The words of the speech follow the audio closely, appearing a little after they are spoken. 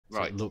So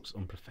Right. it looks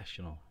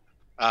unprofessional.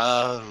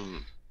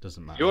 Um,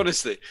 Doesn't matter. you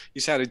honestly,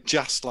 you sounded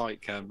just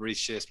like Reece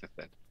Shearsmith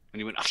then. And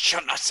you went, I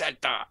shouldn't have said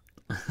that.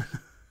 I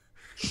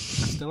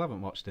still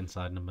haven't watched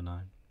Inside Number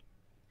 9.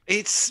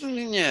 It's,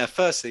 yeah,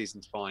 first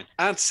season's fine.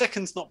 And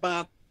second's not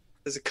bad.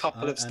 There's a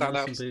couple of I know some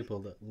standouts. people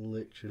that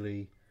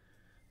literally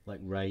like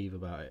rave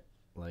about it.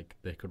 Like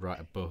they could write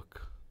a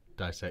book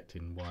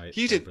dissecting why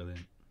it's so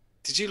brilliant.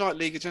 Did you like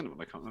League of Gentlemen?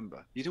 I can't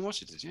remember. You didn't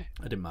watch it, did you?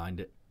 I didn't mind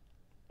it.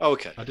 Oh,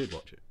 okay. I did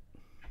watch it.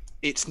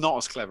 It's not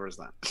as clever as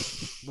that.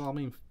 Well, I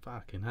mean,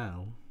 fucking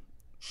hell.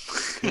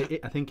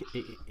 I think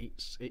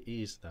it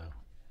is, though.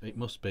 It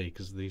must be,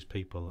 because these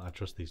people, I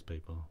trust these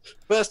people.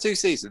 First 2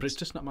 seasons. But it's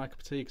just not my cup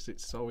of tea, because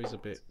it's always a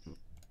bit,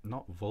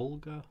 not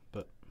vulgar,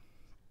 but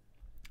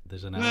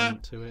there's an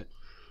element to it.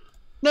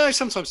 No,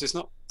 sometimes it's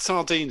not.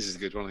 Sardines is a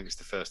good one. I think it's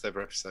the first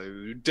ever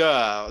episode.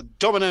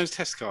 Domino's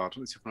test card. What are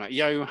you talking about?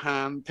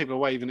 Johan. People are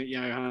waving at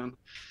Johan.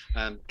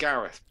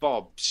 Gareth,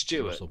 Bob,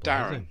 Stuart,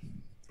 Darren,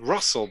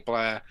 Russell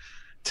Blair,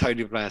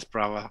 Tony Blair's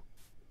brother.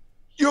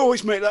 You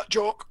always make that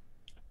joke.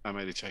 I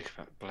made a joke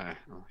about Blair.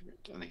 Oh,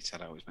 and he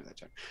said I always make that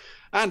joke.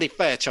 Andy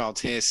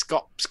Fairchild's here.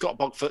 Scott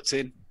Bogfoot's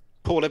in.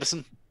 Paul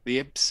Ibbison.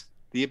 The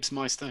Ibs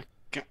Meister.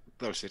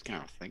 Those said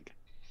Gareth, I think.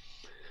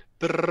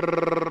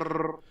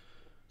 Brrr.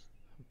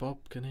 Bob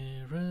can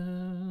hear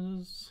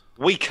us.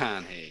 We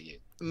can hear you.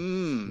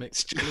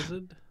 Mixed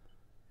Blizzard.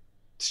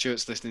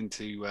 Stuart's listening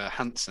to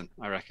Hanson,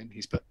 I reckon.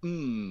 He's put,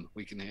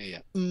 we can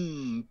hear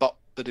you. Bop,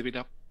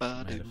 ba-da-ba-da,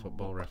 Made a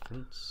football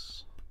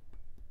reference.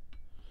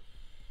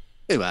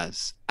 Who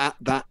has? At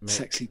that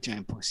sexy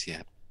Jane voice,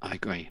 yeah, I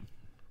agree.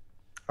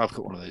 I've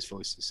got one of those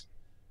voices.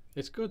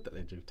 It's good that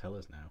they do tell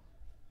us now.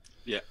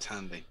 Yeah, it's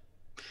handy.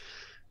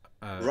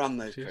 Run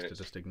those credits. To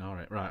just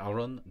ignore it. Right, I'll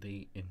run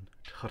the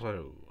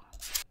intro.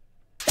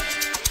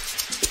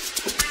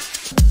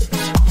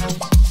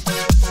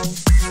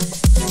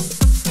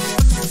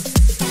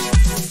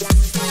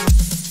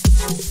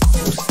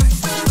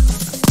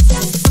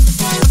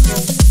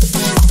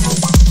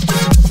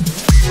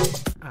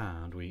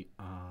 And we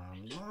are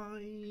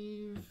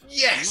live.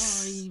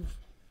 Yes.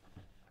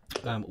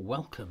 Live.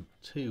 Welcome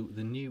to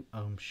the new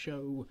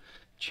show,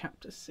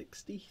 Chapter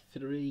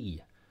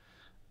 63.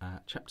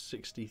 Chapter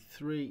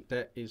 63.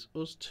 There is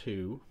us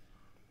two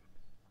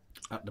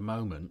at the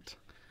moment.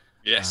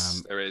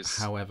 Yes, there is.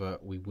 However,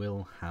 we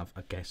will have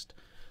a guest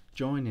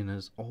joining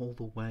us all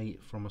the way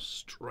from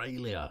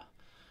Australia.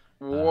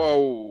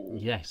 Whoa.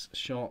 Yes,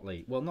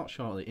 shortly. Well, not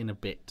shortly, in a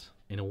bit,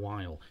 in a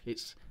while.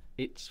 It's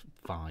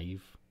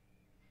 5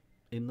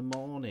 in the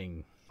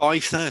morning.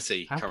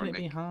 5:30 How currently.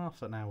 can it be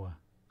half an hour?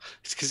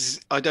 It's because,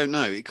 I don't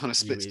know, it kind of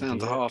splits down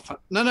to half.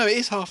 No, it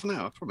is half an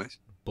hour, I promise.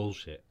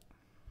 Bullshit.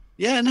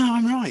 Yeah, no,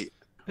 I'm right.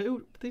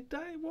 Who did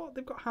they? What?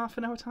 They've got half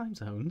an hour time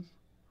zones?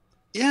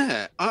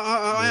 Yeah,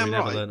 I am we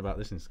right. never learned about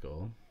this in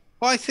school.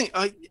 Well, I think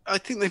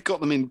they've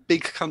got them in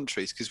big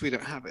countries because we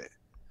don't have it.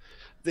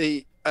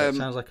 It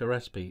sounds like a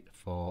recipe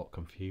for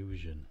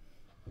confusion.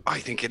 I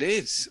think it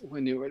is.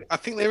 I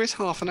think there is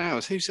half an hour.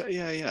 I think it's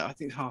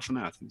half an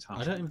hour.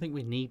 I don't even think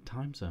we need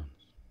time zones.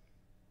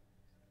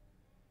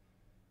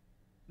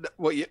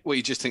 What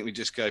you just think we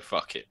just go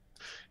fuck it?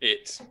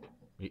 It's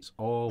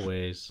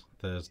always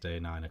Thursday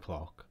 9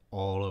 o'clock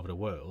all over the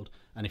world,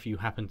 and if you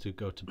happen to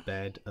go to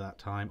bed at that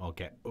time or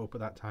get up at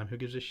that time, who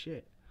gives a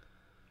shit?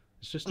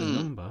 It's just a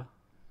number.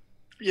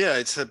 Yeah,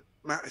 it's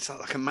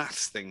like a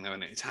maths thing, though,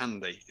 isn't it? It's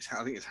handy.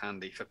 I think it's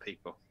handy for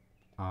people.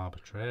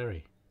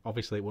 Arbitrary.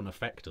 Obviously, it wouldn't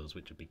affect us,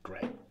 which would be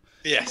great.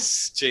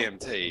 Yes,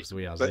 GMT. Because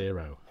we are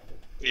 0.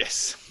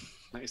 Yes,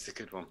 that is the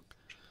good one.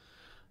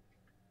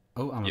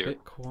 Oh, I'm a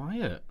bit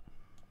quiet.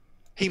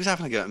 He was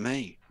having a go at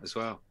me as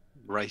well.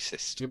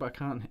 Racist. Yeah, but I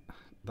can't.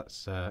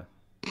 That's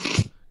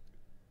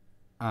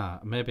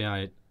maybe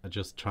I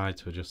just tried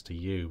to adjust to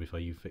you before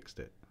you fixed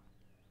it.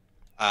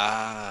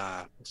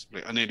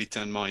 Possibly. I nearly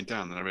turned mine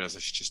down, then I realised I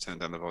should just turn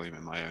down the volume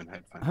in my own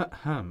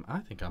headphone. I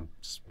think I'm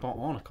spot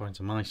on according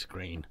to my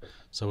screen,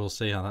 so we'll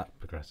see how that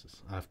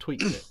progresses. I've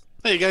tweaked it.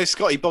 There you go,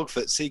 Scotty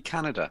Bogfoot. See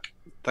Canada.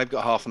 They've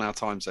got half an hour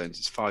time zones.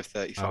 It's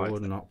 5:35. I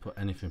would not put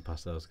anything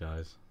past those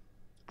guys.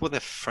 Well, they're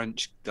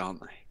French,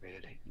 aren't they?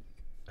 Really?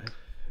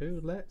 Who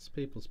lets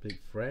people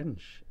speak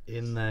French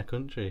in their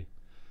country?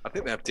 I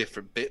think they have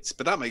different bits,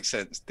 but that makes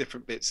sense.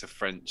 Different bits of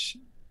French.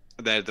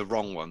 They're the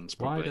wrong ones,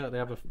 probably. Why don't they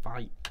have a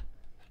fight?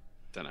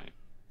 Don't know.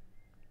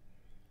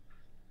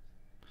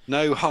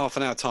 No half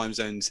an hour time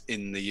zones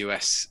in the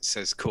US,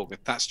 says Corgan.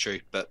 That's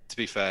true, but to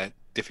be fair,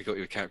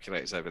 difficulty with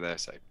calculators over there,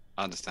 so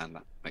I understand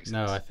that. Makes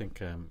sense. I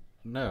think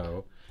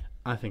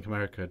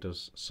America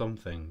does some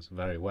things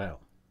very well.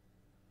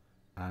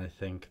 And I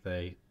think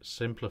they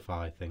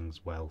simplify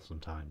things well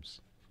sometimes.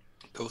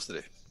 Of course they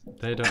do.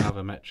 They don't have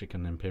a metric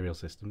and imperial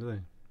system, do they?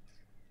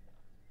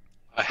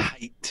 I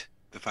hate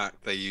the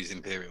fact they use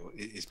imperial.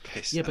 It is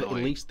pissed. Yeah, but at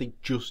least they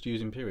just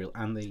use imperial,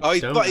 and they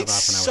don't have but half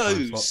it's an hour so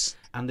time slot,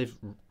 and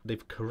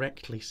they've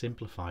correctly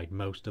simplified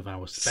most of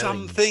our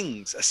spelling. Some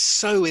things are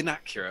so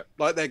inaccurate.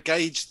 Like their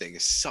gauge thing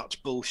is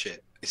such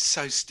bullshit. It's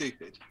so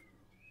stupid.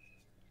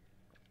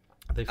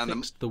 They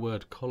fixed the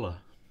word colour.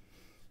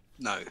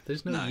 No.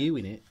 There's no No. you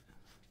in it.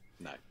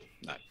 No.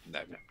 No. No.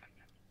 No.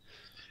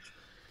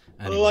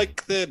 Anyway.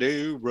 Like the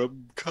new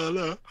rum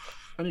colour.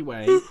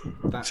 Anyway,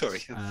 that's... Sorry.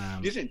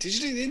 Did you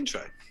do the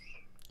intro?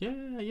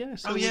 Yeah.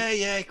 So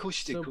yeah. Of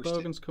course you did. So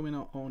Bogan's coming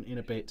on in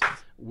a bit.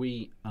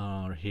 We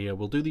are here.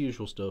 We'll do the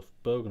usual stuff.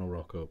 Bogan will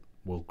rock up.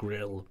 We'll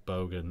grill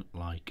Bogan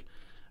like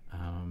a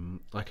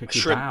kebab.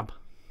 Shrimp.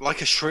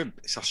 Like a shrimp.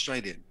 It's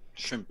Australian.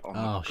 Shrimp on the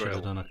grill. Should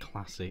have done a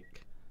classic,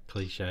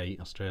 cliche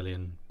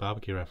Australian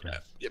barbecue reference.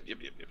 Yep.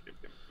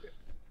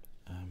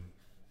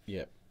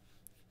 Yep.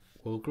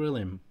 We'll grill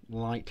him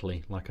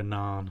lightly, like a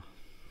naan.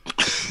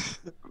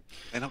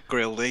 They're not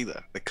grilled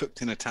either. They're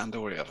cooked in a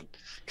tandoori oven.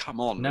 Come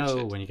on, No,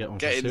 Richard. when you get one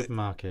from the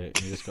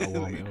supermarket, you just got to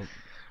warm it up.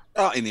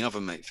 Oh, in the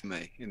oven, mate, for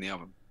me. In the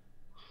oven.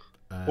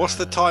 What's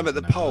the time at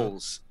the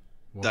polls?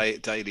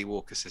 Daily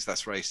Walker says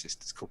that's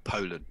racist. It's called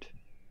Poland.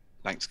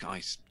 Thanks,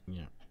 guys.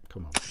 Yeah,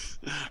 come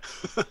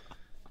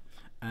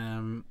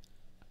on.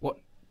 What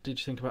did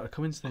you think about the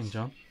Cummins thing,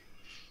 John?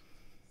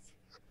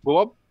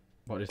 What?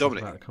 What did you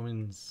Dominic? think about the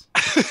Cummins?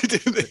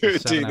 Didn't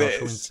do this.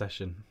 Cummins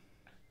session.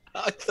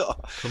 I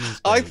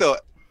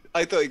thought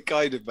it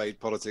kind of made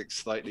politics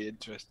slightly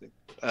interesting.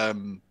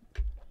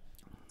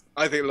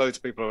 I think loads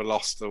of people are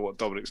lost to what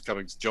Dominic's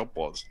Cummings' job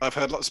was. I've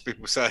heard lots of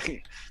people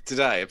saying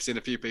today. I've seen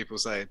a few people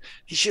saying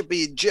he should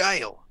be in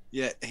jail.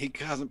 Yet he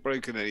hasn't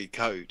broken any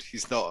code.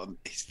 He's not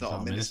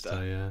a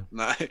minister. Yeah.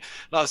 No,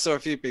 I saw a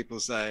few people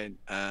saying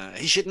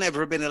he should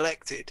never have been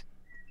elected.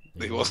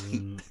 He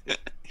wasn't.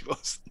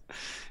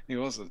 He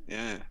wasn't.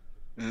 Yeah.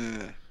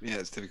 Yeah,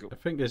 it's difficult. I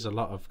think there's a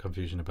lot of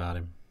confusion about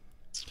him.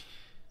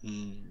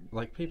 Mm.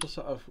 Like people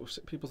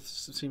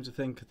seem to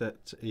think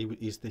that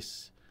he's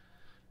this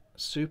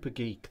super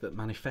geek that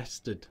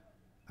manifested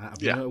out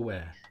of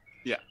nowhere.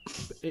 Yeah.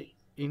 But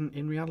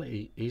in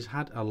reality, he's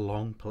had a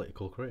long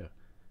political career.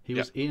 He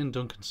was Ian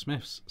Duncan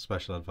Smith's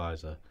special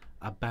advisor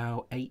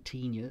about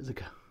 18 years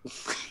ago.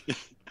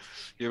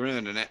 You're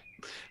ruining it.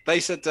 They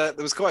said there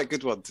was quite a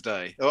good one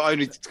today. I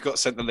only got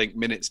sent the link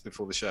minutes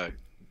before the show.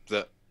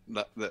 That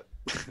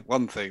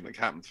one thing that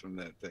happened from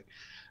the thing.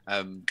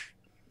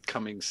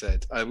 Cummings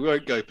said, we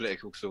won't go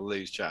political because we'll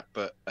lose chat,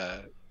 but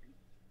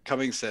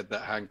Cummings said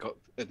that Hancock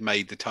had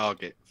made the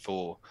target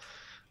for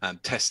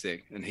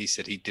testing, and he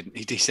said he didn't.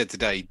 He said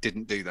today he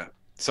didn't do that.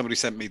 Somebody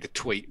sent me the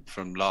tweet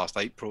from last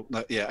April,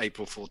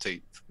 April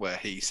 14th, where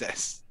he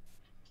says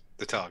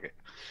the target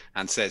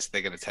and says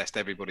they're going to test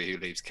everybody who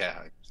leaves care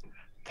homes.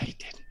 They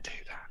didn't do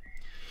that.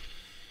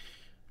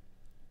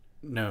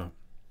 No.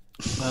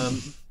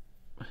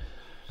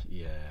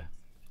 Yeah.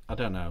 I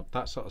don't know.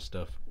 That sort of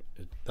stuff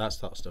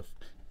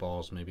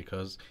bores me,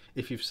 because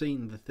if you've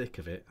seen the thick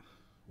of it,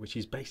 which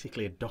is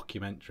basically a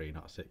documentary,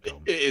 not a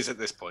sitcom. It is at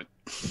this point.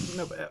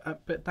 No,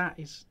 but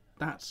that's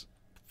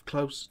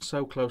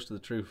so close to the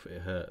truth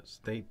it hurts.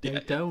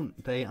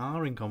 They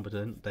are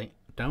incompetent. They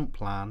don't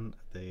plan.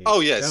 They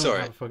don't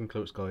have a fucking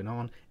clue what's going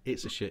on.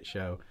 It's a shit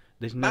show.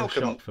 There's no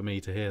shock for me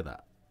to hear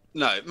that.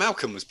 No,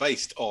 Malcolm was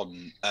based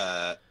on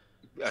a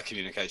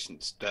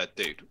communications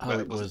dude.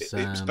 It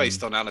was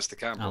based on Alistair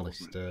Campbell.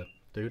 Alistair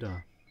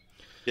Doodah.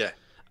 Yeah.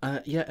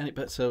 The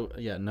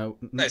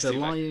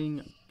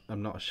lying,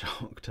 I'm not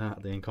shocked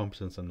at. The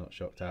incompetence, I'm not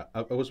shocked at.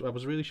 I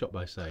was really shocked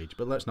by Sage,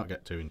 but let's not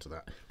get too into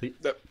that.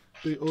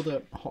 The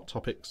other hot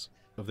topics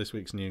of this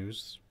week's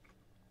news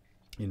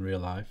in real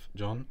life,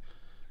 John.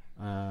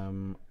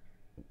 Wuhan.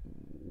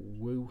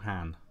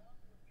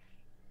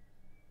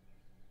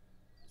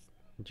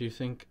 Do you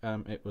think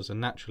it was a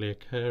naturally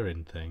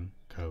occurring thing,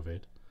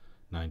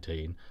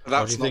 COVID-19?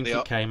 Or do you think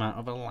it came out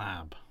of a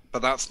lab?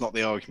 But that's not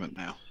the argument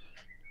now.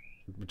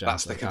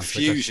 That's the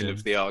confusion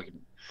of the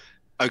argument.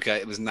 Okay,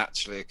 it was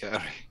naturally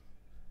occurring.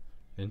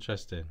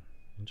 Interesting.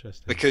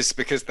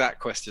 Because that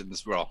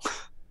question's wrong.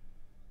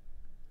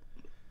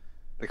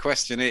 The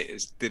question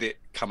is, did it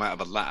come out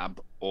of a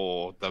lab,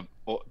 or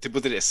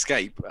did it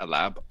escape a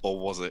lab, or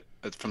was it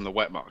from the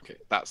wet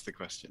market? That's the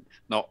question.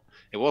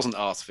 It wasn't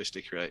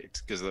artificially created,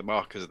 because the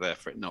markers are there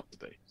for it not to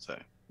be. So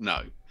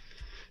no.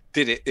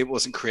 It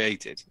wasn't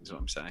created, is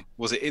what I'm saying.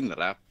 Was it in the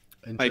lab?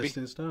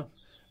 Interesting stuff.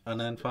 And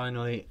then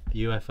finally,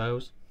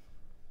 UFOs.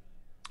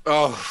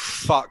 Oh,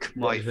 fuck my face.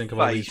 What do you think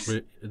about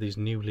these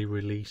newly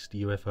released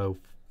UFO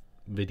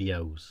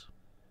videos?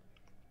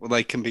 Well,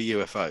 they can be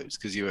UFOs,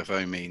 because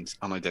UFO means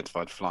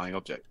unidentified flying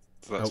object.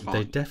 So that's fine.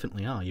 They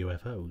definitely are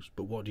UFOs,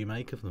 but what do you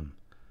make of them?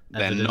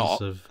 They're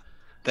not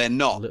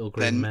little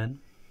green men?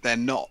 They're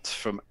not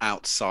from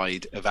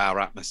outside of our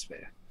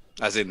atmosphere.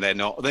 As in, they're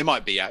not. They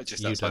might be out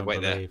just outside.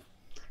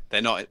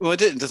 They're not. Well,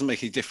 it doesn't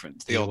make any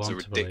difference. The odds are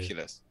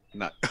ridiculous.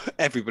 No,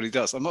 everybody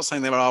does. I'm not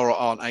saying there are or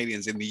aren't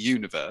aliens in the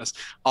universe.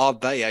 Are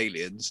they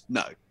aliens?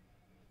 No.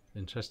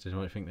 Interesting.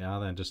 What do you think they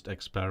are then? Just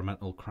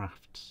experimental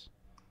crafts?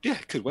 Yeah,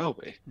 it could well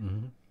be.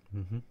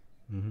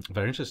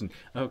 Very interesting.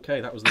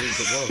 Okay, that was the week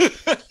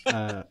it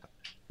was.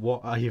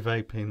 What are you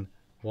vaping?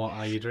 What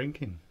are you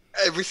drinking?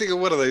 Every single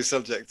one of those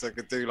subjects I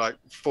could do like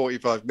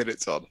 45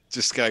 minutes on,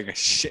 just going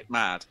shit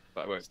mad.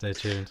 But I won't. Stay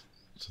tuned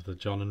to the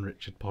John and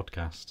Richard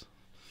podcast.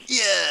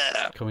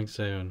 Yeah. Coming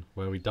soon,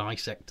 where we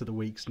dissect the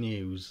week's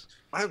news.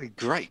 That'll be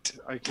great.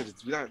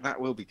 That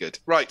will be good.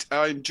 Right,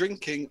 I'm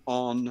drinking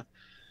on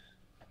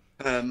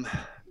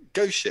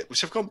Ghost Ship,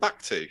 which I've gone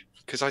back to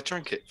because I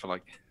drank it for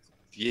like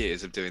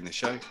years of doing the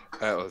show,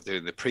 or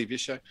doing the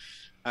previous show.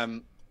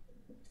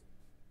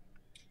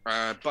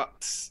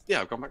 But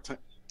yeah, I've gone back to it.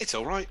 It's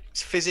all right.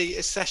 It's fizzy.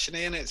 It's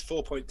sessiony, and it's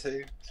 4.2.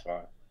 It's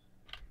fine.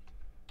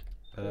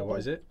 What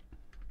is it?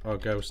 Oh,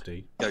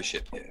 Ghosty. Ghost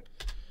Ship. Yeah.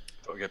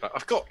 Got to go back.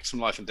 I've got some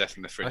Life and Death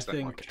in the fridge.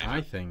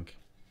 I think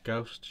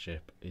Ghost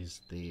Ship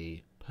is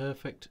the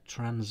perfect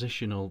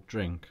transitional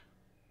drink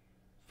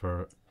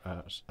for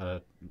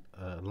a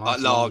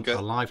lifelong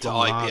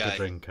lager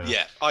drinker.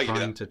 Yeah, I agree.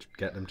 Trying to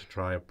get them to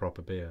try a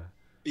proper beer.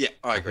 Yeah,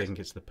 I agree. I think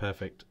it's the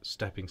perfect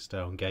stepping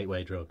stone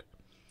gateway drug.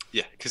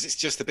 Yeah, because it's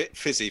just a bit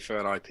fizzy for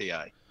an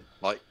IPA,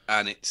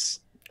 and it's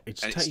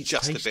just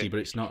tasty, a bit, but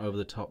it's not over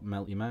the top,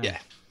 melt your mouth. Yeah,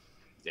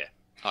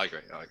 I agree.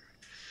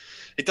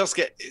 It does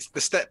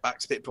the step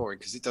back's a bit boring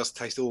because it does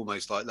taste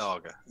almost like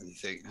lager, and you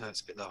think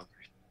it's a bit lagery.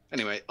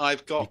 Anyway,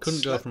 I've got. You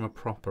couldn't go from a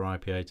proper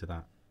IPA to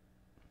that,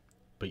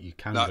 but you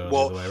can go the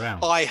other way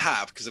around. I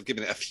have because I've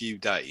given it a few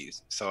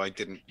days, so I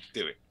didn't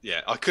do it.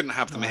 Yeah, I couldn't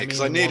have them here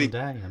because I nearly.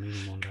 I mean,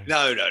 one day.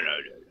 No.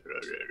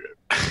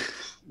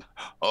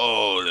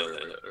 Oh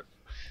no.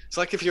 It's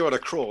like if you're on a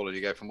crawl and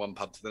you go from one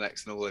pub to the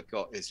next, and all they've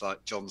got is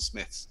like John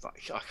Smith's.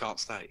 Like, I can't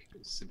stay.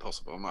 It's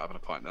impossible. I'm not having a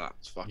pint of that.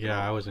 It's fucking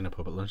I was in a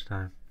pub at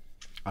lunchtime,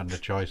 and the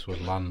choice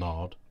was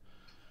Landlord,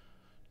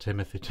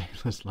 Timothy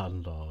Taylor's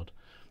Landlord.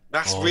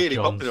 That's really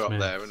John popular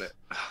Smith. up there, isn't it?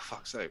 Oh,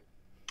 fuck's sake.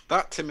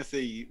 That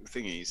Timothy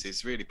thingies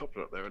is really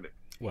popular up there, isn't it?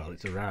 Well,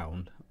 it's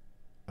around.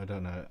 I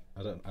don't know.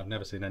 I've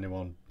never seen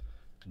anyone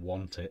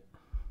want it.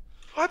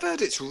 I've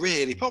heard it's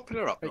really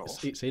popular up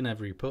north. It's in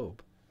every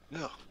pub.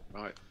 Oh,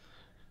 right.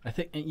 I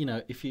think,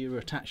 if you're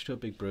attached to a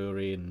big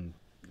brewery, and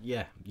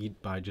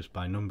you'd buy just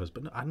by numbers,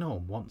 but no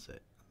one wants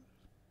it.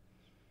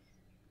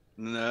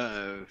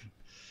 No.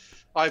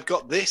 I've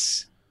got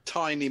this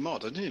tiny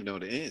mod. I don't even know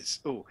what it is.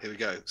 Oh, here we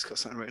go. It's got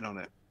something written on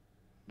it.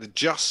 The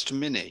Just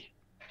Mini.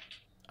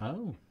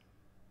 Oh.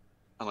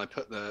 And I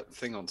put the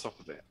thing on top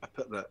of it.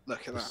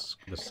 Look at that.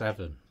 The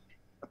 7.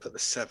 I put the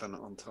 7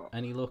 on top.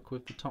 Any luck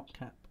with the top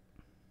cap?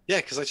 Yeah,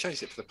 because I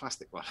changed it for the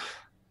plastic one.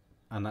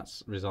 And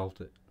that's resolved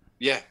it?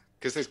 Yeah,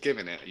 because there's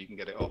giving it, you can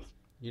get it off.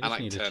 You just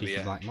need a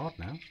cheeky black mod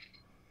now.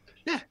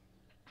 Yeah.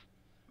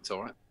 It's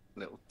alright.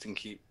 Little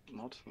tinky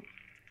mod.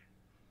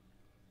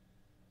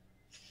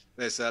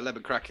 There's a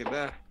lemon crack in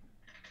there.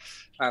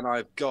 And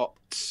I've got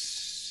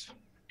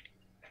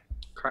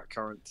crack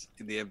currant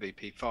in the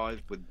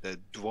MVP5 with the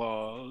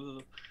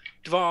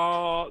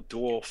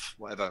dwarf,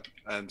 whatever,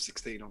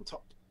 16 on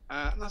top.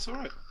 And that's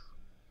alright.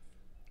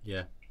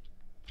 Yeah.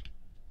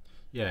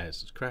 Yeah,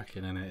 it's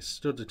cracking, and it's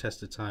stood the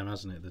test of time,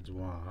 hasn't it, the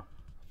dwarf?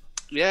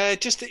 Yeah,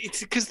 it's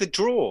because the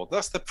draw.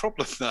 That's the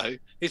problem, though.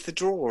 Is the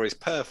draw is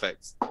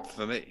perfect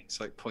for me. It's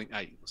like 0.8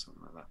 or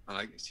something like that. I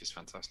think it's just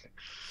fantastic.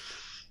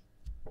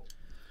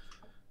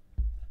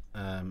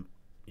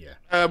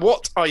 Yeah.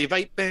 What are you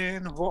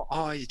vaping? What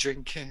are you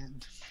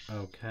drinking?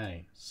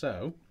 Okay,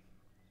 so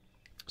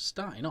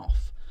starting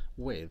off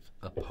with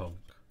a punk,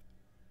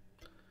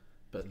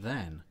 but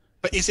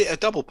is it a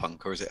double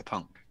punk or is it a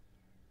punk?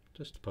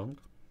 Just a punk.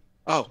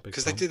 Oh,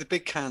 because they do the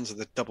big cans of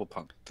the double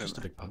punk, don't Just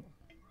they? a big punk.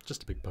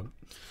 Just a big punk.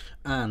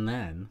 And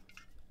then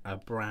a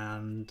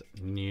brand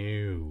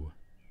new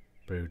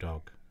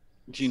Brewdog.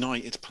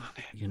 United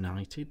Planet.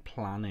 United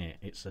Planet.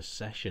 It's a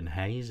session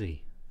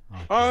hazy.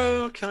 Okay.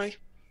 Oh, okay.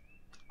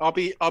 I'll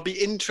be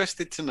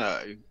interested to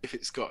know if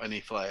it's got any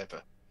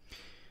flavour.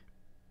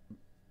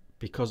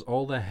 Because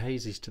all their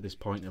hazies to this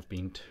point have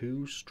been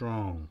too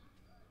strong.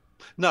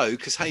 No,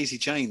 because Hazy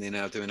Jane, they're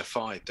now doing a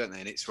 5, don't they?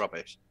 And it's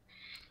rubbish.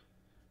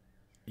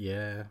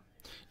 Yeah.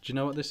 Do you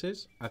know what this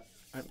is?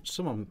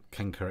 Someone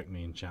can correct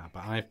me in chat,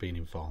 but I've been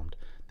informed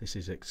this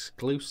is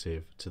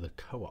exclusive to the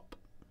Co-op.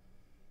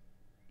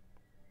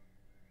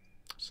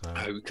 So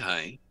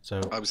okay. So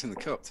I was in the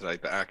Co-op today,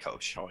 but our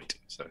Co-op's shite.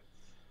 So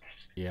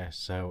yeah.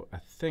 So I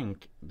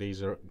think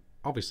these are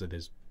obviously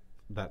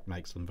that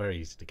makes them very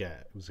easy to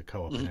get. There's a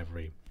Co-op in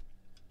every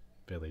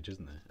village,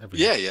 isn't there?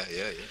 Yeah.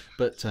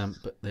 But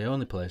the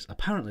only place they're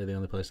going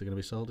to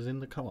be sold is in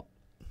the Co-op.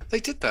 They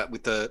did that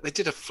they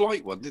did a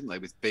flight one, didn't they,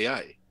 with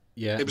BA?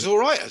 Yeah, it was all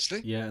right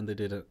actually. Yeah, and they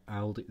did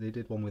Aldi. They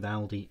did one with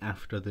Aldi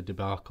after the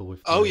debacle with.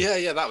 Oh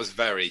yeah, that was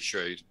very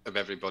shrewd of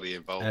everybody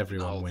involved.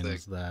 Everyone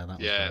wins there. That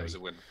was it was a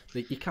win.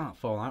 You can't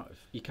fall out.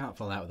 You can't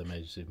fall out with a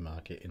major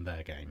supermarket in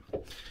their game.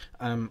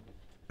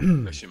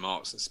 Especially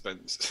Marks and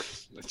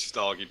Spence. They just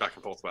argue back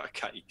and forth about a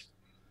cake.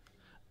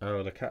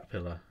 Oh, the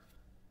Caterpillar.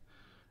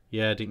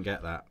 Yeah, I didn't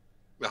get that.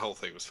 The whole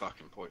thing was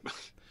fucking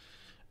pointless.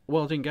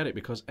 Well, I didn't get it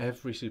because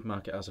every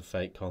supermarket has a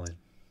fake Colin.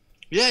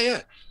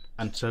 Yeah.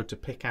 And so to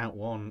pick out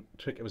one,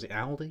 was it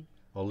Aldi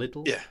or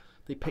Lidl? Yeah.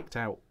 They picked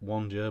out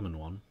one German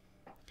one.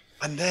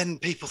 And then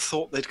people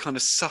thought they'd kind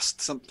of sussed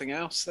something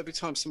else. Every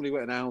time somebody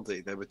went in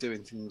Aldi, they were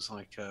doing things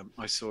like,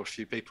 I saw a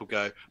few people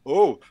go,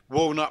 oh,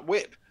 walnut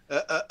whip.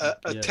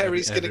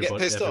 Terry's going to get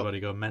pissed off. Everybody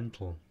go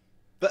mental.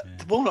 But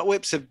the Walnut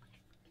Whips are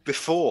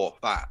before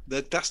that.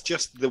 That's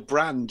just the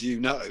brand, you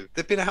know.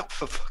 They've been out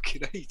for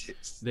fucking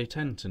ages. They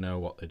tend to know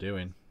what they're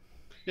doing.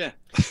 Yeah.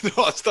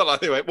 No, it's not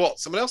like anyway. What?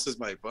 Someone else has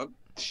made one?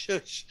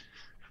 Shush.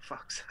 For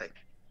fuck's sake.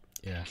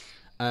 Yeah.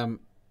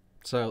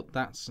 So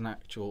that's an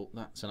actual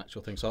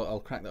thing. So I'll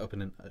crack that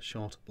open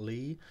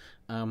shortly.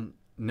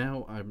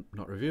 Now I'm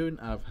not reviewing.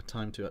 I've had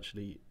time to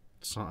actually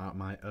sort out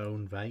my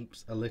own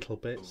vapes a little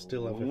bit.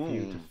 Still have a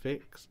few to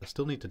fix. I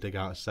still need to dig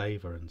out a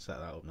saver and set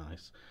that up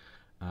nice.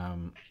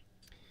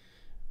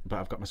 But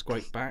I've got my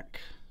Squake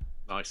back.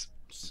 Nice.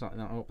 Setting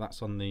that up.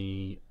 That's on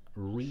the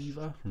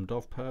Reaver from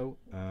Dovpo.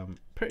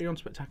 Pretty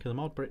unspectacular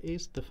mod, but it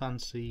is the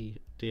fancy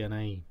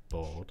DNA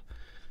board.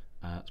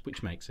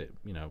 Which makes it,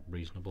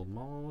 reasonable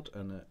mod,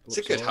 and it's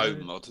a good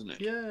home mod, isn't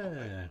it?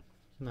 Yeah,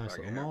 nice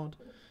little mod,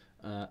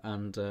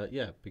 and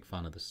big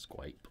fan of the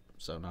Squape.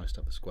 So nice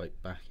to have the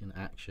Squape back in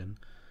action.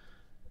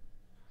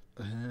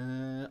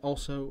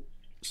 Also,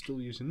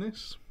 still using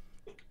this.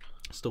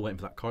 Still waiting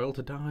for that coil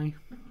to die.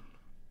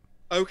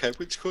 Okay,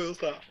 which coil's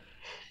that?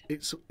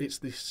 It's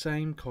the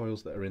same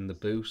coils that are in the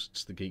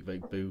boosts, the Geek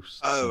Vape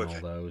boosts, and all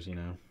those,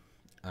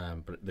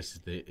 but this is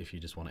if you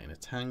just want it in a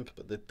tank,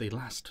 but they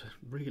last a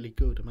really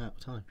good amount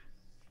of time.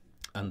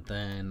 And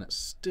then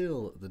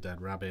still the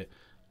Dead Rabbit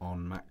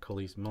on Matt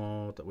Cully's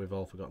mod that we've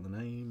all forgotten the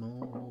name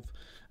of,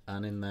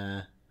 and in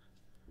there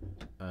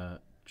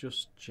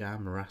just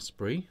Jam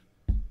Raspberry.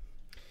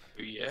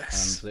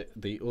 Yes. And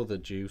the other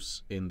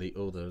juice in the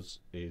others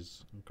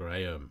is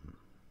Graham.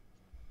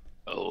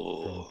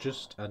 Oh. From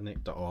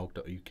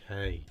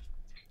justadnick.org.uk.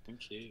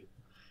 Thank you.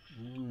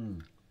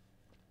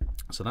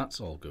 So that's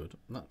all good.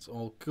 What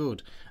do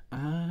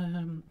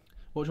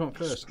you want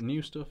first?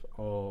 New stuff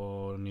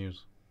or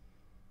news?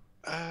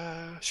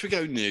 Should we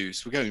go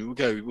news? We'll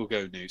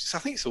go news. I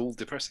think it's all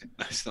depressing.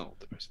 No, it's not all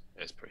depressing.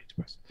 It's pretty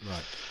depressing.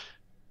 Right.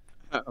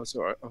 I was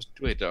all right. I was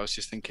weird. I was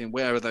just thinking,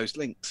 where are those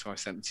links? So I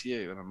sent them to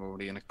you, and I'm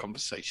already in a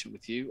conversation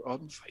with you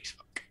on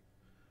Facebook.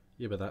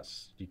 Yeah, but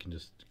you can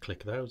just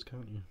click those,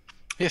 can't you?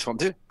 Yes, what I'm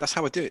doing. That's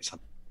how I do it, son.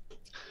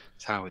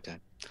 That's how I do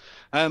it.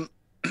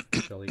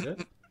 Jolly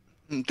good.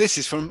 This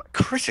is from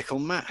Critical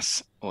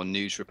Mass or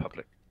News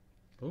Republic.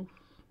 Oh.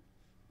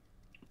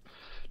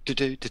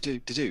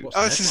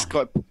 This is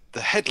quite.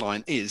 The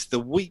headline is "The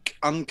Weak,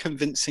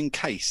 Unconvincing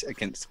Case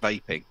Against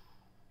Vaping."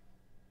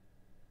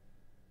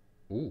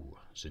 Ooh,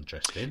 that's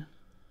interesting.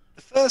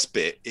 The first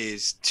bit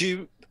is: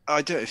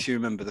 I don't know if you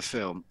remember the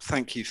film.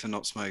 Thank you for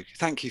not smoking.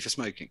 Thank you for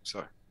smoking.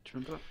 Sorry, do you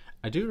remember that?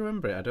 I do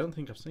remember it. I don't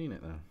think I've seen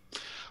it though.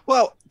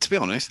 Well, to be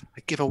honest,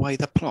 I give away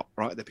the plot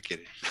right at the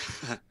beginning.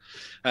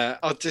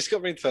 I'll just got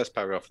to read the first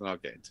paragraph and I'll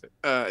get into it.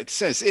 It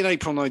says, in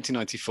April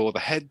 1994, the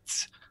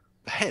heads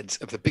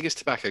of the biggest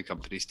tobacco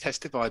companies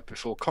testified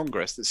before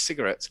Congress that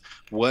cigarettes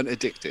weren't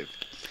addictive.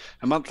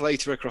 A month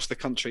later, across the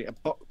country, a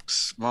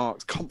box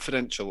marked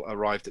 "Confidential"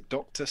 arrived at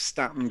Dr.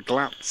 Stanton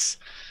Glatz,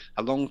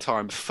 a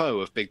long-time foe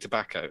of big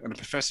tobacco and a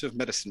professor of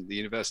medicine at the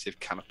University of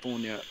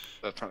California,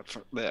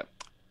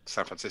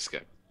 San Francisco.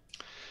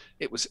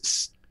 It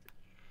was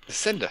the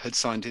sender had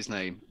signed his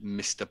name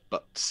Mr.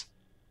 Butts.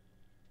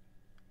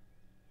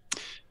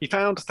 He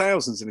found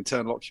thousands of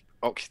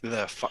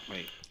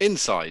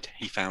Inside,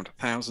 he found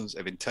thousands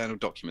of internal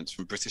documents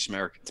from British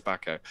American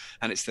Tobacco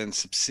and its then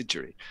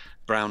subsidiary,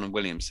 Brown and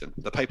Williamson.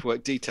 The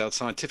paperwork detailed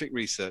scientific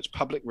research,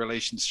 public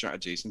relations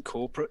strategies, and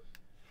corporate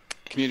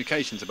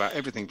communications about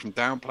everything from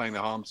downplaying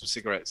the harms of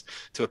cigarettes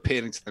to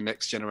appealing to the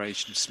next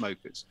generation of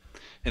smokers.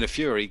 In a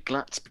fury,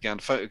 Glatz began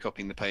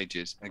photocopying the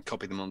pages and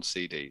copied them on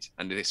CDs,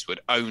 and this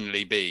would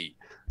only be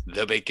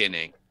the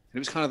beginning. It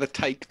was kind of the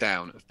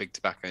takedown of big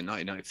tobacco in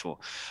 1994,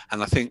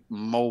 and I think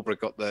Marlboro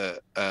got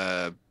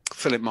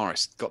Philip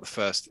Morris got the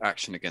first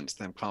action against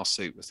them, class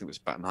suit. I think it was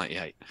about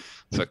 98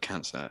 for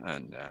cancer,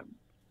 and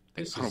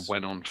it kind of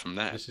went on from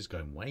there. This is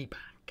going way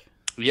back.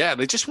 Yeah,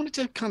 they just wanted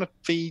to kind of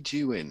feed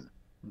you in.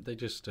 They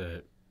just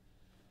they're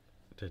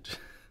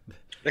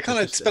kind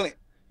of spelling.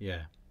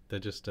 Yeah, they're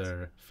just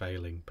a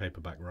failing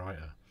paperback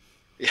writer.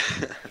 Yeah.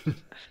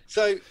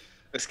 So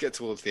let's get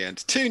towards the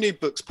end. 2 new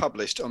books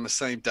published on the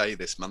same day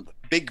this month: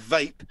 Big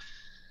Vape,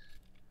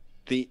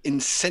 The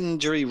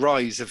Incendiary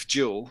Rise of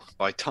Juul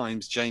by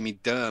Times' Jamie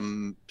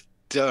Durham,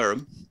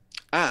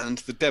 and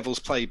The Devil's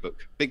Playbook,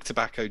 Big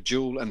Tobacco,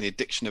 Juul and the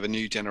Addiction of a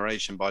New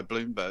Generation by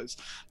Bloomberg's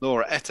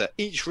Laura Etter,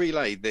 each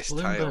relayed this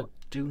tale.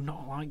 Do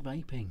not like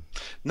vaping.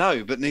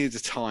 No, but neither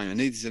does Time, and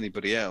neither does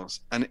anybody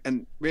else.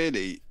 And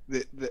really,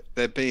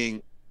 they're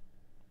being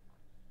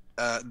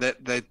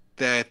they're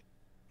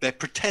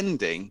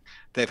pretending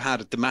they've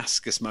had a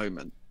Damascus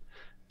moment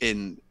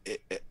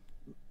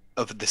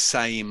of the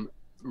same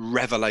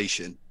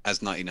revelation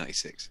as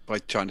 1996 by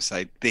trying to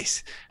say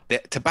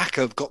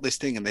tobacco have got this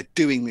thing and they're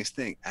doing this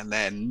thing and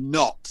they're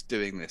not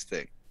doing this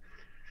thing.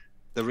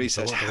 The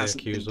research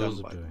hasn't been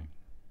done by them.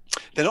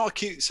 They're not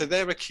accused, so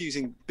they're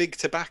accusing big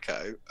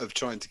tobacco of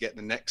trying to get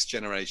the next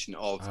generation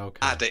of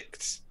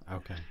addicts.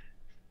 Okay.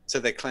 So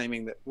they're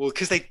claiming that, well,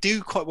 because they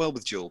do quite well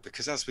with Juul,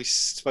 because as we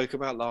spoke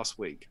about last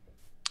week,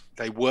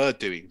 they were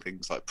doing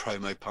things like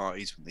promo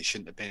parties when they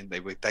shouldn't have been.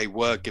 They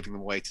were giving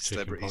them away to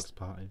celebrities.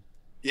 Party.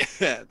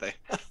 Yeah,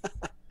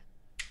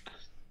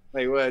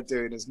 they were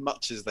doing as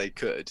much as they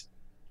could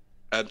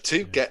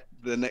to get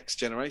the next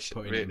generation.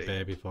 Putting really. it in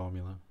baby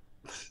formula.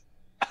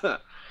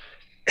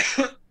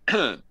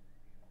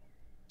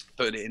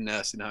 Putting it in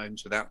nursing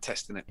homes without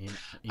testing it.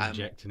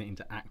 Injecting it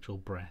into actual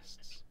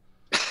breasts.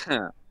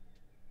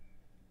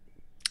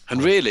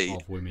 And really,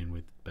 of women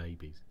with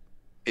babies.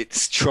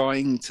 It's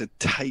trying to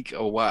take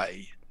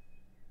away.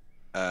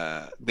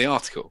 The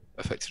article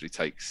effectively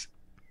takes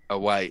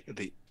away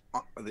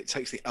it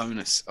takes the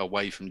onus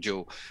away from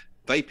Juul.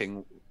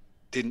 Vaping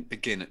didn't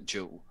begin at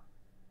Juul.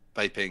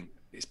 Vaping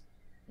is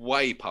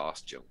way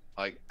past Juul.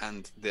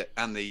 And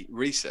the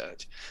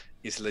research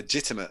is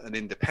legitimate and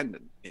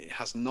independent. It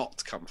has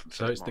not come from.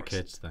 So it's the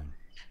kids thing.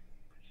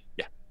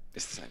 Yeah,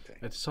 it's the same thing.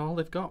 It's all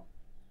they've got,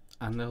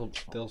 and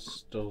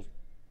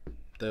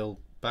they'll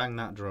bang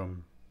that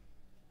drum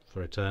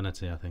for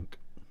eternity, I think.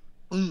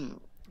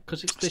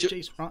 Because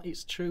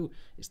it's true.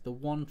 It's the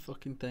one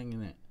fucking thing,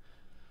 isn't it?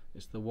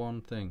 It's the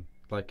one thing.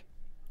 Like,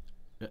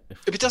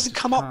 if it doesn't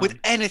come up with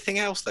anything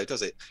else, though,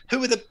 does it?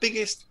 Who are the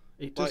biggest?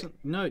 It doesn't.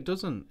 No, it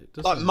doesn't. It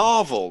doesn't. Like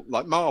Marvel.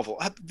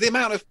 The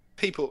amount of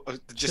people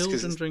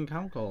children drink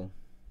alcohol.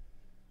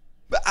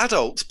 But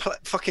adults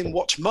fucking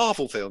watch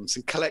Marvel films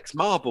and collect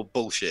Marvel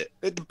bullshit.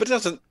 But it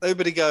doesn't.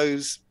 Nobody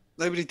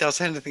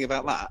does anything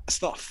about that.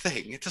 It's not a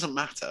thing. It doesn't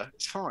matter.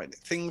 It's fine.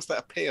 Things that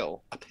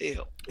appeal.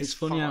 It's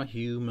funny how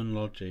human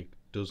logic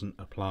doesn't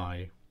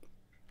apply,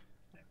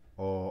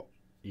 or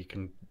you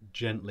can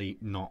gently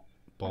not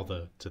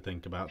bother to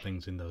think about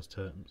things in those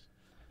terms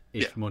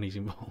if money's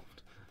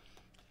involved.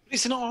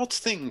 It's an odd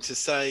thing to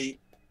say.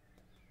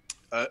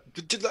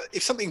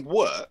 If something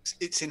works,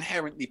 it's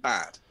inherently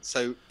bad.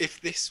 So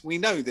we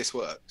know this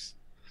works,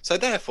 so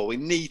therefore we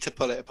need to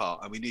pull it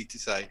apart and we need to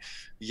say,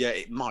 yeah,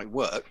 it might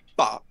work,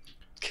 but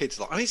kids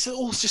it's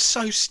all just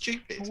so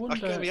stupid.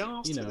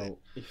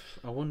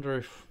 I wonder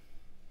if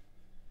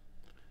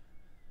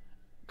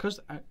because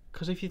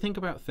if you think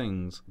about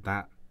things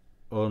that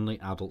only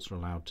adults are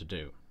allowed to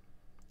do,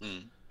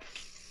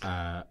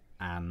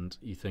 and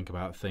you think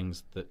about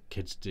things that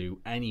kids do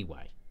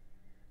anyway,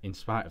 in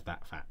spite of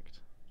that fact.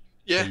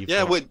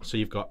 So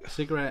you've got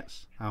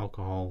cigarettes,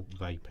 alcohol,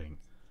 vaping.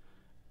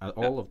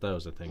 All of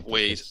those are things that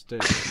kids do.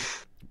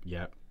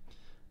 Yeah.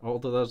 All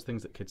of those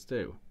things that kids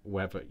do,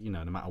 whether,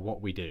 no matter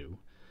what we do.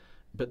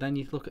 But then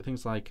you look at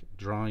things like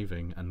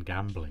driving and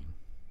gambling.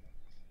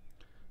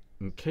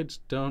 And kids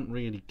don't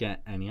really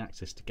get any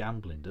access to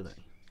gambling, do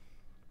they?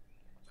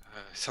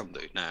 Some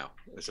do now.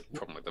 There's a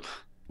problem with them.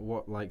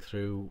 What,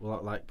 through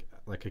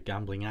like a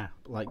gambling app?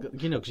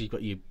 Because you've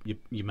got your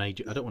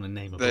major... I don't want to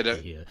name a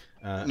bookie here.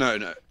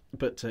 No.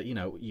 But,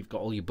 you've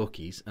got all your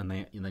bookies, and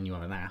then you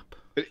have an app.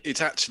 But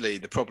it's actually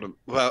the problem.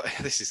 Well,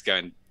 this is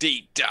going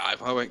deep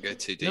dive. I won't go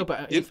too deep.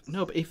 But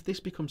if this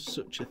becomes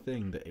such a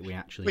thing that we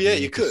actually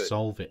need to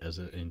solve it as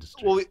an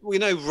industry. Well, we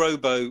know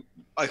Robo.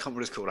 I can't remember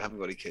what it's called. I haven't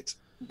got any kids.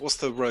 What's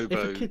the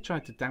Robo? If a kid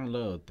tried to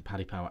download the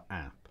Paddy Power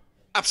app,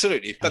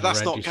 absolutely, but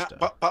that's register,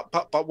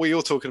 not. But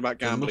we're talking about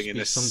gambling. There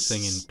must be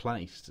something in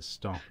place to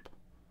stop.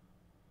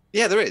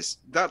 Yeah, there is.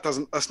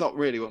 That's not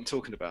really what I'm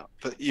talking about.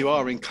 But you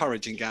are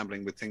encouraging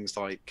gambling with things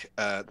like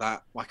that. I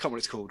can't remember what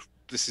it's called.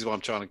 This is why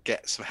I'm trying to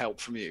get some help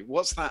from you.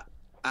 What's that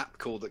app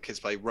called that kids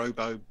play?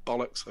 Robo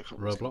bollocks. I can't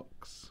remember.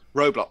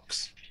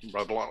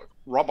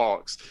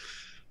 Roblox.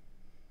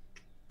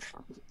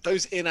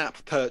 Those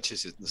in-app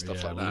purchases and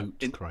stuff like that.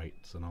 Loot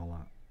crates and all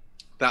that.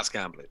 That's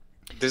gambling.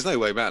 There's no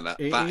way around that.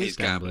 That is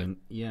gambling.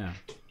 Yeah.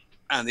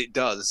 And it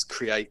does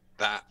create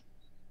that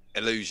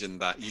illusion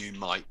that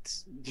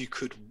you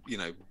could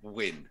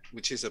win,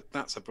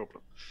 that's a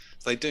problem.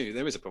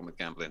 There is a problem with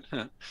gambling.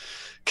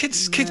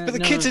 Kids, but the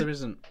kids there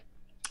isn't.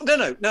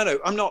 No,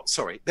 I'm not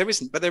sorry. There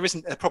isn't, but there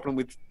isn't a problem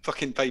with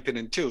fucking vaping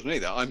and children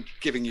either. I'm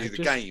giving you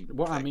the game.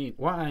 What I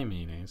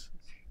mean is,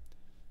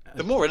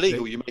 the more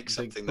illegal you make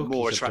something, the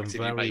more attractive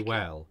you make it. Very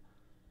well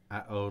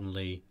at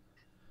only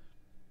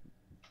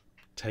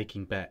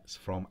taking bets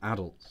from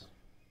adults.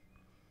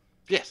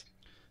 Yes.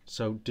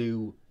 So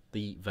do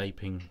the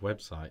vaping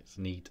websites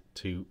need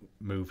to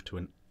move to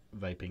a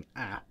vaping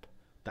app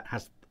that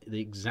has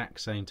the exact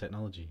same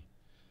technology,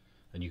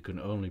 and you can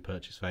only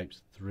purchase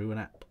vapes through an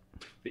app?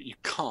 But you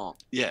can't.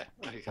 Yeah.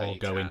 Okay, or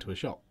go into a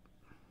shop.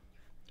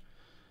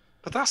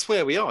 But that's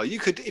where we are. You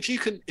could, if you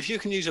can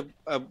use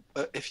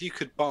if you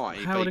could buy.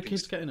 How are the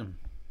kids getting them?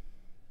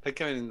 They're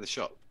going in the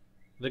shop.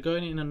 They're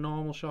going in a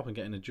normal shop and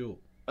getting a Juul.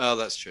 Oh,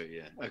 that's true.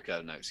 Yeah. Okay.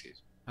 No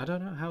excuse. I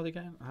don't know how they're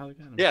getting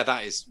them. Yeah,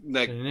 that is.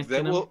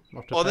 They're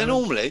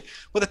normally.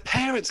 Well, the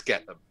parents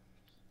get them,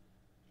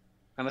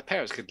 and the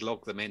parents could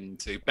log them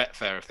into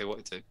Betfair if they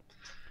wanted to.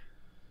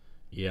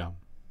 Yeah,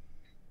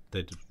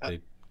 they'd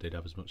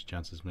have as much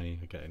chance as me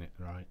of getting it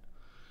right.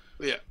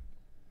 Yeah.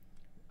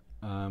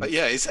 But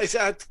yeah,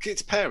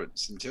 it's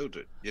parents and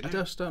children. I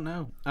just don't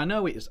know. I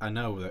know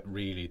that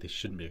really this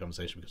shouldn't be a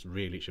conversation, because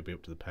really it should be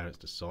up to the parents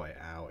to sort it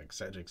out,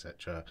 etc.,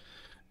 etc.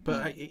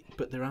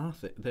 But there are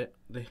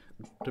the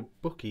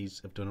bookies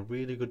have done a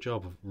really good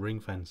job of ring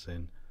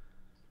fencing.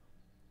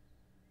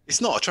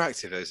 It's not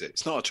attractive, is it?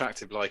 It's not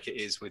attractive like it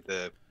is with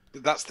the.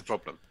 That's the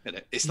problem, isn't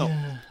it? It's not.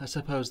 Yeah, I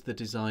suppose the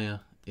desire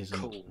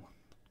isn't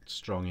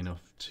strong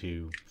enough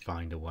to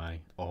find a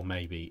way, or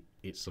maybe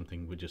it's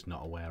something we're just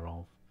not aware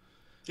of.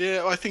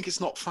 Yeah, I think it's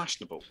not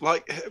fashionable.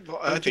 Like,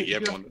 I think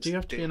everyone. Do you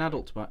have to be an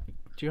adult to?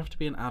 Do you have to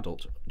be an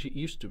adult? It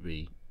used to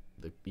be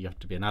that you have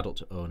to be an adult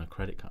to own a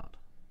credit card.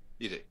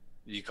 You do.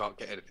 You can't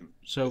get anything.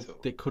 So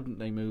couldn't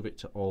they move it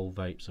to all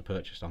vapes are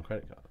purchased on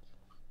credit cards?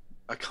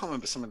 I can't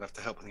remember. Someone would have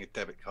to help. I think a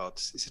debit card.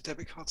 Is a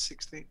debit card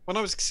 16? When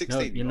I was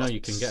 16, no,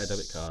 you can get a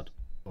debit card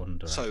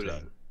under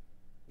solo,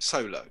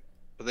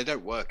 but they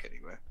don't work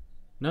anywhere.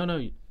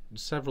 No,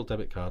 several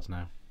debit cards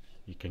now.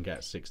 You can get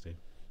at 16.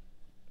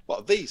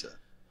 What, a Visa?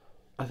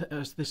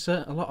 There's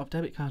a lot of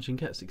debit cards you can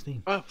get at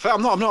 16. Oh,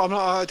 I'm not.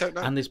 I don't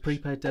know. And there's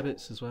prepaid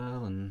debits as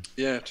well, and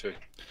yeah, true.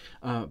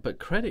 But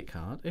credit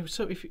card.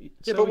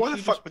 But why the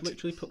fuck would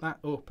literally put that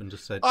up and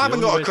just said, I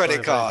haven't got a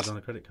credit card. On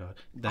a credit card,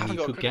 then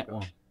you could get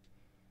one.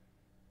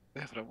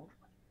 Yeah, but I want.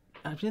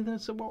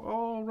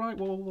 Right.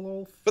 Well, we'll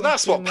all. But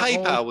that's what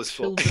PayPal was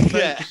for.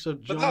 Yeah,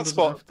 but that's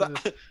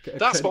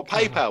what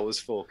PayPal was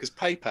for. Because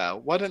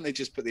PayPal, why don't they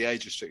just put the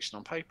age restriction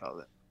on PayPal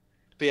then?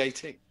 Be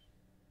 18.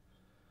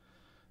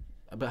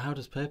 But how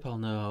does PayPal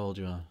know how old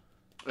you are?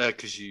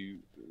 Because you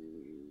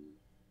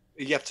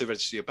have to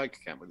register your bank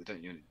account with it,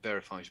 don't you? And it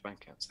verifies your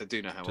bank account. So they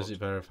do know how old. Does it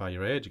verify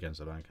your age against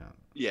the bank account?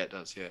 Yeah, it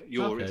does. Yeah,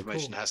 your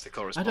information has to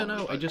correspond. I don't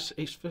know.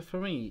 It's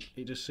for me.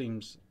 It just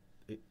seems.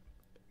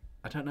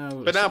 I don't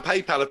know. But now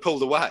PayPal have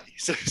pulled away,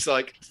 so it's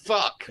like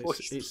fuck.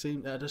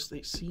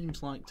 It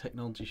seems like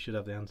technology should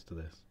have the answer to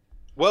this.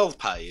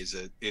 WorldPay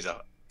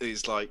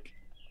is like,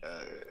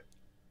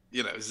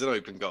 it's an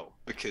open goal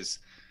because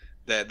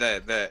their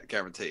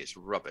guarantee is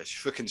rubbish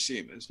for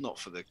consumers, not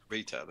for the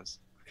retailers.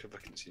 For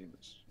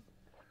consumers.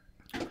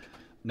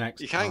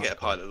 Next, you can get a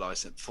pilot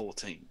license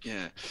 14.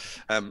 Yeah,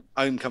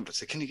 own company.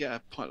 So can you get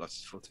a pilot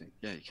license 14?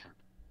 Yeah, you can.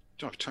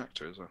 Drive a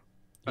tractor as well.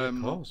 Yeah,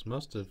 of course,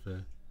 most of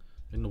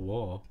in the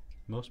war.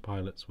 Most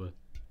pilots were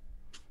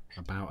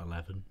about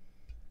 11.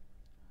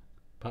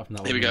 Apart from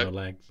that one with no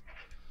legs.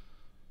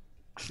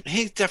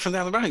 He's definitely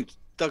down the road.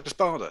 Douglas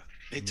Bader.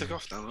 He took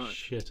off down the road.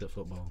 Shit at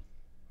football.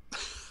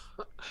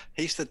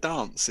 He used to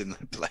dance in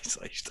the place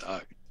I used to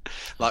own.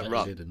 Like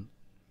run. He didn't.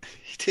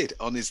 He did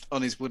on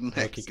his wooden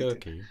legs.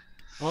 Gurky.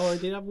 Oh, he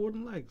did have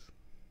wooden legs.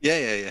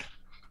 Yeah.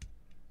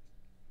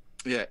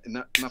 Yeah,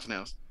 nothing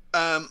else.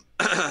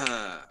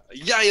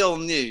 Yale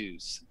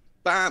news.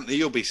 Ban,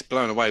 you'll be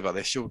blown away by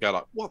this. You'll go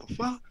like, what the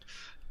fuck?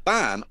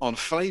 Ban on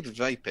flavoured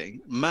vaping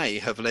may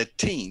have led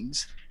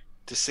teens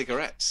to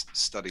cigarettes,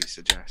 studies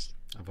suggest.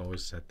 I've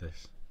always said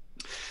this.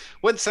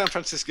 When San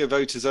Francisco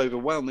voters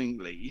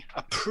overwhelmingly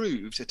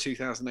approved a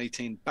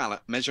 2018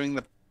 ballot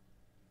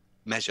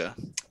measure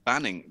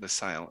banning the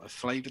sale of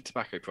flavoured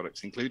tobacco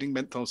products, including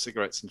menthol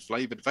cigarettes and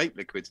flavoured vape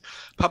liquids,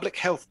 public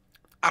health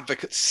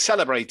advocates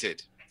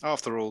celebrated.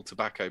 After all,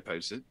 tobacco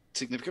poses a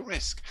significant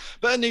risk.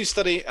 But a new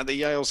study at the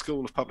Yale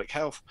School of Public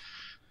Health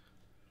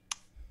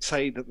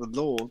says that the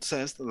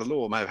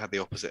law may have had the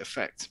opposite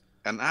effect.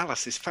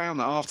 Analysis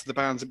found that after the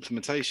ban's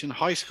implementation,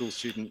 high school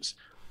students'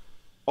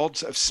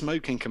 odds of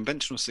smoking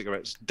conventional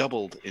cigarettes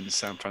doubled in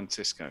San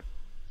Francisco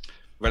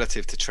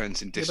relative to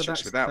trends in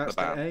districts without the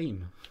ban. That's the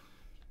aim.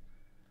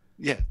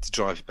 Yeah, to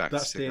drive you back to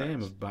cigarettes.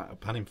 That's the aim of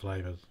banning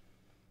flavours.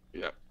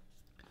 Yeah.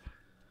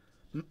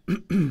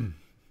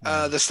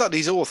 The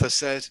study's author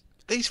said,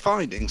 these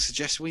findings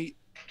suggest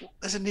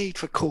there's a need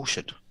for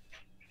caution.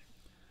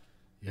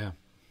 Yeah,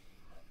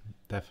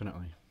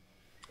 definitely.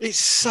 It's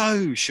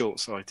so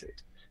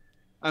short-sighted.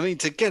 I mean,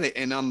 to get it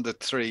in under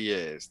 3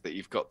 years that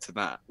you've got to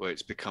that, where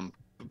it's become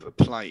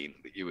plain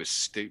that you were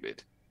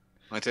stupid.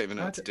 I don't even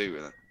know what to do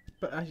with it.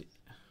 But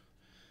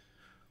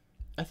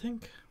I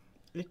think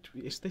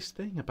it's this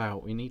thing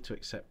about we need to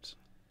accept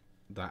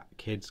that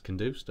kids can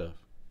do stuff.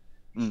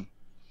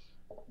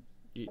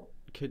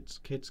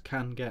 Kids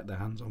can get their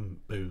hands on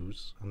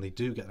booze, and they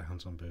do get their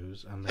hands on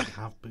booze, and they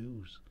have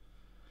booze.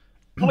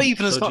 Not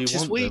even as much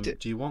as we do.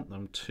 Do you want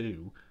them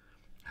to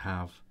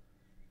have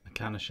a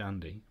can of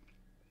shandy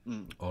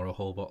or a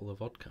whole bottle of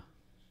vodka?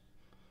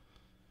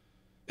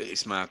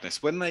 It's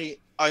madness. When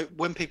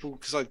people,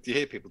 because you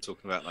hear people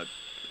talking about, like,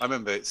 I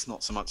remember it's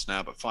not so much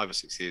now, but 5 or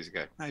 6 years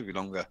ago, maybe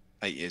longer,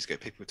 8 years ago,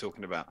 people were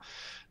talking about,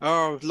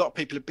 a lot of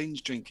people are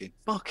binge drinking.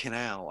 Fucking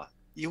hell,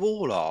 you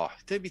all are.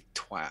 Don't be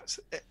twats.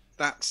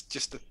 That's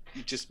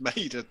you just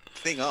made a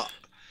thing up.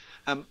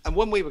 And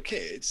when we were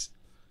kids,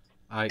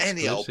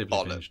 any old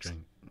bollocks.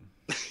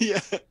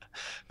 Yeah,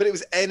 but it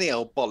was any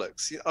old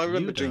bollocks. I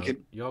remember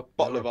drinking a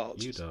bottle of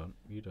Arts. You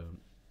don't.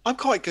 I'm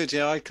quite good.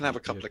 Yeah, I can have a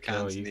couple of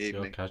cans in the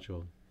evening. You're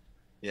casual.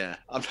 Yeah,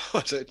 I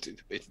don't do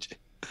the binging.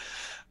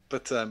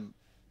 But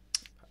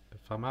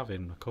if I'm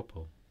having a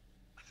couple,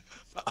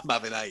 I'm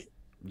having 8.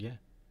 Yeah.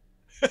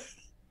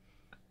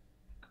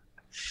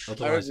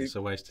 Otherwise, it's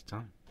a waste of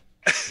time.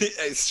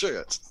 It's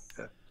true.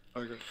 Yeah,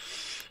 I agree.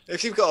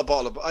 If you've got a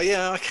bottle of,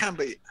 I can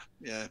be.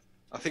 Yeah,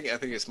 I think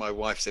it's my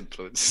wife's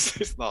influence.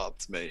 It's not up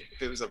to me.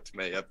 If it was up to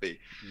me, I'd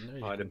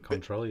can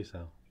control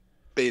yourself.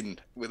 Bin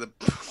with a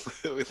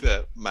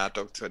Mad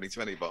Dog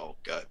 2020 bottle.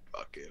 Go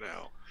fucking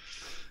hell.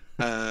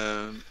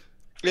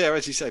 Yeah,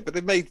 as you say, but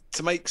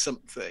to make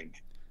something.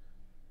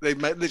 They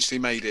literally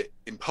made it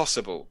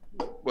impossible.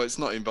 Well, it's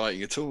not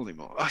inviting at all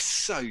anymore. Oh, it's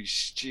so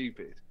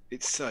stupid.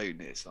 It's so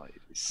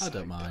nearsighted. I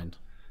don't mind.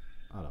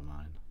 I don't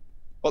mind.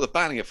 Well, the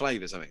banning of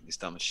flavours, I mean, is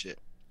dumb as shit.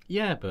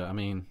 Yeah, but I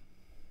mean,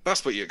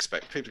 that's what you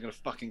expect. People are going to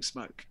fucking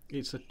smoke.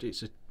 It's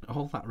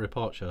all that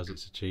report shows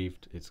it's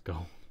achieved its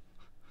goal.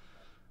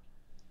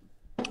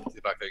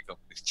 Tobacco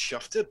company's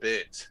chuffed a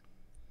bit.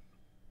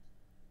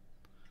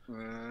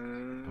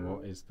 And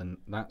what is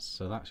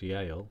that's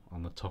Yale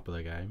on the top of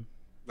the game.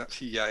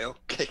 That's Yale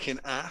kicking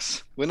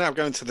ass. We're now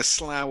going to the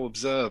Slough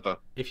Observer.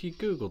 If you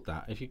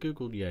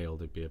googled Yale,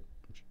 there'd be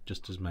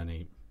just as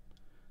many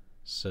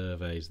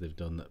surveys they've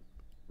done that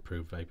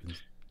prove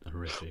vaping's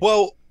horrific.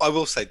 Well, I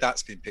will say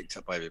that's been picked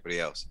up by everybody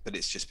else, but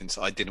it's just been.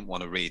 I didn't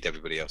want to read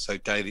everybody else, so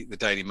the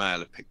Daily Mail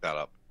have picked that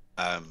up.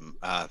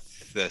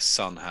 The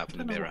Sun have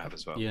and the Mirror have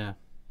as well. Yeah.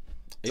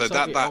 So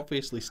it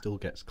obviously still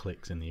gets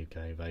clicks in the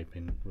UK,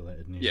 vaping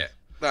related news. Yeah.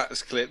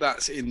 That's clear.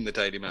 That's in the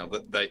Daily Mail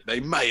that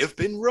they may have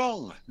been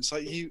wrong. It's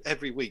like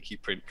every week you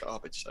print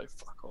garbage, so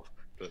fuck off.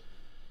 But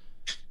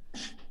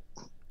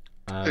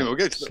anyway, we'll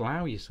go to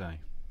Slough, you say?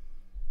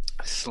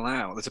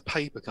 Slough. There's a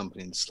paper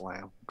company in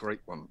Slough.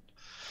 Great one.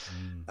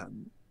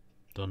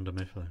 Dunder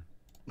Mifflin.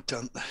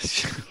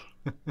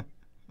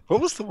 What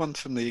was the one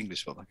from the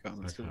English one? I can't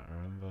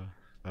remember.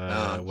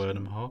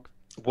 Wernham Hog.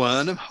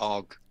 Wernham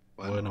Hog.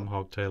 Wernham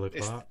Hog. Taylor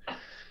Clark.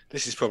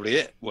 This is probably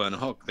it,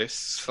 Wernham Hog. This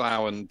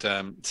Slough and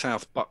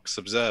South Bucks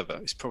Observer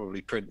is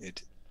probably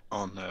printed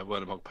on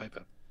Wernham Hog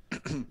paper.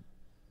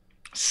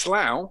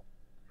 Slough,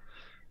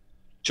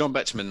 John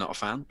Betjeman, not a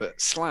fan,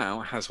 but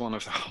Slough has one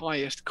of the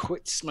highest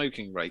quit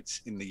smoking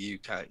rates in the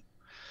UK.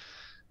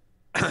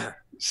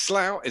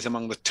 Slough is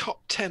among the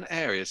top 10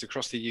 areas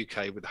across the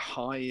UK with the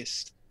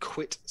highest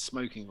quit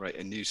smoking rate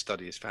a new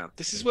study has found.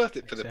 This is worth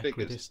it for the biggest. It's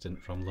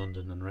equidistant from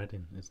London and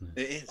Reading, isn't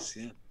it? It is,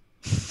 yeah.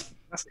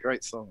 That's a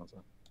great song as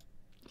well.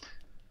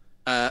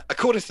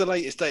 According to the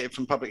latest data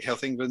from Public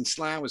Health England,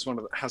 Slough has one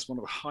of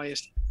the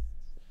highest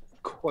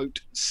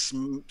quote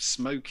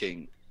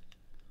smoking.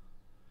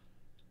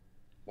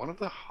 One of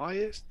the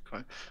highest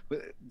quote.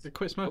 The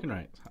quit smoking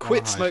rate.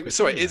 Quit smoking.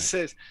 Sorry, it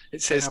says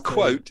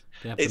quote.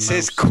 It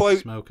says quote.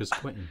 Smokers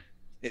quitting.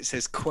 It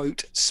says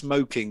quote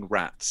smoking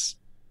rats.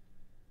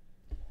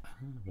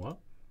 What?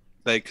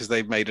 Because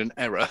they've made an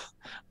error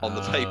on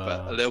the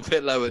paper a little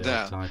bit lower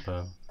down.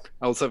 Typo.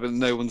 Also, but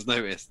no one's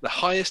noticed. The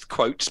highest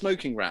quote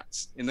smoking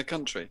rats in the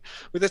country,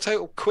 with a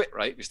total quit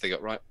rate, which they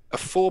got right,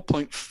 of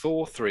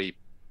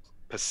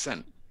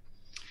 4.43%.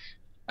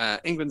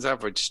 England's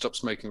average stop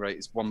smoking rate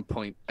is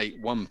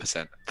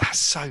 1.81%. That's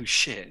so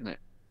shit, isn't it?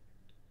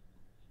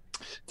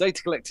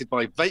 Data collected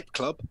by Vape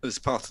Club as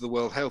part of the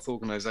World Health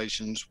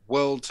Organization's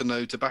World to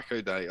No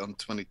Tobacco Day on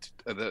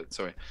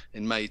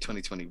in May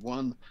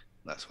 2021.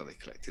 That's where they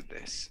collected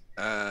this.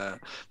 The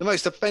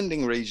most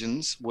offending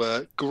regions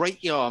were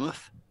Great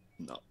Yarmouth.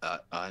 I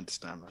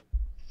understand that.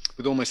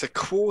 With almost a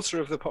quarter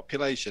of the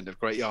population of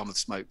Great Yarmouth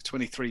smoked,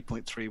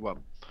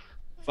 23.31.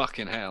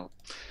 Fucking hell.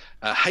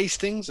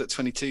 Hastings at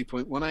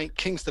 22.18.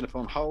 Kingston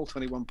upon Hull,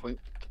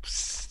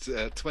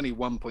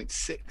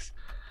 21.6.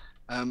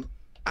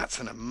 That's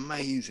an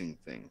amazing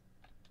thing.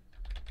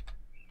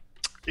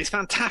 It's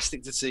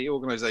fantastic to see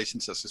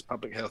organisations such as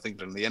Public Health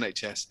England and the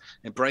NHS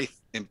embrace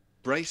the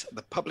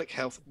public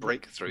health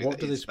breakthrough. What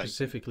do they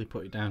specifically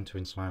put it down to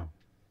in Slough?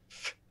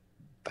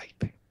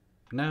 Vaping.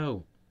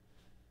 No.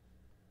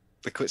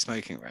 The quit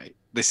smoking rate.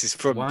 This is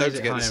from. Don't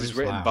forget, this is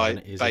written by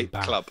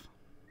Vape Club.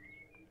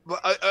 Well,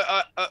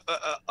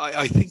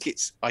 I think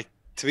it's.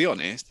 To be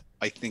honest,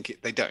 I think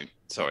they don't.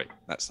 Sorry,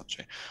 that's not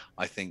true.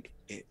 I think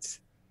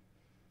it's.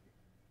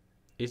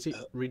 Is it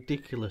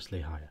ridiculously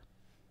higher?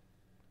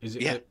 Is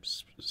it a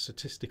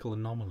statistical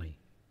anomaly?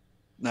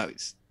 No,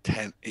 it's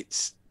 10.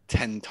 It's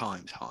 10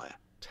 times higher.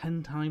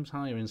 10 times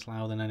higher in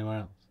Slough than anywhere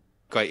else.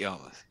 Great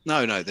Yarmouth.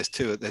 No, there's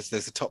two. There's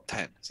the top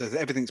 10. So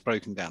everything's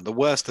broken down. The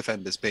worst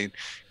offenders being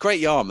Great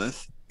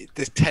Yarmouth.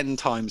 There's 10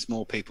 times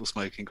more people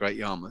smoking Great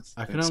Yarmouth.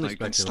 I can only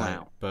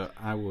speculate, but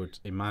I would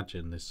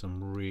imagine there's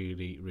some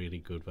really, really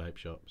good vape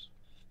shops.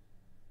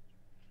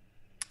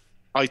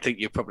 I think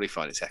you'll probably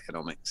find its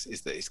economics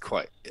is that it's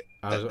quite.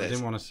 I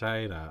didn't want to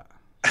say that,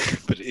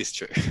 but it is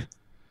true.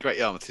 Great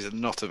Yarmouth is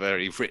not a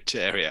very rich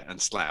area,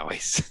 and Slough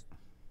is.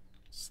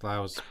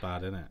 Slough's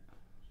bad, isn't it?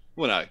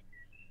 Well, no.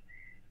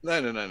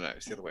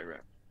 It's the other way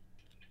around.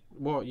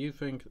 What, you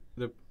think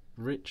the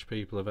rich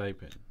people are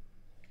vaping?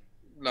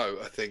 No,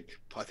 I think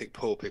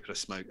poor people are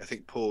smoking. I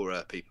think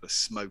poorer people are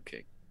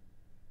smoking.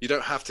 You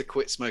don't have to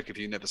quit smoke if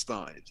you never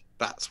started.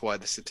 That's why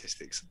the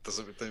statistics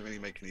don't really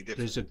make any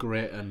difference. There's a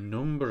greater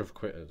number of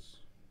quitters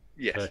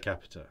per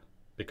capita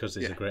because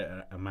there's a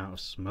greater amount of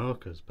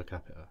smokers per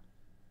capita.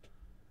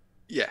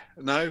 Yeah,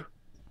 no,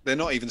 they're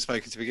not even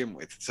smoking to begin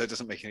with, so it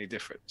doesn't make any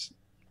difference.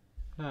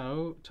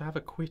 No, to have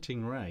a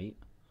quitting rate.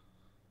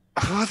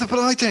 But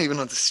I don't even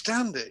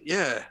understand it.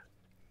 Yeah.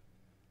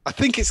 I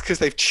think it's because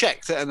they've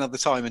checked at another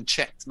time and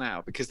checked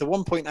now, because the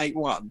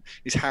 1.81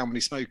 is how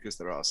many smokers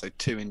there are. So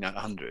 2 in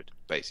 100,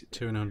 basically.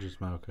 2 in 100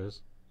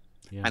 smokers.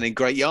 Yeah. And in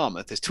Great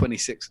Yarmouth, there's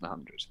 26 in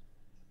 100.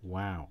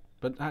 Wow.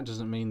 But that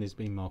doesn't mean there's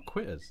been more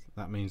quitters.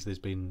 That means there's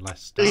been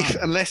less staff.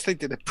 Unless they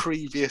did a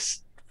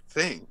previous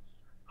thing.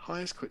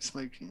 Highest quit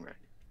smoking rate.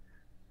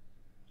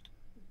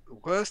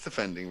 Worst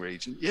offending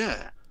region.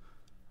 Yeah.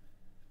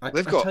 I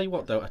tell you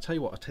what, though. I tell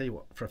you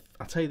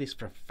you this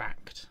for a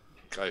fact.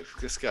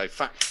 Let's go.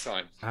 Fact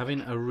time.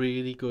 Having a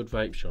really good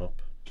vape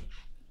shop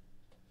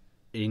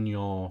in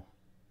your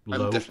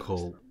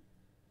local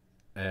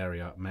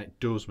area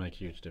does make a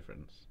huge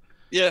difference.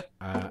 Yeah.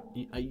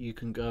 You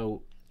can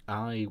go.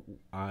 I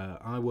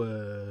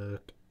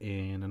work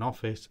in an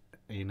office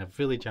in a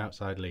village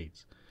outside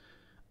Leeds,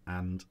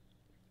 and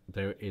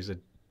there is a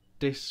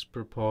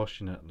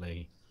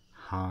disproportionately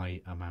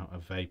high amount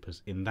of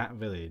vapors in that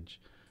village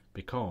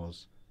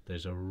because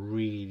there's a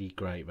really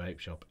great vape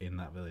shop in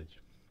that village.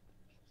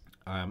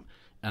 And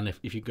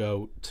if you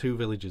go 2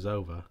 villages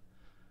over,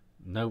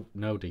 no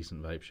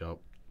decent vape shop,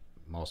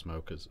 more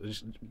smokers.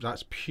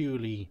 That's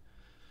purely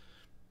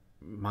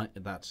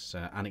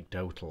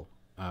anecdotal,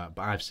 but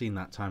I've seen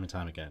that time and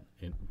time again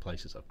in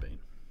places I've been.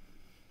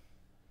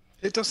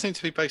 It does seem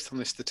to be based on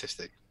this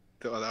statistic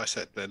that I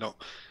said. They're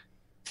not,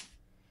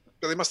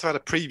 but they must have had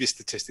a previous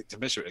statistic to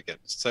measure it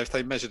against. So if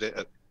they measured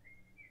it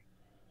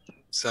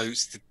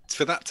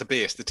for that to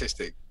be a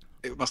statistic,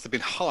 it must have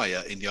been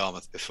higher in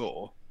Yarmouth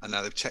before, and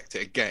now they've checked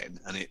it again,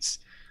 and it's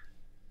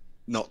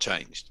not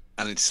changed.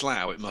 And in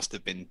Slough, it must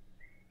have been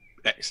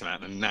X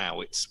amount, and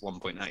now it's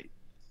 1.8.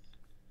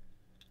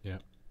 Yeah.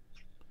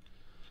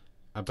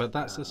 But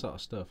that's the sort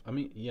of stuff. I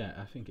mean, yeah,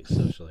 I think it's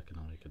social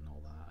economic and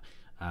all that,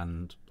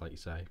 and like you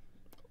say,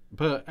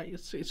 but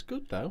it's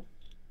good though.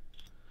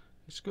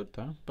 It's good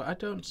though, but I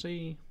don't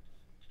think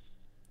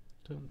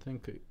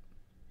it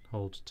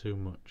holds too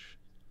much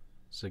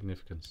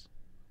significance.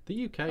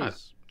 The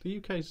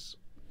UK's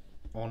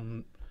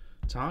on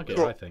target,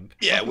 I think.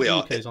 Yeah, we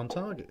are. The UK's on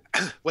target.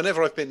 We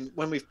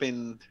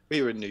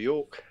were in New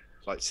York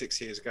like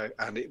 6 years ago,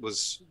 and it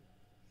was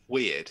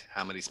weird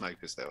how many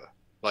smokers there were.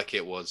 Like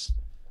it was.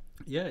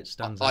 Yeah, it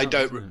stands I out.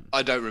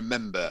 I don't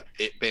remember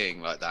it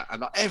being like that,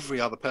 and like every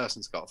other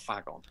person's got a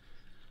fag on.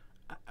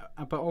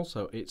 But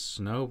also, it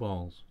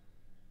snowballs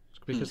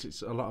because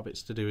it's a lot of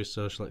it's to do with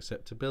social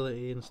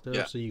acceptability and stuff.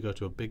 Yeah. So you go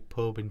to a big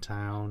pub in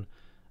town,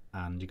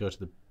 and you go to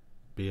the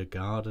beer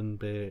garden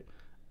bit.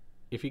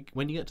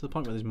 When you get to the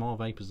point where there's more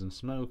vapors than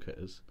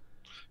smokers,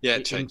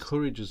 it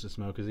encourages the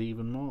smokers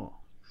even more.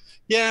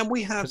 Yeah, and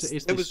we have. Because it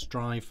is this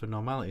strive for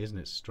normality, isn't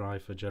it?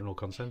 Strive for general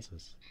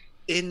consensus.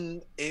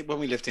 When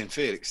we lived in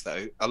Felix,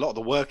 though, a lot of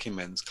the working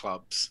men's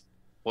clubs,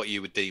 what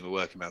you would deem a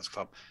working men's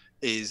club,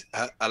 is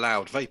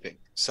allowed vaping.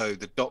 So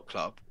the dock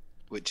club,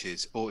 which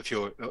is, or if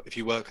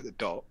you work at the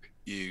dock,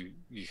 you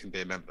can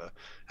be a member,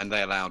 and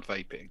they allowed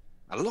vaping.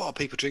 A lot of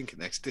people drinking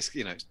there,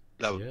 it's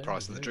lower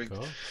price than the drink.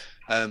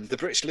 The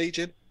British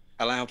Legion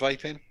allowed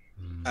vaping.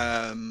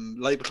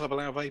 Labour Club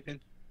allowed vaping.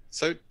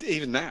 So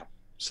even now,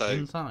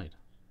 inside.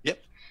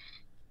 Yep.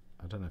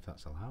 I don't know if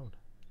that's allowed.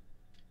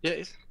 Yeah, it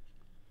is.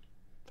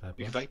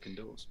 You can vape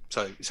indoors.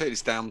 So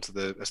it's down to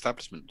the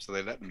establishment, so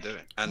they let them do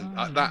it. And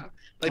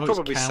they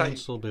probably it's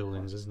council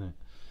buildings, isn't it?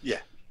 Yeah,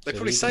 they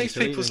probably save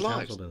people's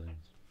lives.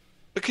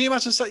 But can you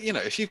imagine,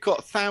 if you've got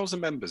 1,000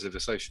 members of a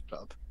social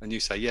club and you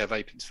say, yeah,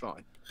 vaping's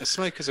fine, the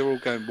smokers are all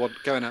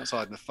going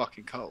outside in the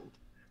fucking cold,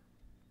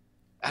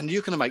 and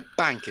you're going to make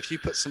bank if you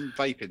put some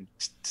vaping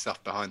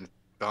stuff behind the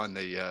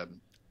counter.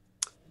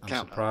 I'm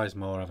surprised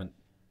more haven't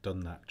done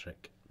that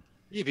trick.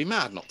 You'd be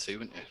mad not to,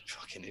 wouldn't you?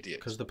 Fucking idiot.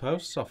 Because the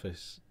post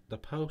officers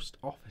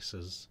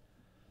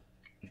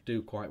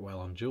do quite well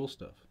on dual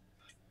stuff.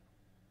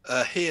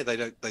 Here they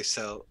don't. They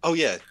sell. Oh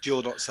yeah,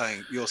 you're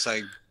saying.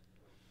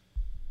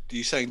 Are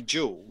you saying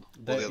dual?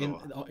 Or the other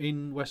one?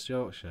 In West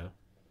Yorkshire.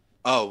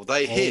 Oh,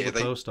 the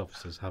post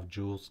officers have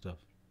dual stuff.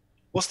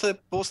 What's the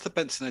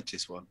Benson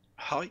Hedges one?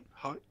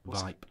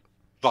 Vipe.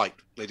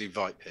 They do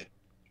Vipe here,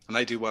 and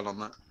they do well on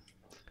that.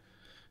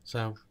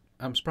 So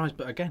I'm surprised,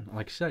 but again,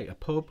 like I say, a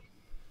pub.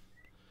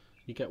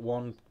 You get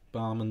one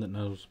barman that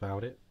knows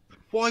about it.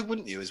 Why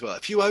wouldn't you as well?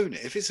 If you own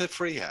it, if it's a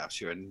free house,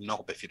 you're a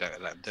knob if you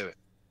don't let them do it.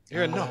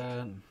 You're a knob.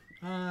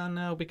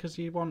 No, because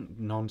you want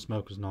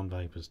non-smokers,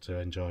 non-vapors to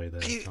enjoy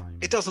their time.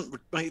 It doesn't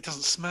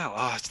smell.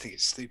 I think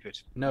it's stupid.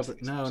 No,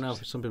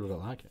 some people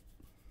don't like it.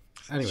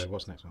 Anyway,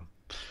 what's the next one?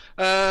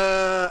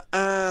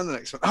 And the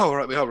next one. Oh,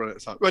 right, we are running out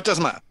of time. Well, it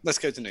doesn't matter. Let's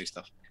go to new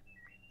stuff.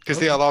 Because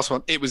the last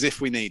one, it was if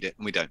we need it,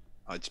 and we don't.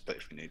 I just put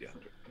if we need it.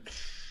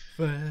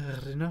 Fair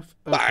enough.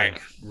 Okay. Bang.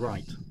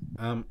 Right.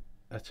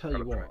 I tell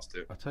you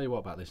what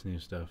about this new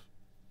stuff.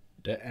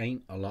 There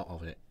ain't a lot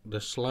of it. The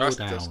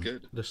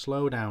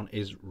slowdown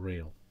is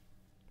real.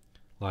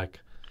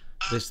 Like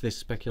this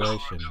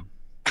speculation,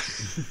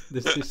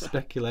 this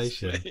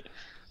speculation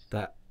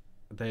that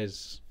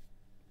there's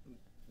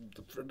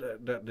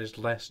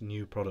less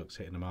new products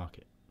hitting the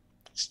market.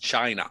 It's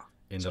China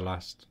in the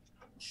last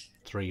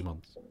 3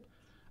 months.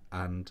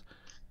 and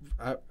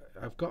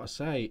I've got to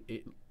say,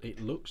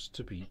 it looks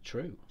to be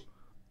true.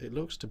 It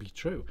looks to be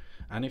true.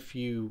 And if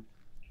you,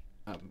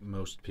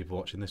 most people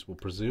watching this will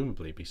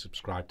presumably be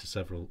subscribed to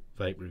several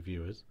vape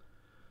reviewers,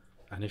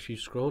 and if you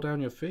scroll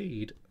down your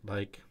feed,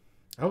 like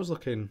I was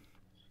looking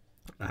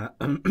at,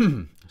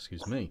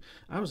 excuse me,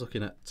 I was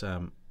looking at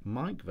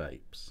Mike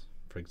Vapes,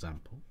 for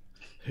example,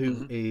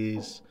 who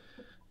is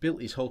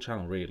built his whole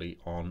channel really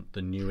on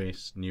the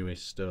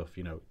newest stuff,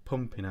 you know,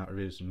 pumping out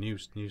reviews,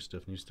 new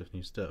stuff.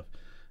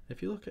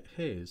 If you look at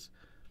his,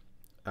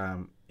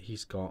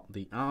 he's got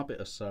the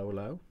Arbiter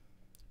Solo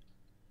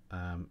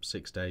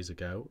 6 days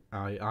ago.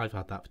 I've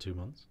had that for 2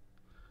 months.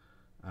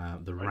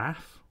 The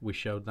RAF, we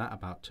showed that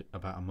about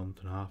a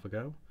month and a half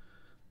ago.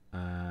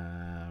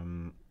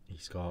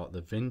 He's got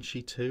the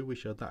Vinci 2, we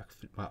showed that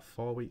about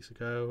 4 weeks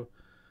ago.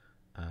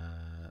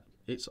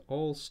 It's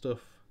all stuff.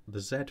 The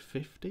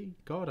Z50,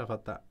 God, I've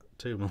had that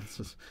 2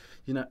 months.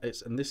 You know,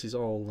 this is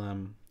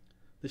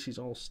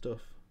all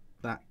stuff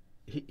that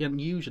and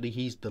usually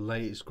he's the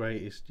latest,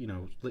 greatest. You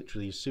know,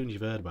 literally as soon as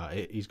you've heard about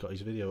it, he's got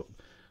his video,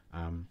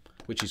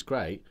 which is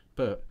great.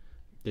 But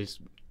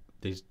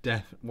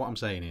what I'm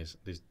saying is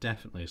there's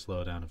definitely a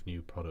slowdown of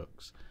new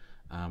products,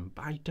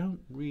 but I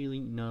don't really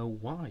know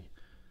why.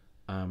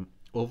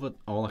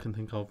 All I can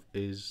think of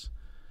is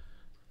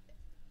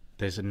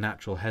there's a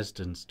natural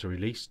hesitance to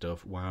release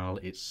stuff while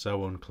it's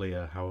so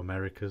unclear how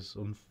America's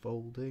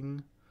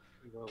unfolding.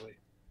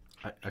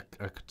 I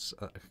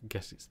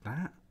guess it's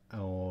that,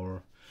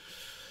 or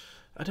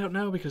I don't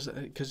know, because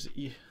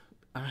you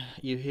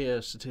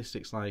hear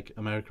statistics like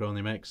America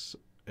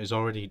is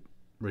already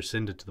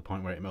rescinded to the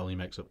point where it only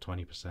makes up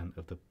 20%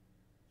 of the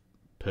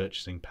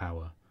purchasing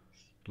power.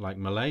 Like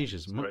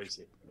Malaysia's much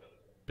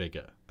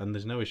bigger, and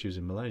there's no issues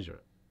in Malaysia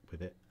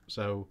with it.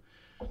 So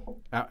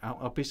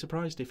I'll be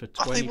surprised if a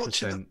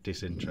 20%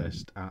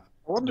 disinterest. I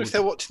wonder if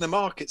they're watching the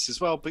markets as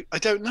well, but I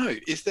don't know.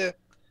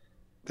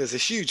 There's a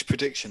huge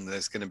prediction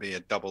there's going to be a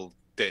double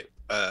dip.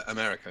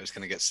 America is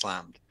going to get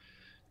slammed.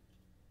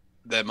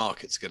 Their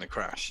market's going to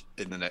crash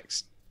in the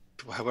next.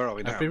 Where are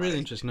we now? I'd be really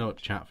interested to know what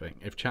chat think.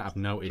 If chat have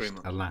noticed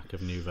a lack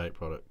of new vape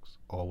products,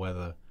 or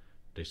whether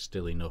there's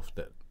still enough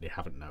that they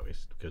haven't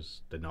noticed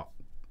because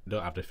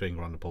don't have their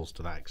finger on the pulse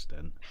to that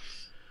extent.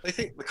 I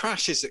think the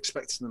crash is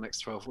expected in the next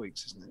 12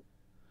 weeks, isn't it?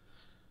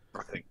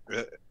 I think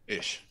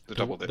ish. The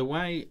double dip. The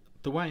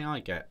way I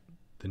get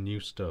the new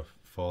stuff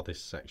for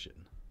this section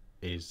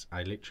is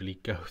I literally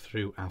go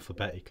through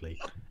alphabetically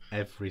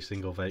every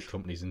single vape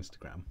company's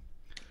Instagram.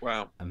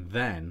 Wow. And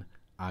then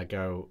I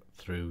go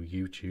through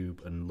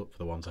YouTube and look for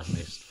the ones I've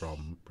missed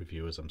from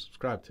reviewers I'm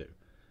subscribed to.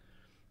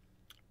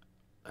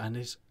 And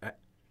there's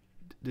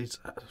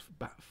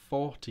about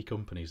 40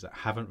 companies that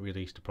haven't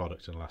released a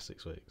product in the llast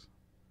 6 weeks.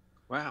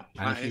 Wow.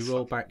 And if you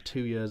roll back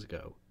 2 years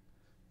ago,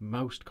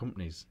 most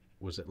companies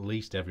was at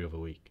least every other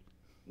week.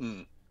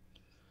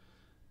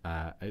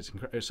 It's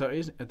incredible.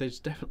 So there's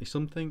definitely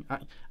something.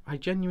 I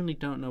genuinely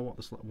don't know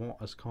what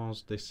has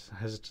caused this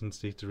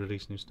hesitancy to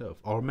release new stuff,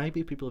 or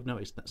maybe people have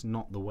noticed that's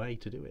not the way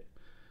to do it.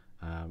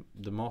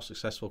 The more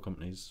successful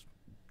companies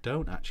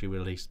don't actually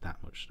release that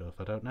much stuff.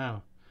 I don't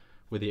know,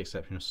 with the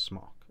exception of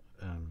Smock,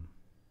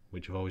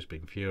 which have always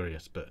been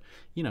furious. But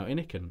you know,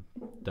 Iniken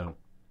don't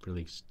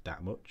release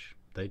that much.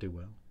 They do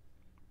well.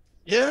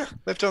 Yeah,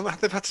 they've done.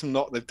 They've had some.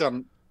 They've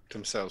done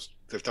themselves.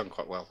 They've done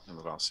quite well in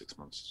the last 6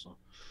 months.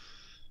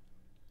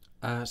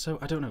 So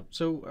I don't know.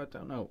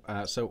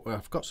 So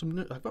I've got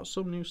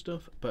some new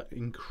stuff, but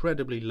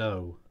incredibly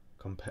low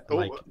compared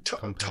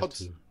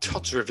to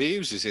Todd's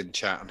reviews is in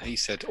chat, and he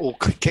said all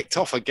kicked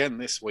off again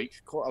this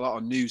week. Quite a lot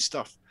of new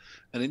stuff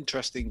and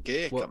interesting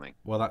gear coming.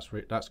 Well, that's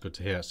good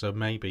to hear. So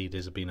maybe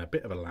there's been a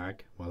bit of a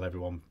lag while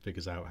everyone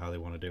figures out how they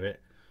want to do it,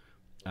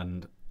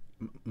 and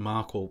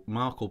Mark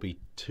will be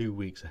 2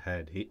 weeks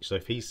ahead. So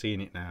if he's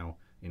seeing it now,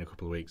 in a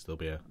couple of weeks there'll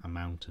be a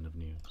mountain of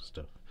new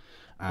stuff.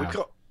 We've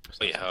got.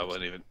 I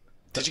won't even.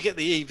 Did you get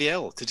the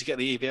EVL? Did you get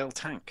the EVL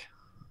tank?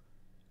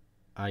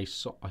 I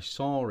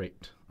saw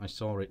it.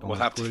 We'll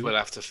have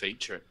to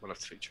feature it.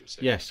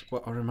 Soon. Yes.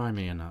 Well, remind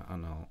me, and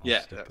I'll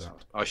yeah, that's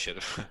right. I should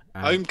have.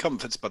 Home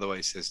Comforts, by the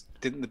way, says,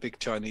 didn't the big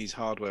Chinese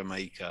hardware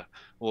maker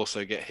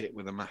also get hit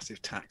with a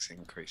massive tax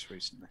increase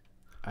recently?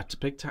 At a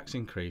big tax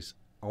increase,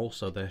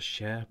 also their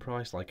share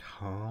price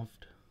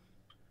halved.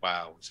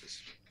 Wow.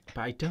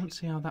 But I don't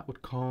see how that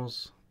would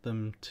cause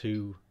them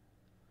to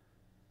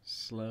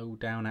slow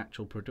down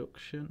actual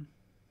production.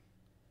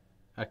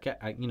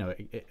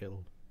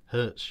 It'll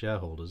hurt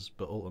shareholders,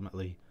 but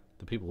ultimately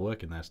the people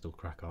working there still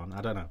crack on.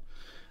 I don't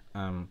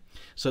know.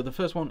 So the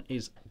first one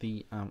is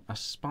the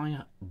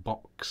Aspire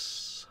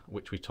box,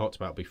 which we talked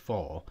about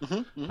before.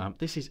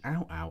 This is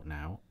out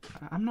now.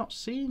 I'm not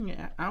seeing it.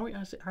 I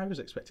was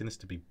expecting this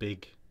to be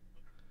big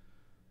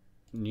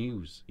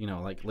news,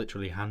 like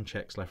literally hand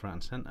checks left, right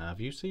and centre. Have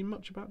you seen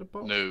much about the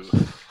box? No,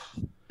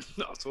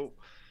 not at all.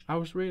 I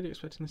was really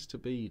expecting this to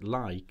be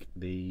like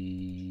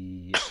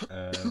the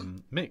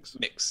mix.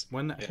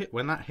 When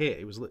that hit,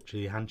 it was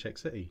literally Handcheck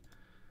City.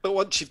 But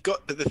once you've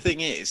got, but the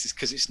thing is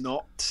because it's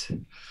not.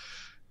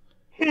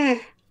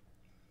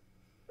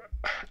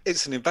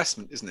 it's an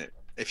investment, isn't it?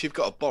 If you've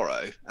got to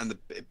borrow and the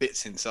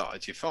bits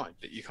inside, you're fine,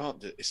 but you can't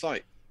do. It's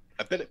like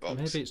a billet box.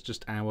 Maybe it's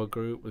just our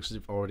group because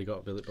we've already got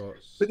a billet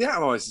box. But the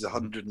atomizer is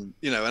 100, and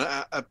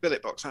a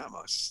billet box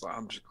atomizer is like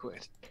 100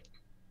 quid.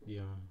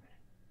 Yeah.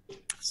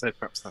 So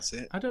perhaps that's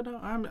it. I don't know.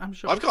 I'm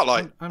sure. I've got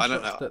like I'm I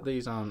don't know that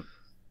these aren't.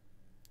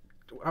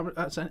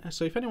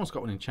 So if anyone's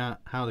got one in chat,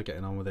 how they're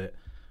getting on with it?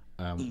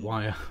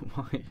 Why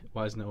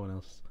has no one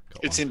else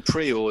got it's one? in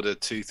pre-order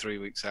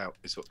 2-3 weeks out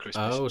is what Chris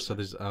so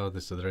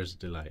there is a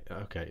delay.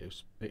 Okay,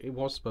 it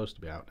was supposed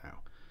to be out now.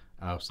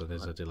 Oh, so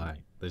there's a delay.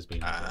 There's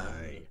been a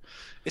delay.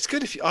 It's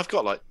good if I've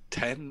got like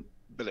 10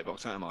 billet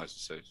box atomizers,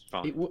 so it's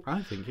fine.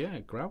 I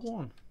think grab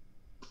one.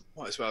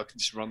 Might as well. I can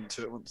just run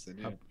to it once then.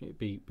 Yeah.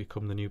 It'd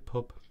become the new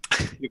pub.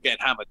 You're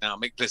getting hammered now,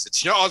 Mick Blizzard.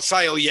 It's not on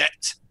sale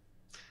yet.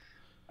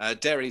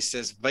 Derry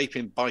says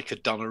Vaping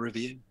Biker done a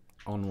review.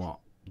 On what?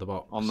 The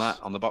box? On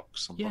the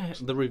box.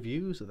 The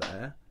reviews are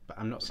there, but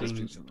I'm not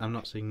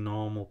seeing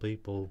normal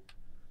people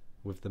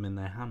with them in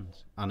their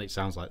hands, and it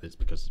sounds like it's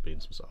because there's been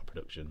some sort of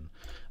production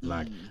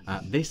lag.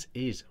 This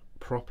is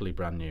properly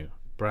brand new.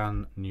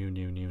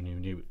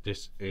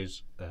 This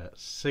is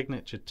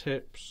Signature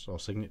Tips or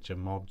Signature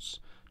Mods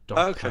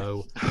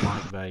 .co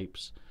light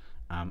vapes,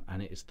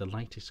 and it is the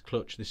latest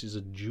clutch. This is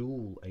a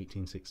dual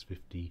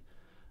 18650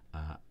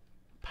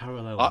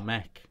 parallel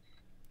mech.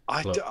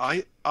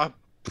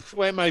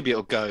 Where maybe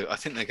it'll go. I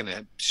think they're going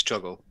to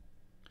struggle.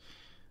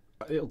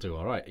 It'll do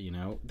all right.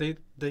 They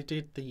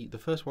did the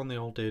first one they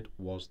all did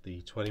was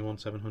the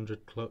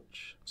 21700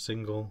 clutch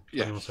single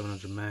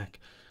 21700 mech.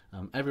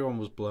 Everyone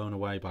was blown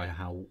away by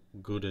how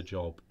good a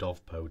job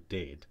Dovpo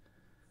did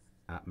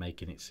at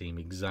making it seem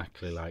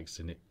exactly like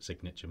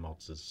Signature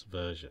Mods'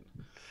 version,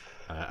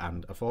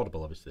 and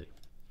affordable, obviously.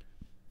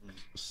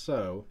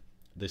 So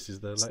this is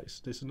the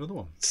latest. This is another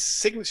one.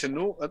 Signature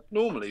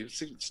normally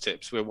Signature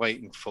Tips. We're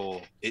waiting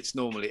for. It's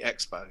normally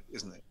Expo,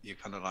 isn't it? You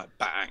kind of like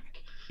bang.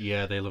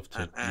 Yeah, they love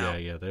to.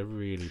 Yeah, they're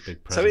really big.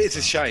 So it's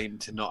a shame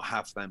to not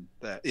have them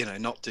there.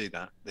 Not do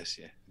that this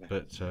year.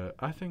 But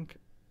I think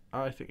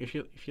if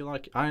you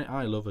like,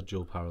 I love a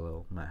dual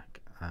parallel mech.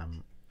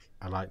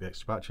 I like the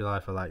extra battery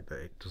life. I like that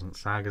it doesn't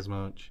sag as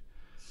much.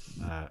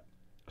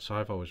 So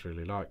I've always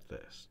really liked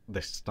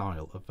this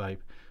style of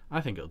vape.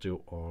 I think it'll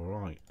do all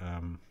right.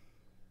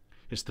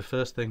 It's the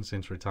first thing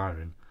since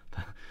retiring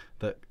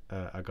that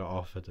I got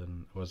offered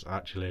and was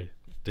actually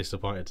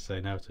disappointed to say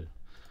no to.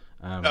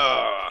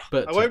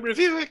 But I won't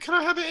review it. Can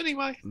I have it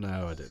anyway?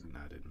 No, I didn't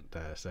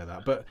dare say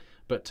that. But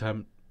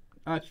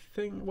I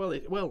think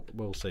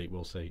we'll see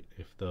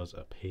if those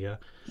appear.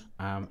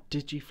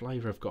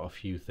 DigiFlavor have got a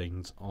few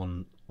things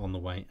on the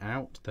way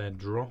out. Their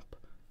drop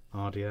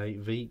RDA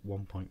V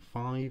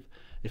 1.5.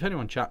 If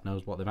anyone chat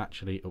knows what they've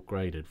actually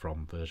upgraded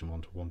from version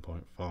 1 to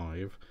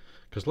 1.5,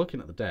 because looking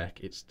at the deck,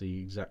 it's the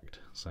exact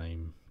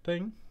same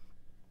thing.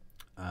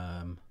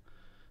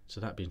 So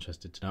that'd be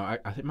interesting to know. I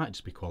think it might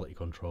just be quality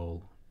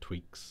control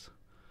tweaks.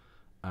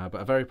 But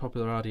a very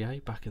popular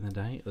RDA back in the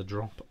day, the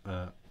drop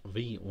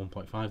V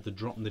 1.5,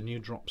 the new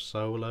drop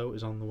solo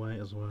is on the way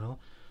as well.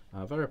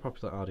 Very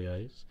popular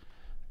RDAs.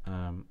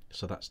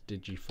 So that's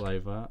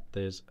DigiFlavor.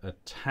 There's a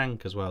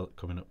tank as well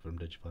coming up from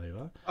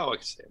DigiFlavor. Oh, I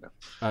can see it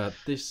now.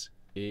 This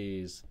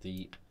is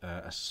the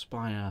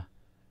Aspire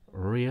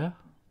Rear.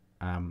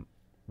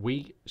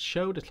 We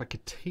showed it like a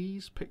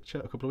tease picture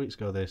a couple of weeks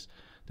ago.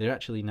 They're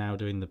actually now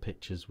doing the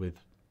pictures with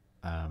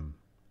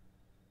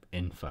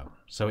info.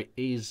 So it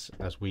is,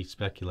 as we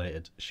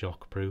speculated,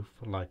 shock proof,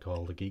 like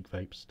all the Geek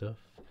Vape stuff.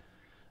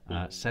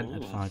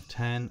 Centered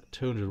 510,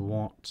 200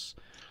 watts,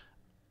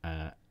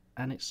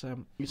 and it's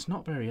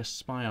not very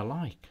Aspire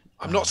like.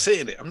 I'm not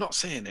seeing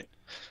it.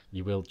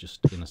 You will just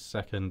in a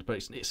second,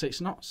 but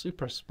it's not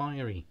super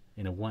Aspire-y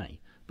in a way.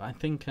 But I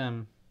think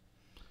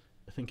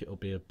it'll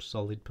be a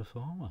solid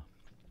performer.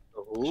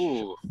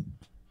 Ooh.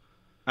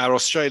 Our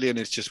Australian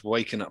is just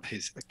waking up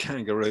his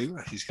kangaroo.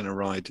 He's going to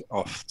ride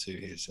off to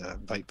his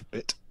vape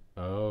bit.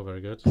 Oh,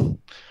 very good.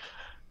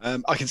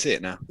 I can see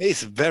it now.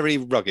 It's very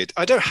rugged.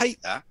 I don't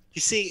hate that.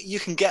 You see, you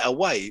can get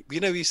away.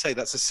 You say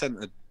that's a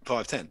centered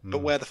 510,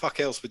 but where the fuck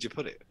else would you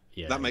put it?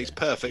 Yeah, that makes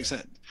perfect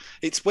sense.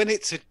 It's when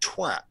it's a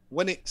twat.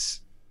 When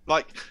it's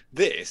like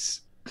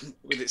this,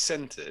 with it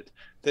centered,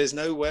 there's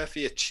nowhere for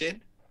your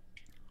chin.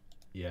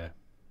 Yeah.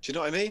 Do you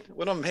know what I mean?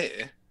 When I'm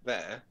here,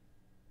 there.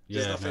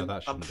 Yeah, nothing, no,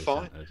 that shouldn't be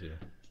fine. Centered,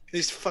 yeah.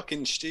 It's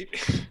fucking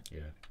stupid.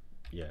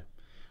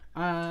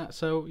 Yeah.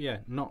 So yeah,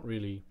 not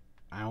really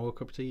our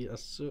cup of tea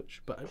as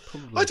such, but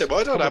I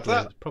don't have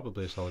that.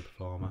 Probably a solid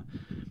performer.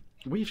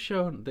 We've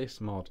shown this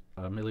mod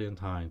a million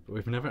times, but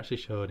we've never actually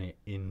shown it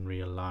in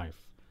real life.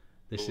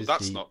 This is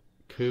the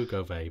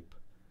Kugo Vape.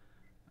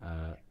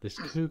 This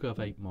Kugo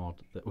Vape mod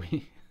that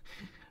we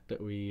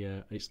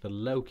it's the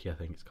Loki, I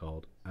think it's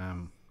called.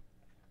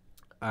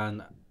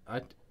 And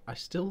I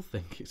still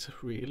think it's a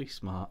really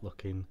smart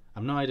looking.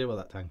 I've no idea what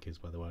that tank is,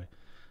 by the way.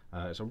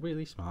 It's a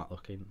really smart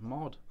looking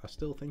mod. I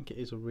still think it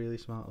is a really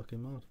smart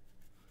looking mod.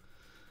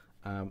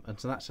 And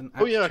so that's an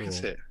actual, I can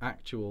see it.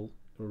 Actual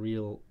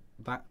real.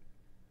 That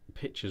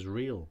picture's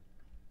real.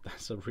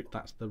 That's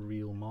the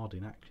real mod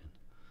in action.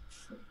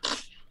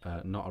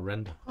 not a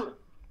render.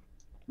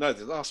 No,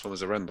 the last one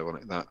was a render,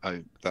 wasn't it?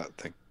 That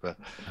thing. But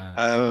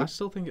I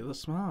still think it was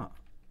smart.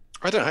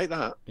 I don't hate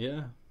that.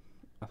 Yeah,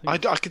 I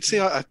could see.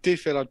 I do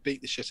feel I'd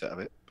beat the shit out of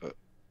it, but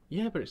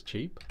yeah, but it's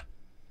cheap.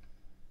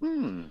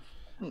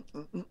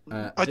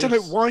 I don't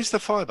know why is the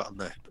fire button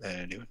there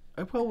anyway.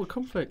 Well, with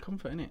comfort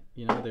in it.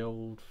 You know, the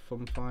old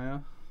fun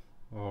fire,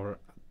 or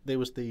there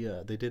was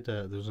there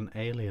was an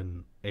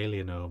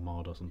Alieno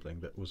mod or something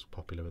that was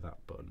popular with that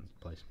button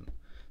placement.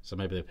 So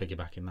maybe they're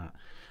piggybacking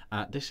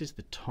that. This is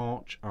the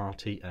Torch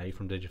RTA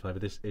from Digiflavor.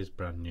 This is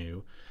brand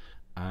new.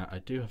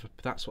 I do have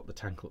that's what the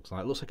tank looks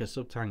like. It looks like a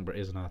sub tank, but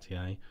it is an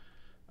RTA.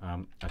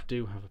 I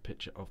do have a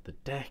picture of the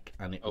deck,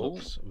 and it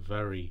looks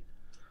very,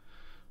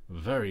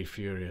 very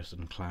furious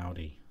and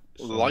cloudy.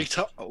 So, light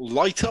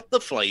up the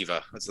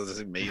flavour. That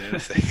doesn't mean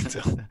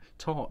anything.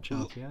 Torch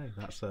RTA.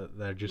 That's their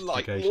light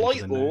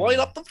justification.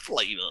 up the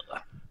flavour.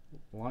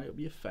 Light up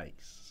your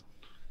face.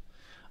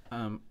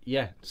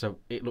 Yeah. So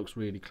it looks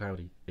really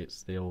cloudy.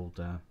 It's the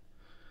old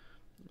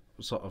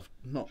sort of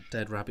not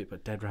Dead Rabbit,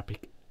 but Dead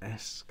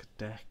Rabbit-esque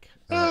deck.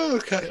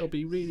 Okay. It'll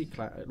be really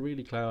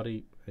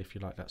cloudy if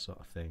you like that sort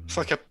of thing. It's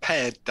like a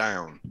pared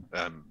down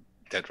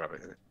Dead Rabbit,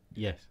 isn't it?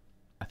 Yes.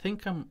 I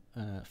think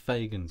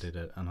Fagan did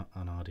an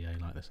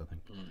RDA like this, I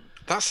think.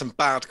 That's some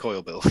bad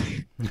coil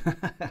building.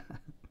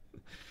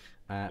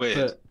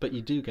 Weird. But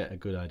you do get a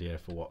good idea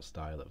for what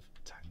style of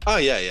tank. Oh,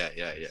 yeah.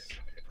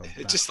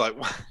 It's just like,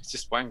 it's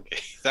just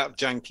wanky. That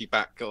janky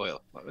back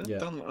coil. Like,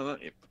 done like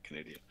that, you fucking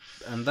idiot.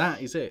 And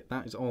that is it.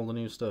 That is all the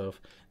new stuff.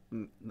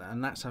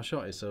 And that's how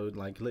short it is. So,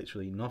 like,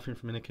 literally nothing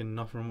from Inikin,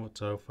 nothing from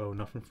Tofo,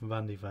 nothing from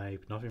Vandy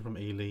Vape, nothing from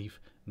E-Leaf,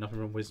 nothing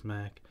from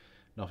Wismec,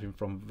 nothing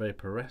from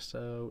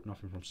Vaporesso,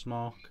 nothing from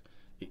Smok.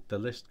 The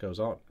list goes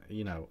on,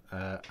 you know.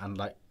 And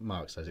like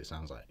Mark says, it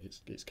sounds like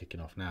it's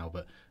kicking off now.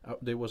 But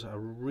there was a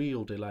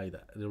real delay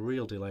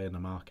in the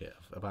market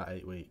of about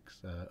 8 weeks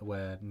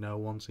where no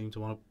one seemed to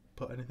want to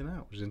put anything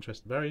out, which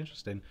is very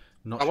interesting.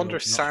 I wonder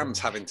if Sam's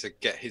having to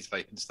get his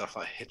vaping stuff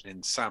like hidden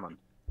in salmon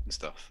and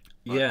stuff.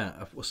 Like, yeah,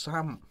 well,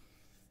 Sam.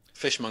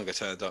 Fishmonger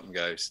turned up and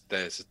goes,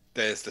 "There's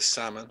the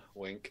salmon."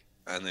 Wink.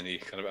 And then you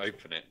kind of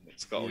open it, and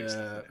it's got.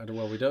 Yeah,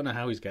 well, we don't know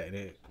how he's getting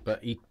it,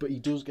 but he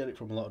does get it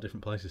from a lot of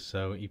different places.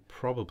 So he's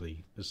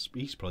probably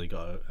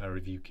got a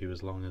review queue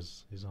as long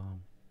as his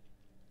arm.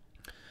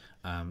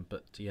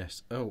 But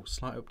yes,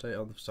 slight update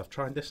on the stuff.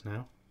 Trying this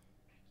now.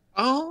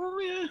 Oh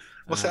yeah,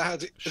 what's that?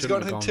 Has it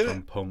got anything to it?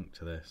 From punk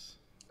to this.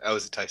 Oh,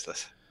 is it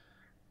tasteless?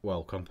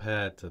 Well,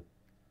 compared to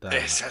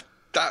that,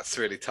 that's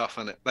really tough,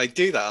 isn't it? They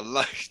do that a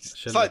lot.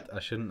 I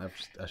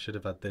should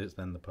have had this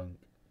then the punk.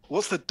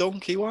 What's the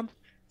donkey one?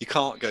 You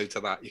can't go to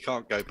that. You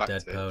can't go back to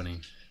Dead Pony.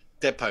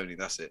 Dead Pony,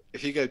 that's it.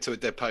 If you go to a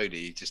Dead Pony,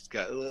 you just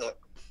go. Ugh.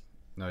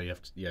 No, you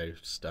have to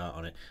start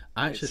on it.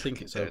 I actually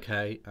think it's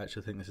okay. I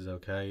actually think this is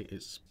okay.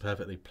 It's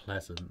perfectly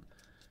pleasant.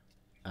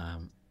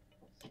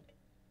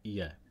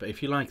 Yeah, but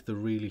if you like the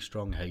really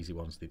strong hazy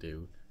ones they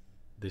do,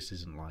 this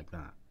isn't like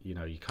that. You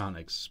know, you can't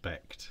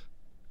expect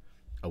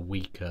a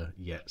weaker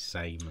yet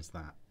same as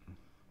that.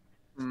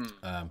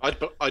 I'd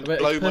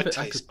blow my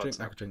taste buds.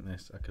 I could drink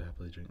this. I could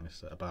happily drink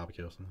this at a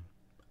barbecue or something.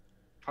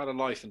 If I had a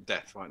life and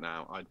death right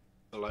now, I'd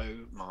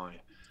blow my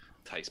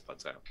taste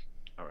buds out,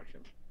 I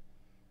reckon.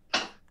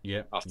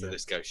 Yeah. After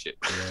this ghost shit.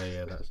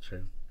 Yeah, that's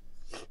true.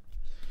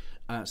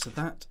 So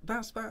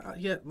that's that.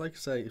 Yeah, like I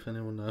say, if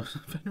anyone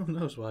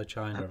knows why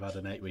China have had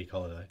an 8-week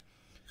holiday,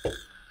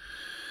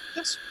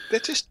 they're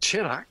just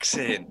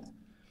chillaxing.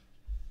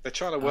 They're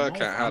trying to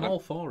work out how I'm all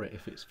for it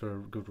if it's for a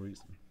good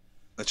reason.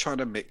 They're trying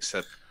to mix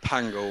a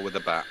pangle with a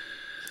bat.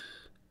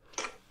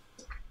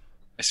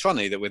 It's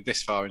funny that we're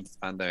this far into the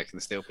pandemic and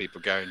there's still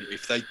people going,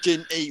 if they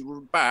didn't eat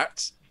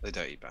bats, they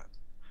don't eat bats.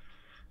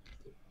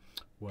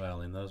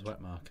 Well, in those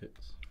wet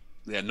markets.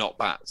 They're not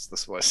bats.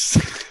 That's what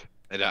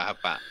they don't have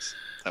bats.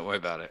 Don't worry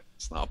about it.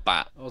 It's not a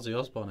bat. Ozzy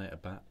Osbourne ate a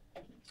bat.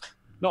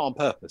 Not on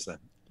purpose, then.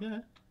 Yeah.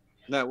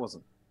 No, it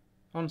wasn't.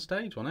 On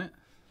stage, wasn't it?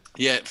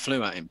 Yeah, it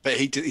flew at him. But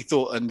he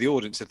thought, and the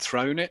audience had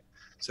thrown it.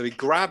 So he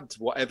grabbed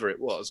whatever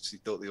it was because he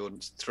thought the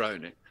audience had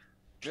thrown it,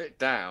 put it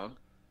down,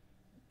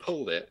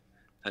 pulled it,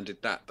 and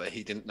did that. But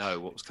he didn't know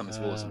what was coming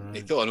towards him. Right.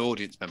 He thought an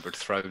audience member had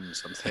thrown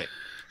something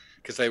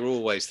because they were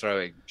always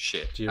throwing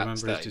shit. Do you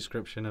remember his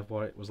description of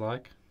what it was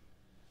like?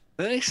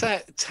 They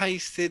say it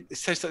tasted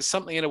like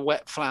something in a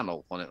wet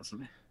flannel on it or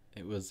something.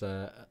 It was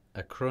a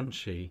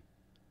crunchy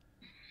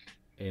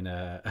in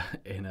a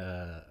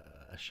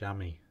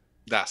chamois.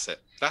 That's it.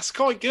 That's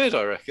quite good,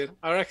 I reckon.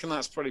 I reckon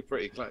that's probably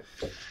pretty close.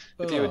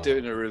 If you were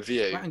doing a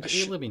review.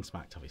 He'll have been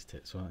smacked off his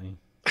tits, won't he?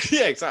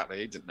 Yeah, exactly.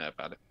 He didn't know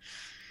about it.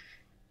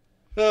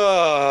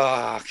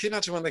 Oh, can you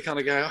imagine when they kind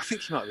of go, I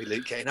think he might be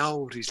Luke getting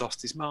old, he's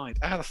lost his mind.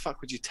 How the fuck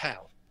would you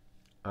tell?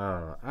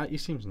 He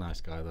seems a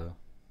nice guy, though.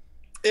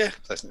 Yeah,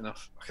 pleasant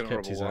enough. I can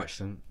Kept his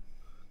accent.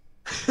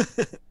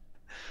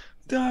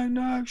 Don't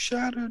know,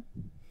 Sharon.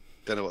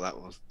 Don't know what that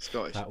was.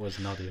 Scottish. That was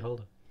Noddy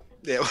Holder.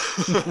 Yeah,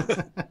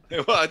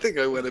 well, I think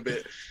I went a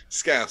bit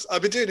scouse.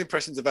 I've been doing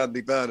impressions of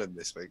Andy Burnham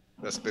this week.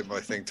 That's been my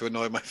thing to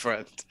annoy my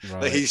friend.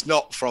 Right. He's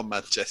not from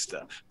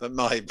Manchester, but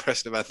my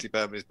impression of Andy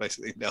Burnham is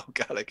basically Noel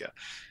Gallagher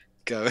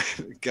going.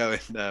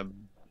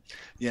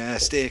 Yeah,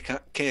 steer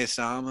Keir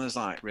Starmer's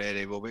like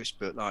really rubbish,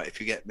 but like if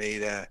you get me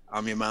there,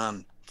 I'm your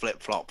man.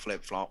 Flip flop,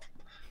 flip flop.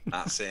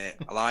 That's it.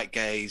 I like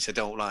gays. I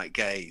don't like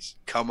gays.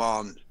 Come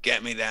on,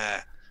 get me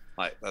there.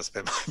 Like that's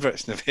been my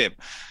impression of him.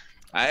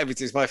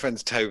 Everything's my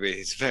friend's Toby.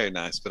 He's very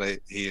nice, but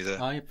he's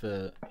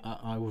a.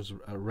 I was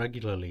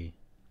regularly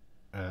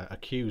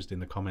accused in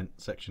the comment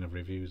section of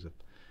reviews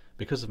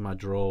because of my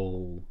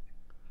droll.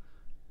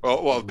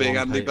 What of being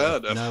Andy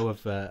Burnham? No, of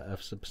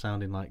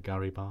sounding like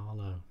Gary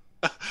Barlow.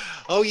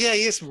 Oh yeah,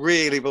 he's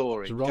really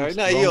boring. You're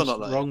not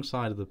like wrong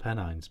side of the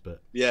Pennines,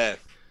 but yeah.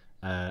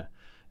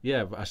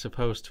 Yeah, but I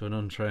suppose to an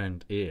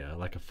untrained ear,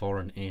 like a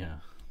foreign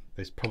ear.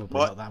 There's probably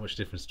not that much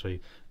difference between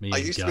me and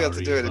Gary. I used to be able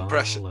to do an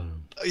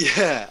impression.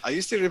 Yeah, I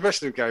used to do an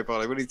impression of Gary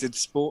Barlow when he did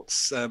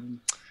sports.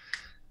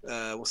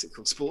 What's it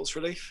called? Sports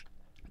Relief.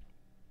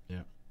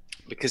 Yeah.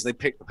 Because they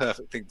picked the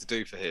perfect thing to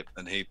do for him,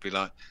 and he'd be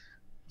like,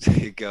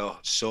 he'd go,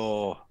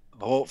 so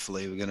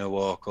hopefully we're going to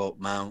walk up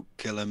Mount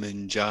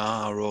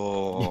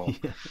Kilimanjaro.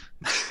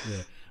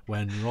 Yeah.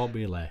 When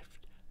Robbie left,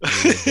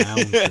 we were down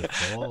to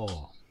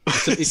 4.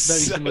 It's very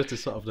similar to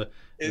sort of the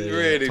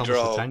really Thomas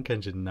droll. The Tank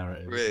Engine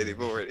narrative. Really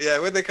boring. Yeah,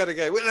 when they kind of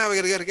go, well, now we're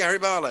going to go to Gary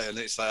Barlow, and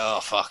it's like, oh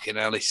fucking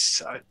hell, he's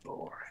so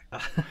boring.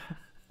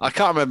 I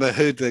can't remember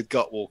who they'd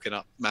got walking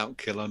up Mount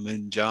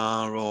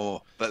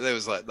Kilimanjaro, but there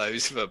was like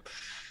those of them.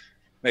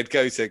 They'd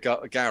go to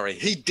Gary.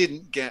 He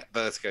didn't get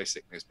vertigo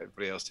sickness, but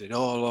everybody else did.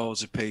 Oh,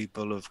 loads of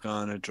people have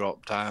kind of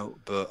dropped out,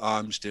 but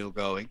I'm still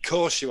going. Of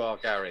course you are,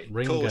 Gary.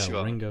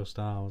 Ringo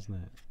Starr,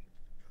 wasn't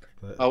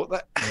it?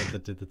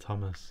 That did the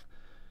Thomas.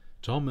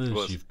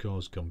 Thomas, you've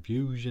caused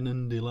confusion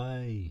and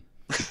delay.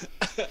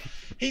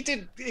 He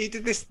did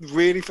this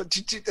really fun.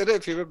 I don't know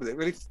if you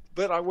remember it,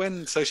 but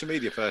when social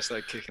media first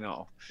started kicking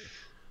off,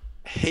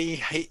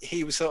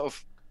 he was sort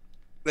of.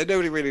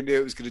 Nobody really knew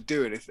it was going to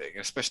do anything,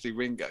 especially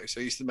Ringo. So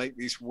he used to make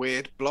these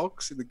weird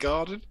blogs in the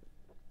garden,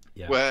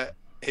 where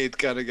he'd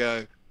kind of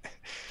go.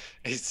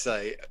 He'd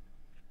say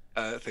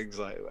things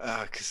like,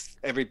 because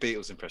every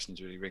Beatles impression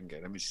is really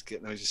Ringo. Let me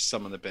just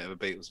summon a bit of a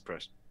Beatles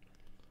impression.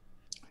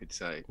 He'd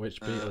say,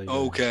 which Beatles?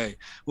 Okay,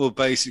 well,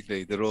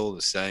 basically they're all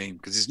the same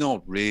because it's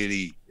not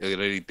really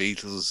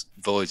Beatles'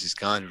 voice. It's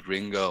kind of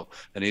Ringo,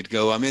 and he'd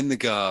go, "I'm in the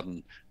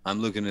garden. I'm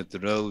looking at the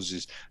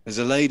roses. There's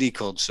a lady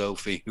called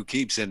Sophie who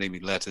keeps sending me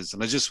letters,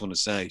 and I just want to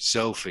say,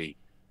 Sophie,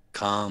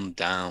 calm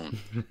down.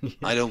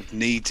 I don't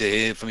need to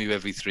hear from you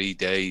every 3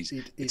 days.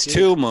 It's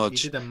too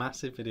much." He did a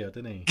massive video,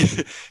 didn't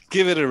he?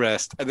 Give it a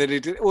rest, and then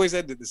it always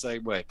ended the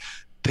same way.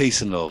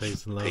 Peace and love.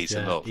 Peace and love. Peace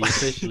and love. He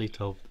officially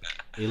told.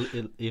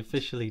 He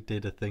officially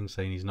did a thing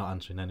saying he's not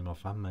answering any more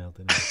fan mail,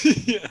 didn't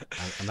he? Yeah.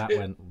 And that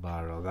went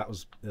viral.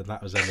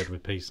 That was ended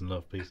with peace and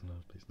love, peace and love,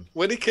 peace and love.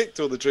 When he kicked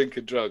all the drink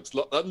and drugs,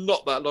 not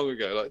that long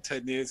ago, like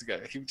 10 years ago,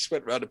 he just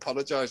went around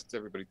apologising to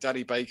everybody.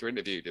 Danny Baker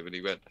interviewed him, and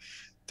he went.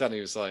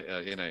 Danny was like,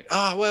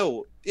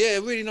 well, yeah,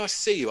 really nice to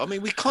see you. I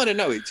mean, we kind of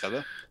know each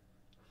other.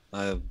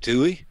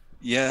 Do we?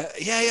 Yeah.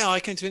 I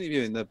came to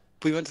interview him.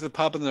 We went to the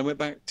pub, and then I went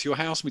back to your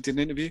house, and we did an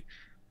interview.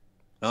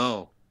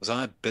 Oh, was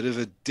I a bit of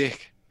a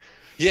dick?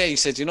 Yeah, he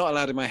said, you're not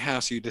allowed in my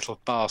house, you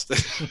little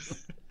bastard.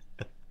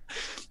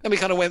 And we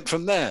kind of went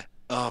from there.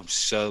 Oh, I'm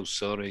so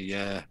sorry.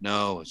 Yeah,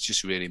 no, it's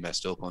just really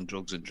messed up on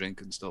drugs and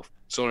drink and stuff.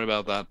 Sorry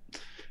about that.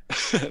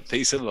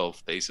 Peace and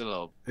love. Peace and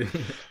love.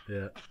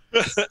 Yeah.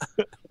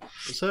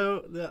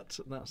 So that's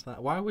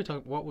that. Why are we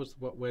talking?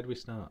 Where do we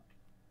start?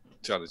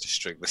 Trying to just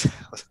string this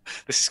out.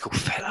 This is called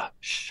Fella.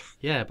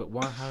 Yeah, but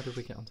how did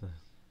we get onto this?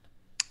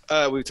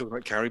 We were talking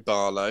about Gary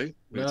Barlow.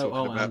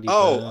 Andy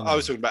Burnham. I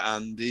was talking about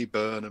Andy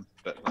Burnham.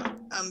 But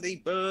Andy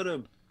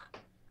Burnham.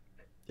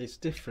 It's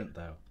different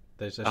though.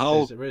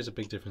 There is a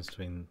big difference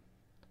between.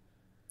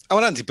 Oh,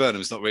 and Andy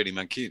Burnham's not really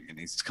Mancunian.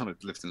 He's kind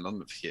of lived in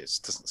London for years.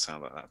 It doesn't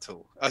sound like that at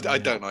all. I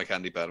don't like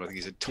Andy Burnham. I think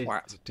he's a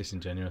twat. He's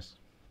disingenuous.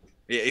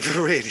 Yeah, he's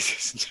a really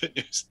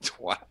disingenuous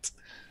twat.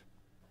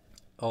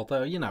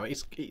 Although he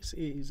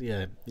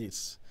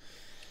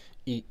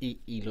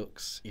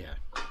looks.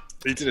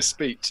 He did a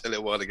speech a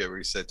little while ago where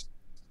he said,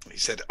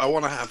 I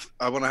want to have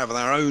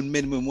our own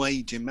minimum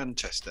wage in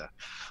Manchester.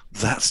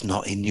 That's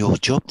not in your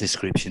job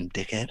description,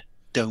 dickhead.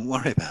 Don't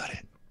worry about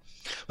it.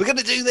 We're going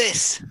to do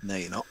this. No,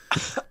 you're not.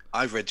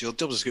 I've read your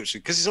job description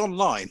because it's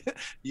online.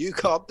 You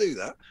can't do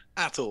that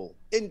at all.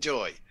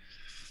 Enjoy.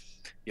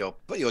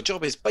 But your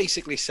job is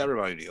basically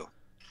ceremonial.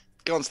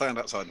 Go and stand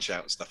outside and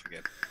shout stuff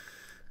again.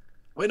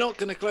 We're not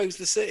going to close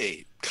the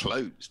city.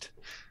 Closed.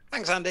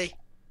 Thanks, Andy.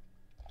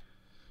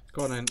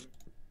 Go on then.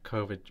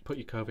 COVID. Put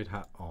your COVID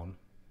hat on.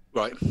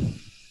 Right.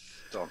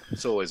 It's on.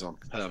 It's always on.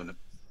 Permanent.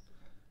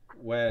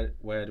 Where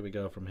do we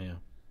go from here?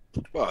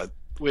 Well,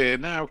 we're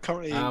now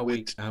currently.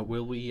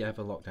 Will we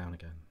ever lock down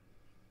again?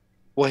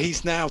 Well,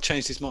 he's now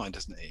changed his mind,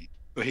 hasn't he?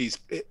 But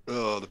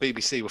the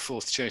BBC were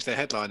forced to change their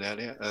headline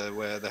earlier,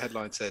 where the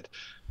headline said,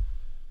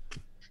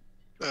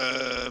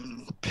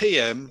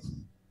 PM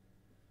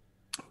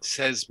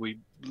says we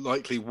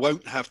likely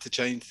won't have to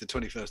change the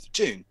 21st of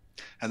June.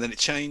 And then it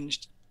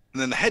changed,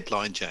 and then the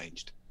headline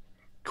changed.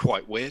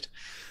 Quite weird.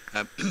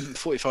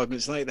 45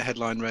 minutes later, the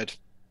headline read,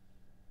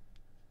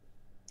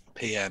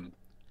 PM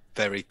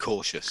very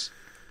cautious,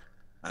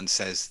 and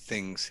says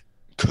things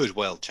could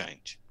well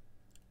change.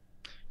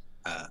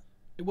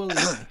 Well,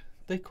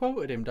 they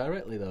quoted him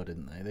directly, though,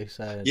 didn't they? They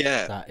said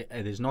that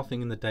there's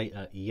nothing in the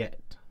data yet.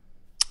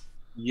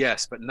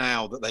 Yes, but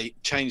now that they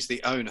changed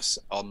the onus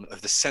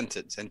of the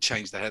sentence and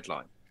changed the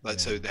headline.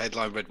 So the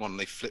headline read one and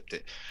they flipped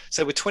it.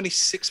 So we're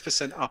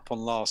 26% up on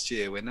last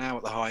year. We're now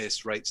at the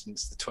highest rate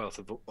since the 12th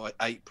of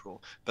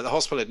April. But the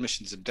hospital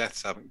admissions and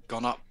deaths haven't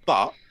gone up.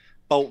 But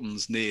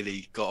Bolton's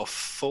nearly got a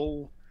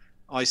full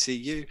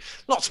ICU.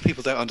 Lots of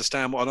people don't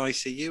understand what an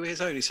ICU is.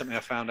 Only something I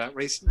found out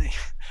recently.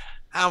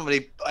 How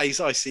many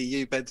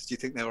ICU beds do you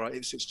think there are at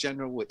Ipswich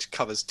General, which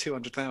covers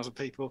 200,000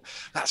 people?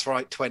 That's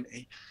right,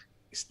 20.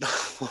 It's not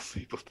what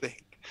people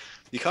think.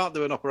 You can't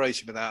do an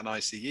operation without an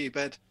ICU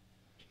bed.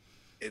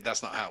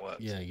 That's not how it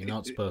works. Yeah, you're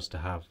not supposed to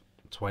have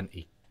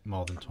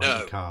more than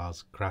 20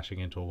 cars crashing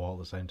into a wall at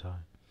the same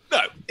time.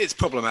 No, it's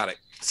problematic.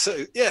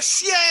 So,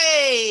 yes,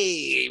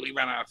 yay! We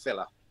ran out of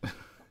filler.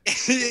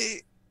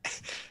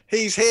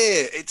 He's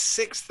here. It's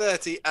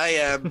 6:30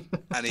 a.m.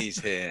 and he's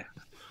here.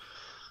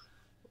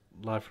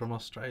 Live from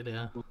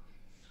Australia.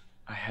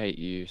 I hate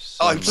you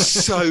so I'm much.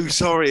 so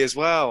sorry as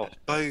well,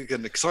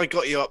 Bogan, because I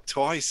got you up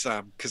twice,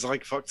 Sam, because I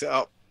fucked it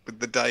up with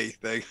the day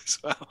thing as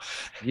well.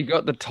 You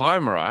got the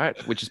time right,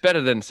 which is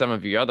better than some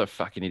of you other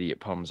fucking idiot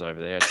poms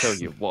over there. I tell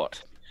you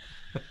what.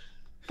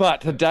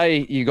 But the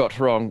day you got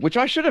wrong, which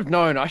I should have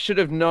known. I should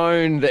have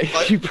known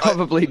that you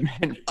probably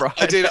meant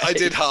Friday. I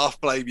did half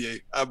blame you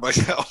and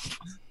myself.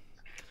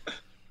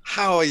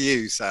 How are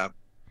you, Sam?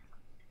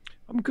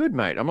 I'm good,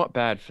 mate. I'm not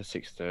bad for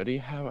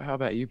 6:30. How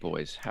about you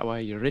boys? How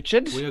are you,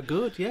 Richard? We are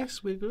good.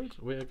 Yes, we're good.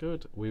 We are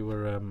good. We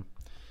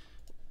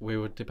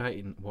were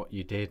debating what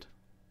you did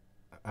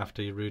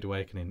after your rude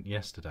awakening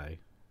yesterday.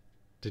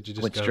 Did you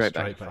just Went go straight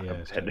back? back?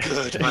 Yeah,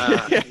 Good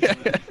man.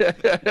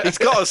 He's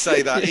got to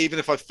say that, even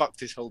if I fucked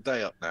his whole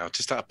day up now,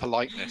 just out of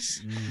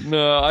politeness.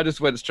 No, I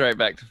just went straight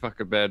back to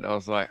fucking bed. I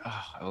was like,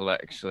 oh, well,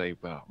 actually,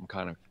 well, I'm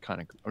kind of.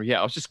 Oh, yeah,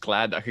 I was just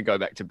glad that I could go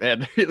back to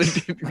bed. I really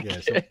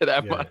didn't care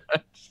that much.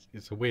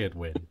 It's a weird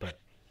win, but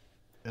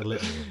a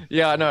little win.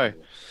 Yeah, I know.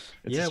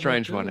 It's a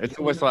strange one. It's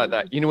almost like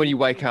that. You know, when you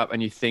wake up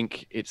and you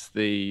think it's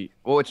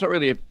it's not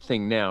really a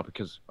thing now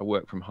because I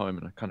work from home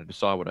and I kind of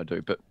decide what I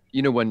do. But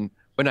you know, when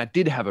I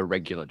did have a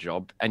regular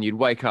job and you'd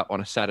wake up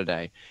on a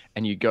Saturday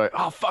and you go,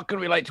 oh, fuck,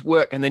 gonna be late to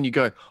work. And then you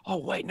go, oh,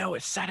 wait, no,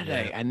 it's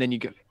Saturday. Yeah. And then you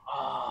go,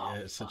 oh.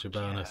 Yeah, it's such a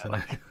bonus, isn't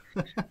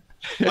it?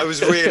 I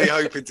was really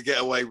hoping to get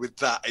away with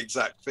that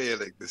exact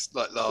feeling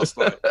last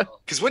night.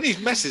 Because when he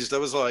messaged, I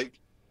was like,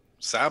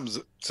 Sam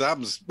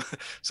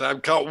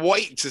can't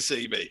wait to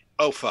see me.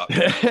 Oh, fuck.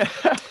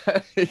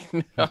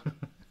 No.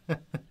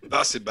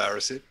 That's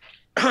embarrassing.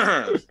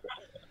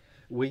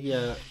 We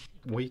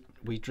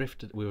were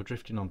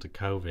drifting onto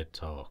COVID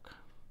talk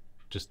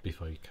just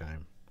before you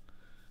came.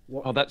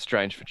 What? Oh, that's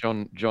strange for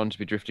John to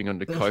be drifting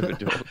onto COVID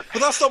talk.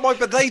 But that's not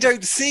but they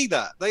don't see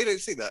that. They don't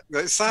see that.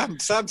 Like,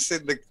 Sam's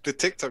seen the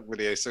TikTok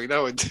video, so we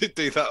know I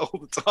do that all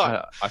the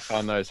time. I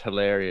find those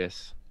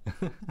hilarious.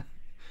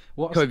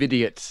 What's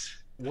COVIDiots.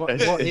 What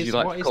is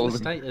the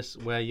status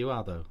where you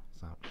are, though?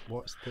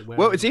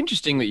 Well, it's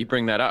interesting that you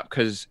bring that up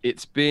because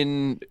it's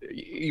been,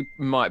 you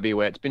might be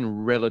aware, it's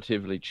been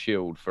relatively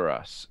chilled for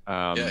us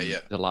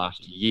the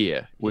last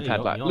year. We've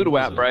had like little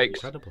outbreaks.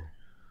 Incredible.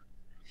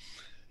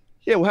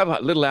 Yeah, we'll have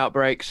like little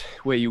outbreaks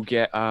where you'll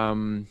get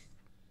like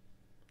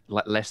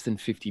less than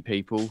 50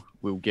 people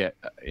will get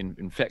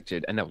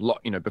infected, and they'll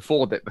lock.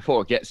 Before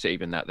it gets to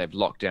even that, they've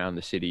locked down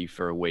the city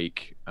for a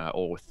week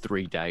or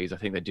 3 days. I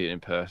think they did it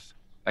in Perth.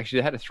 Actually,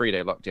 they had a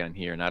 3-day lockdown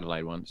here in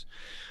Adelaide once,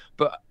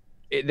 but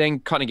it then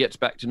kind of gets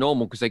back to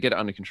normal because they get it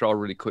under control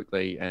really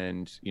quickly.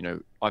 And,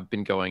 I've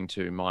been going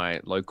to my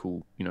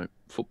local,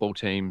 football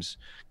teams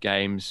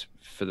games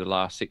for the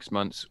last 6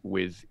 months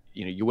with,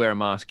 you wear a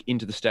mask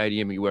into the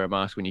stadium, you wear a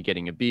mask when you're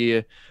getting a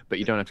beer, but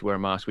you don't have to wear a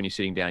mask when you're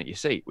sitting down at your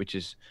seat, which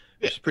is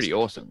pretty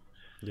awesome.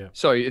 Yeah.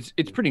 So it's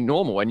pretty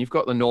normal, and you've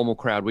got the normal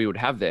crowd we would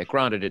have there.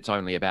 Granted, it's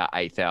only about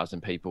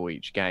 8,000 people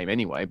each game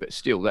anyway, but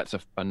still, that's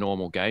a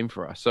normal game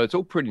for us. So it's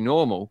all pretty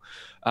normal,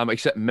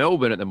 except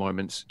Melbourne at the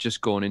moment's just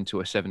gone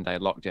into a 7-day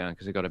lockdown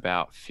because they've got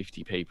about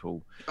 50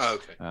 people. Oh,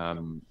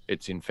 okay.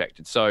 It's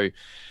infected. So,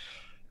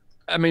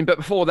 I mean, but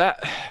before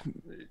that,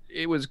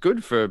 it was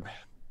good for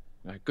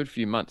a good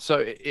few months.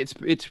 So it's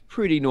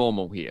pretty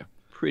normal here.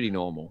 Pretty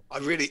normal.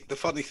 The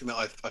funny thing that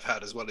I've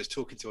had as well is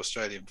talking to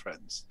Australian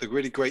friends. The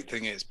really great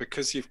thing is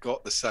because you've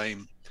got the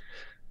same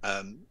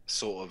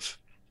sort of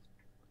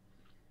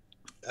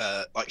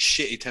like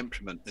shitty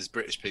temperament as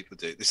British people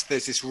do. There's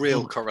this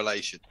real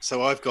correlation.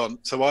 So I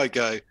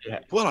go,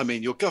 well, I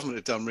mean, your government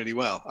have done really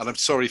well, and I'm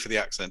sorry for the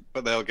accent,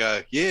 but they'll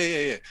go,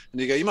 yeah,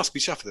 and you go, you must be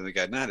chuffed. And they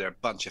go, no, they're a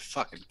bunch of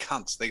fucking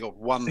cunts. They got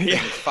one thing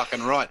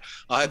fucking right.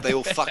 I hope they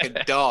all fucking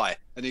die.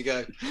 And you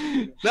go,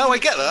 no, I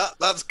get that.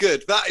 That's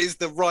good. That is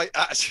the right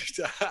attitude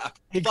to have.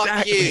 Exactly.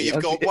 Fuck you.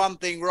 You've got one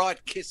thing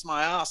right. Kiss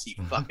my ass, you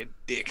fucking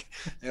dick.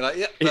 And you're like,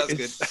 yeah, that's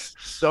good.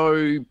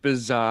 So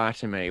bizarre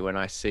to me when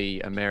I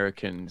see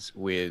Americans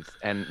with,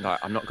 and like,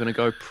 I'm not going to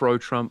go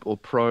pro-Trump or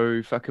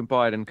pro-fucking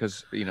Biden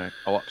because, you know,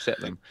 I'll upset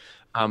them.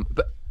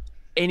 But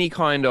any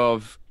kind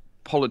of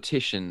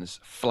politician's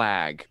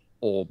flag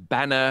or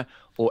banner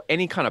or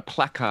any kind of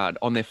placard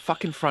on their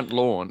fucking front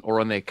lawn or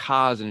on their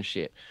cars and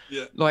shit.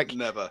 Yeah, like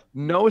never.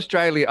 No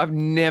Australia. I've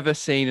never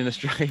seen an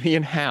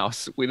Australian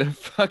house with a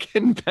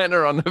fucking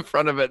banner on the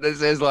front of it that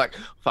says like,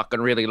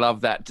 fucking really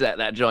love that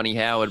Johnny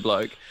Howard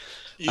bloke.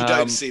 You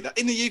don't see that.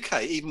 In the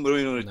UK, even when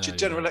we're in a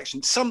general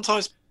election,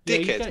 sometimes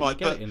dickheads might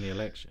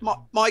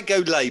go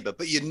Labour,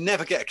 but you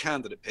never get a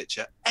candidate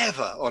picture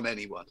ever on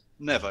anyone.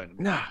 Never.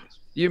 No.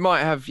 You might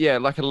have,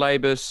 like a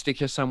Labour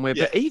sticker somewhere,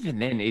 but even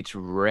then, it's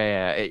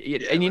rare.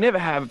 And you never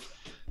have,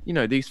 you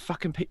know, these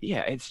fucking people.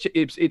 Yeah,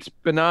 it's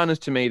bananas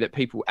to me that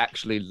people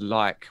actually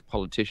like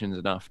politicians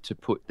enough to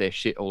put their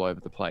shit all over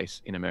the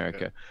place in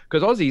America.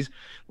 Because Aussies,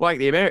 like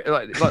the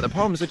like the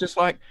Poms, are just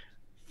like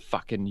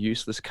fucking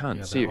useless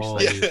cunts.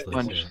 Seriously,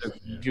 bunch of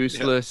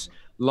useless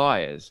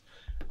liars.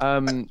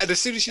 And as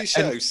soon as you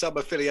show some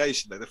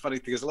affiliation, though, the funny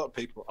thing is, a lot of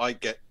people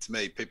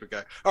people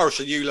go, "Oh,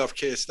 so you love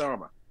Keir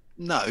Starmer?"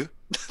 No,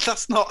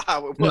 that's not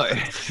how it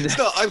works. No. It's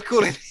not. I'm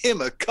calling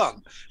him a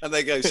cunt, and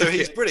they go, "So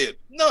he's brilliant."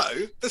 No,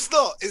 that's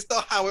not. It's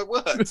not how it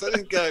works. I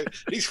didn't go,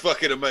 "He's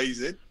fucking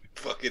amazing."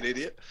 Fucking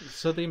idiot.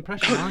 So the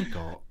impression I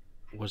got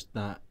was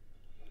that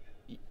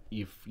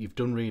you've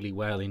done really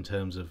well in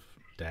terms of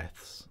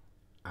deaths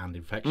and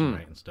infection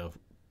rate and stuff,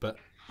 but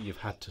you've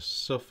had to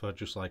suffer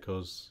just like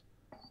us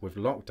with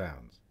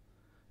lockdowns.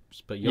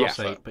 But you're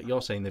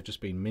saying they've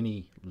just been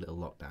mini little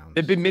lockdowns.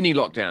 They've been mini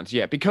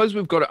lockdowns, because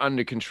we've got it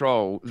under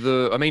control.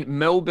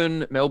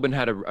 Melbourne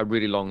had a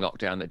really long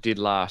lockdown that did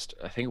last,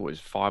 I think it was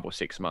 5 or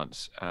 6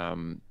 months.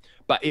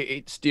 But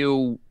it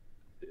still,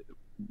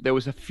 there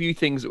was a few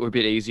things that were a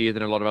bit easier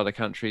than a lot of other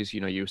countries.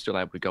 You know, you were still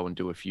able to go and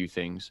do a few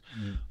things.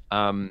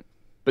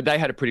 But they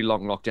had a pretty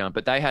long lockdown.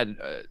 But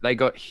they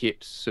got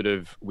hit sort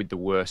of with the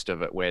worst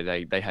of it, where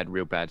they had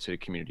real bad sort of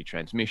community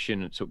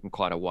transmission. It took them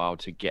quite a while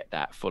to get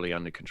that fully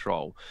under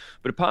control.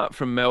 But apart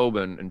from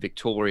Melbourne and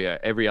Victoria,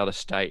 every other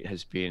state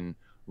has been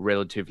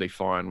relatively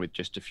fine with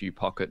just a few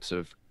pockets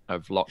of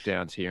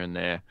lockdowns here and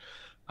there.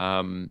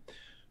 The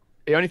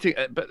only thing,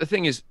 but the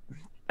thing is,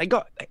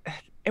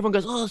 everyone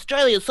goes, "Oh,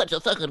 Australia is such a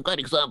fucking great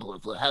example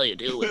of how you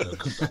deal with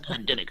a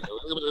pandemic."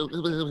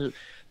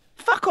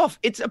 Fuck off!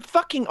 It's a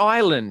fucking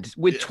island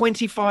with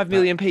 25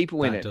 million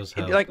people in it.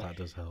 That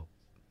does help.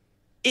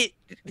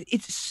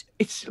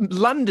 It's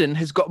London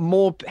has got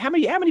more. How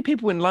many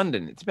people in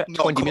London? It's about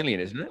 20 million,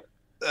 isn't it?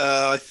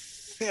 I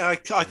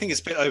think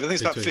it's a bit over. I think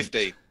it's about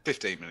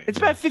 15 million. It's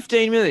about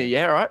 15 million,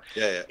 yeah, right?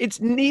 Yeah.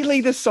 It's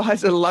nearly the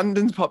size of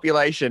London's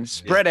population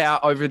spread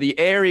out over the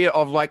area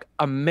of like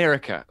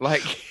America.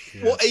 Like,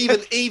 well,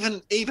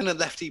 even a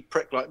lefty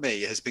prick like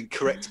me has been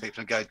correcting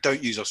people and going,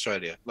 "Don't use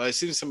Australia." Like, as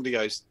soon as somebody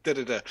goes, da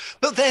da da.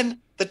 But then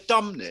the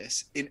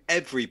dumbness in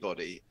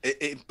everybody,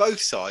 in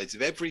both sides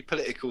of every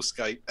political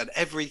scape and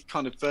every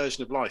kind of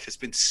version of life has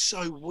been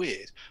so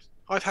weird.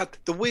 I've had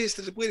the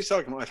weirdest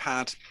argument I've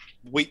had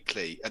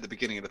weekly at the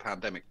beginning of the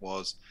pandemic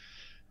was,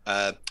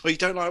 well, you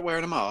don't like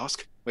wearing a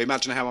mask? Well,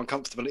 imagine how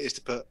uncomfortable it is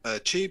to put a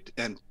tube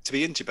and to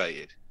be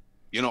intubated.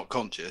 You're not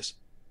conscious.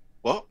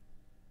 What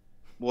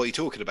are you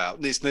talking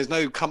about? There's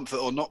no comfort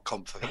or not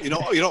comfort. You're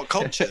not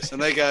conscious. And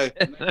they go,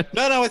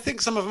 no, I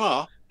think some of them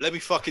are. Let me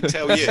fucking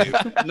tell you,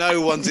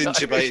 no one's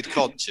intubated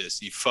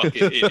conscious, you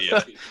fucking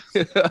idiot.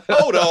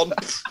 Hold on.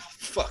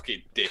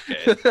 Fucking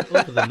dickhead.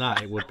 Other than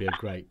that, it would be a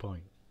great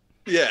point.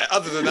 Yeah,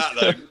 other than that,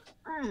 though,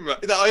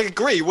 I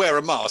agree, wear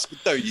a mask,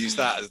 but don't use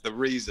that as the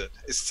reason.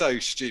 It's so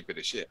stupid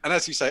as shit. And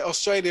as you say,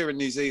 Australia and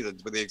New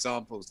Zealand were the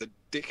examples that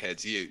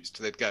dickheads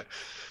used. They'd go,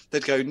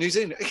 New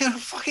Zealand,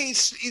 fucking,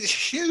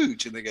 it's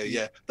huge. And they go,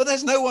 yeah, but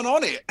there's no one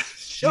on it.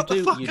 Shut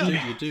the fuck up.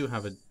 You do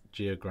have a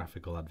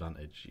geographical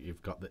advantage.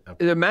 You've got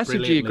a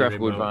massive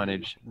geographical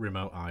advantage.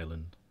 Remote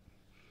island.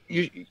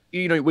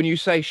 You know, when you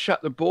say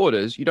shut the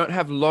borders, you don't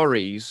have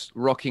lorries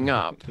rocking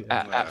up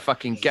at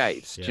fucking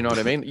gates. Do you know what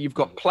I mean? You've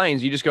got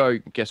planes. You just go,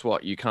 guess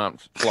what? You can't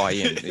fly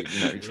in.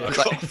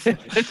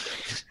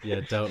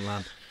 Don't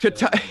land.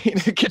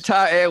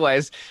 Qatar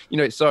Airways,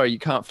 sorry, you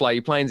can't fly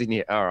your planes in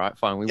here. All right,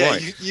 fine, we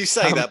won't. You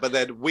say that, but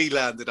then we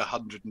landed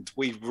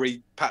we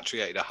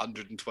repatriated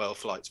 112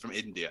 flights from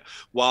India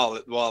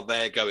while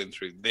they're going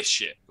through this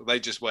shit.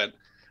 They just went,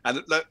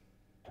 and look,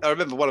 I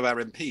remember one of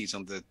our MPs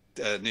on the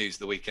news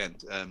the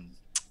weekend,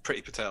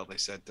 Priti Patel, they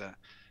said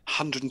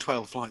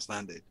 112 flights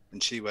landed,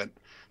 and she went,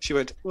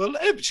 well,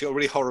 she got a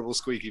really horrible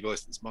squeaky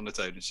voice that's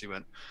monotone, and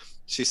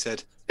she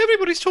said,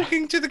 everybody's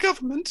talking to the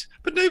government,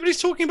 but nobody's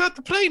talking about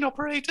the plane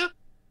operator.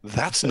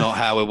 That's not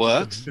how it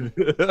works.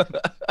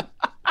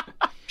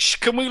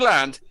 Can we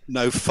land?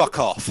 No, fuck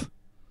off.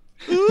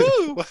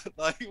 Ooh,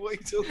 like, what are you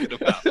talking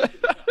about?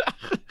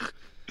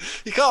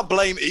 You can't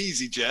blame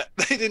EasyJet.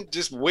 They didn't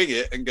just wing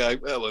it and go,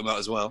 well, we might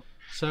as well.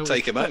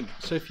 take him home.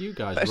 So if you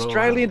guys,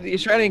 the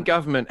Australian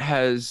government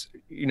has,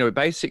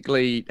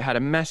 basically had a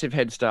massive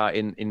head start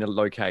in the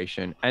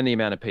location and the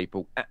amount of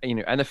people,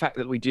 and the fact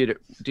that we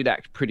did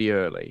act pretty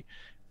early.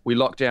 We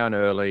locked down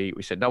early.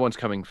 We said no one's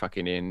coming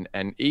fucking in,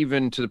 and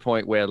even to the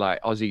point where like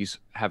Aussies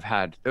have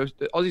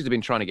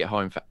been trying to get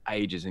home for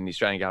ages, and the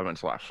Australian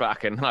government's like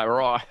fucking like,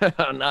 right,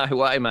 no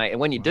way, mate.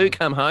 And when you do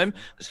come home,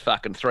 it's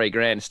fucking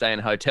 $3,000 to stay in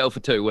a hotel for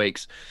 2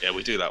 weeks. Yeah,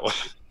 we do that one.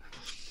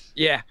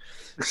 Yeah,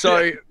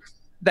 so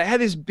they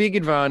had this big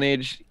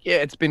advantage. Yeah,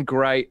 it's been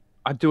great.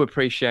 I do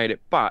appreciate it,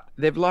 but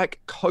they've like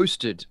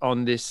coasted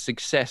on this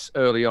success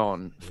early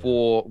on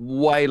for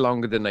way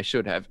longer than they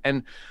should have.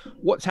 And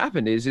what's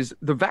happened is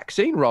the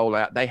vaccine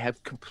rollout, they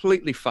have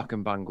completely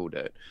fucking bungled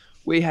it.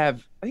 We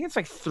have, I think it's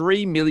like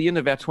 3 million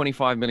of our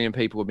 25 million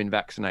people have been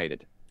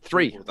vaccinated.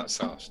 3. Oh, that's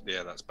harsh.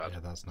 Yeah, that's bad. Yeah,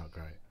 that's not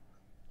great.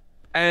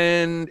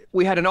 And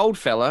we had an old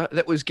fella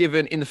that was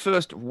given, in the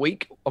first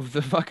week of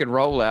the fucking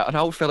rollout, an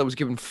old fella was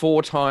given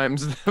 4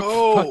 times the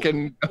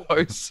fucking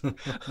dose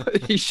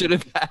he should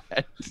have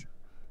had.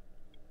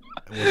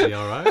 Was he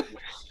all right?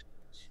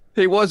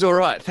 He was all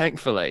right,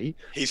 thankfully.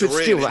 He's but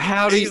really, still,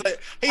 how do you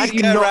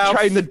not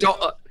train the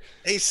doctor?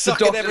 He's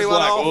sucking everyone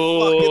like, off.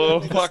 Oh,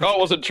 fuck, I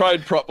wasn't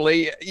trained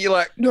properly. You're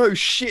like, no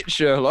shit,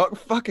 Sherlock.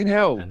 Fucking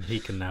hell. And he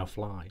can now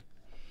fly.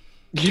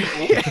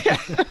 Yeah.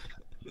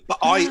 But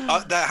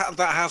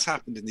that has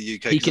happened in the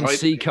UK. He can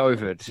see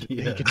COVID.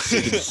 Yeah. He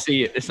can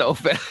see it. This old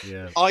fella.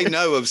 Yeah. I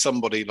know of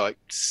somebody like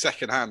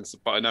secondhand,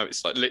 but I know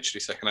it's like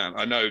literally secondhand.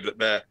 I know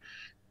that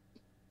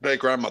their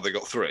grandmother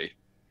got 3.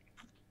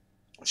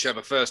 She had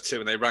the first 2,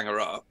 and they rang her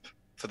up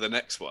for the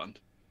next one,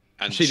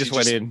 and she just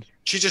went in.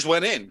 She just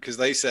went in because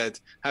they said,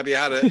 "Have you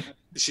had it?"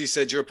 She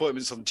said, "Your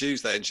appointment's on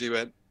Tuesday," and she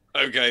went,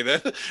 "Okay then,"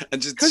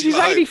 and just because she's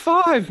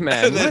 85,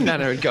 man. My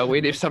nana would go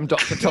in if some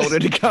doctor told her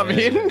to come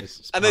in.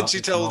 And then she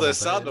told her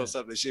son or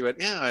something. She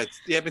went, "Yeah,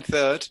 I've been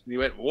 3rd." And he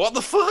went, "What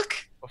the fuck?"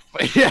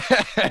 Yeah,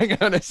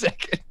 hang on a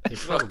second. It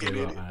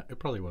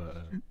probably won't.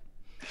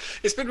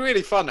 It's been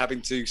really fun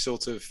having to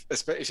sort of,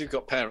 especially if you've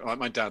got parents, like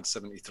my dad's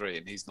 73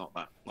 and he's not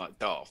that like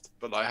daft,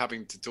 but like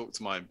having to talk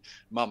to my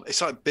mum,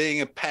 it's like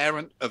being a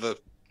parent of a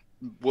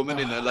woman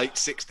in her late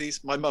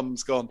 60s. My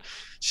mum's gone,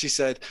 she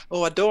said,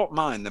 "Oh, I don't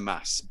mind the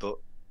mask, but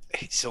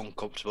it's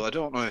uncomfortable. I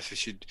don't know if I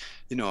should,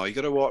 you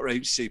got to walk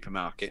around the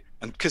supermarket."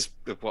 And because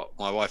of what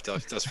my wife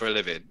does for a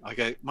living, I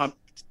go, "Mum,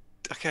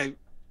 okay."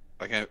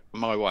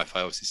 My wife,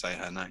 I obviously say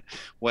her name,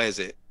 wears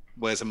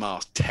a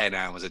mask 10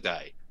 hours a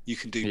day. You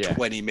can do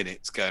 20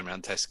 minutes going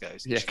around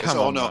Tesco's. Yeah, she goes, come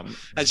on, no. Mum.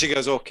 And she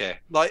goes, okay.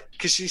 Like,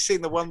 because she's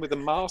seen the one with the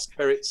mask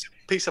where it's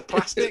a piece of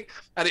plastic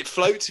and it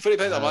floats. You put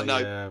it in. I'm like,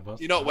 no,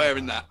 you're not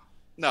wearing that.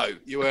 No,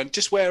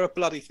 just wear a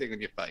bloody thing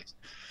on your face.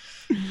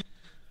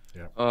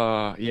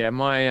 Yeah.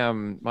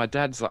 My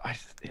dad's like, I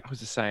was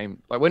the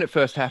same. Like when it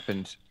first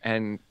happened,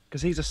 and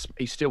because he's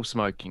still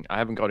smoking.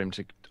 I've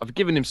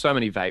given him so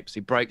many vapes. He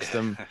breaks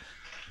them.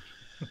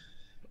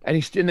 And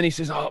then he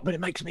says, "Oh, but it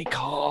makes me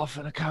cough,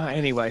 and I can't."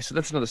 Anyway, so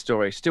that's another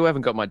story. Still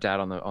haven't got my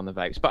dad on the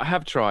vapes, but I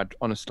have tried.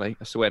 Honestly,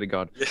 I swear to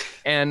God.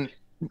 And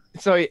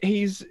so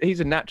he's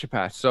a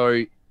naturopath,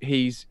 so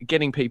he's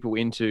getting people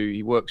into.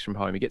 He works from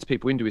home. He gets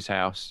people into his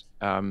house.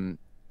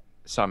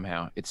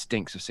 Somehow it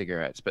stinks of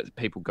cigarettes, but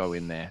people go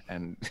in there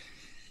and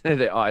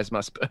their eyes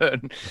must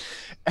burn.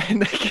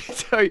 And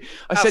so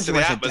I said to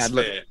my dad,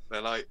 "Look, they're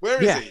like,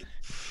 where is he?"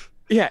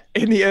 Yeah,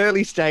 in the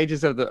early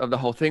stages of the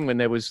whole thing, when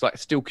there was like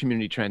still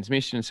community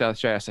transmission in South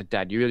Australia, I said,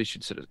 "Dad, you really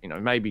should sort of,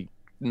 maybe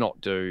not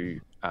do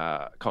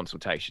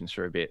consultations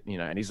for a bit,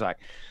 And he's like,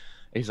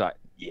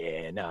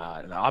 "Yeah,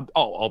 no,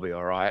 I'll be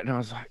all right." And I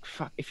was like,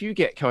 "Fuck, if you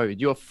get COVID,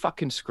 you're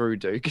fucking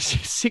screwed, dude, because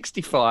you're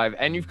 65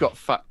 and you've got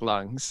fucked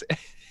lungs."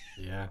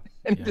 Yeah.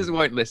 And he just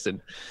won't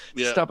listen.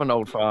 Yeah. Stubborn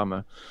old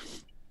farmer.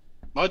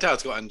 My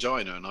dad's got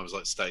angina, and I was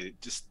like, "Stay,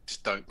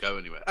 just don't go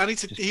anywhere." And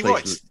he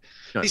writes.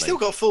 He's still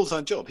got a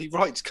full-time job. He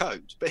writes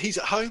code, but he's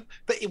at home.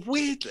 But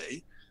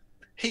weirdly,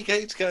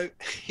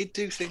 he'd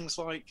do things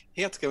like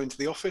he had to go into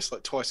the office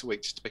like twice a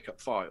week just to pick up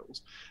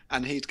files,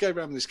 and he'd go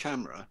around with his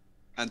camera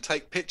and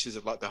take pictures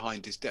of like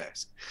behind his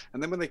desk.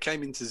 And then when they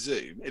came into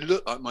Zoom, it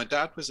looked like my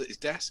dad was at his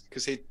desk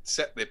because he'd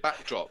set the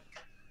backdrop.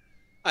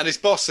 And his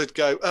boss would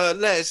go,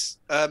 "Les,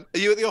 are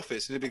you at the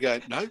office?" And he'd be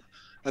going, "No."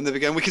 And they'd be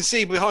going, "We can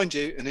see behind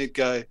you." And he'd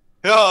go,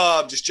 "Oh,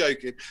 I'm just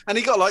joking." And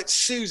he got like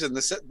Susan,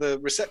 the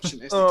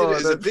receptionist. He did it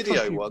as a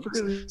video once.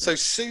 Brilliant. So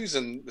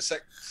Susan, the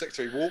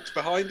secretary, walked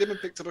behind him and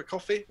picked up a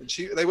coffee. And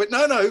they went,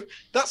 no,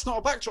 that's not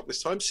a backdrop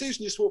this time.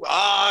 Susan just walked,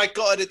 I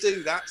got her to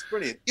do that. It's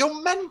brilliant.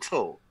 You're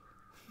mental.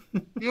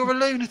 You're a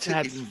lunatic.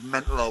 That's you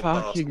mental old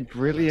fucking bastard.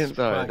 Brilliant,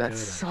 though. That's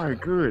so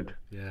good.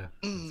 Yeah.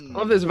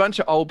 Oh, there's a bunch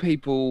of old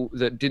people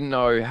that didn't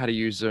know how to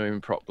use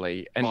Zoom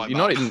properly. And you're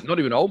not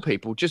even old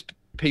people, just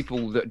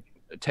people that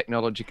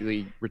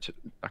technologically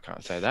I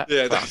can't say that.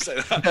 Yeah, don't say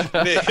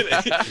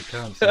that. You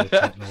can't say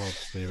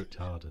technologically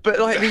retarded. But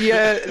like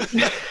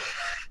the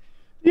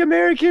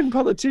American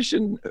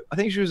politician, I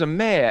think she was a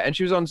mayor, and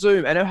she was on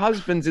Zoom, and her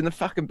husband's in the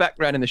fucking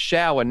background in the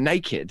shower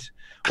naked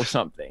or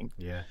something.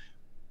 Yeah.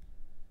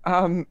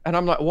 And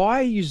I'm like, why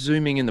are you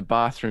zooming in the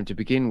bathroom to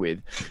begin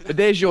with? But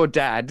there's your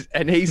dad,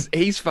 and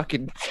he's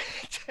fucking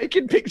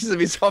taking pictures of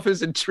his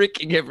office and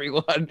tricking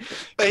everyone.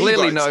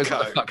 Clearly knows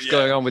what the fuck's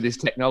going on with his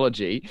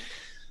technology.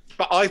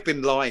 But I've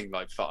been lying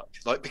like fuck,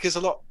 like because a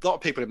lot of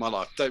people in my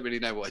life don't really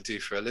know what I do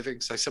for a living.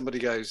 So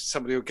somebody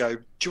will go,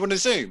 "Do you want to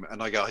Zoom?"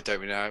 And I go, "I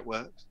don't really know how it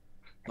works."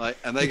 Like,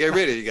 and they go,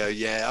 "Really?" You go,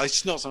 "Yeah,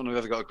 it's not something I've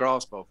ever got a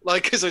grasp of."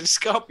 Like, because I just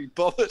can't be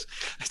bothered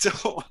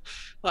at all.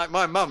 Like,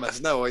 my mum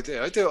has no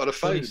idea. I do it on a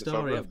phone. Funny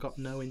story. I've got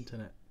no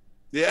internet.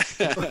 Yeah,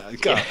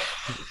 yeah.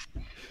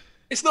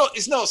 It's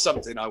not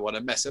something I want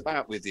to mess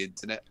about with the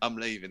internet. I'm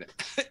leaving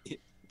it.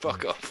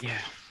 Fuck off. Yeah.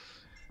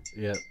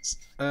 Yeah.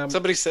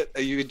 Somebody said,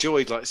 you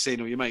enjoyed like seeing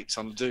all your mates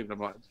on Zoom. I'm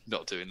like,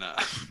 not doing that.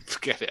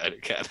 Forget it. I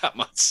don't care that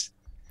much.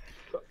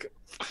 Fuck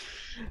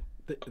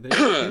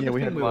yeah,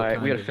 we had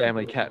a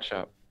family catch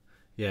up.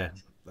 Yeah,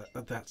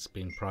 that's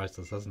been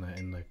priceless, hasn't it?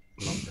 In the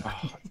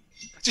lockdown.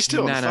 Just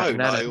do it on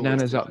the phone.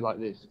 Nana's up like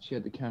this. She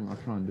had the camera.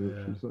 I'll try and do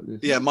it. She's like this.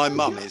 Yeah, my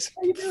mum is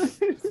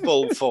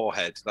full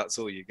forehead. That's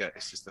all you get.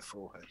 It's just the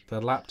forehead. The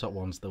laptop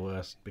one's the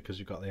worst because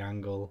you've got the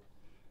angle.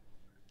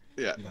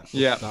 Yeah.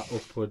 That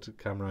upward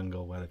camera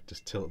angle where it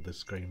just tilted the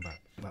screen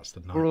back. That's the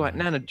nightmare. We're like,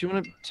 Nana, do you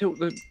want to tilt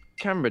the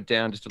camera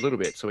down just a little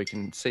bit so we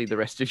can see the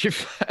rest of your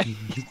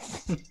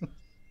face?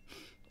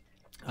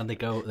 And they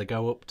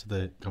go up to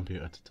the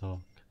computer to talk.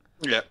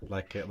 Yeah.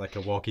 Like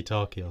a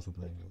walkie-talkie or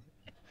something.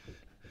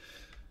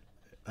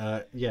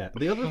 Yeah.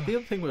 The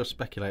other thing we were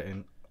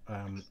speculating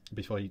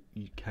before you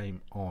came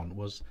on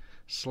was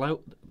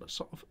sort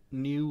of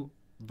new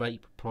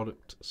vape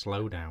product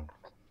slowdown.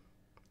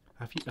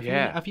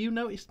 Have you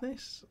noticed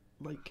this?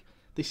 Like,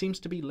 there seems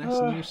to be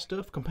less new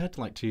stuff compared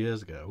to like 2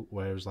 years ago,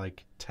 where it was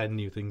like 10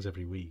 new things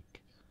every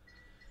week.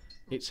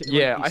 It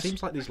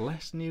seems like there's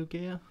less new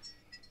gear.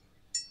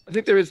 I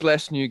think there is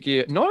less new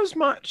gear, not as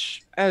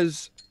much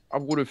as I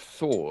would have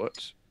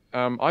thought.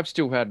 I've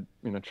still had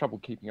trouble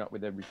keeping up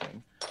with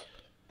everything.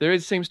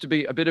 Seems to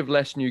be a bit of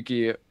less new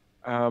gear,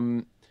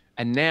 and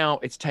now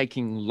it's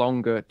taking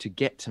longer to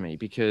get to me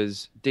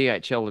because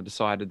DHL have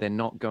decided they're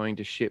not going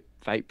to ship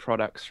vape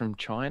products from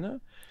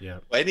China. Yeah,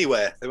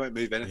 anywhere. They won't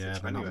move anything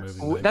from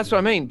anywhere. That's what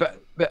I mean. But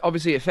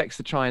obviously it affects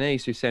the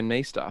Chinese who send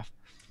me stuff,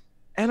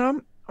 and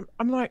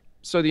I'm like,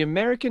 so the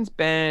Americans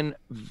ban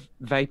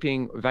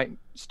vape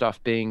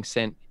stuff being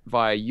sent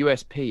via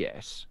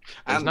USPS.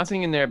 There's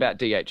nothing in there about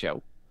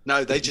DHL.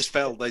 No, they just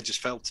fell to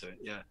it.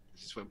 Yeah.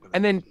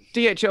 And then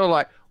DHL are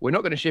like, we're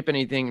not going to ship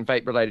anything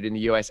vape related in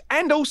the US,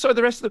 and also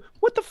the rest of the.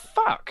 What the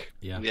fuck?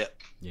 Yeah.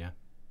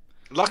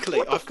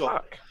 Luckily,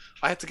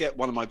 I had to get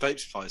one of my vape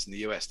suppliers in the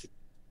US.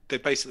 They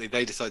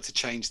decided to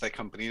change their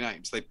company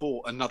names. They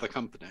bought another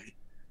company.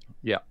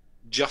 Yeah.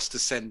 Just to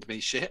send me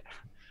shit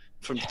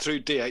through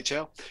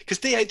DHL, because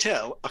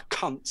DHL are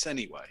cunts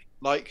anyway.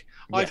 Like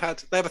they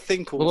have a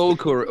thing called. Well, all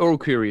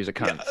couriers are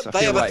cunts. Yeah,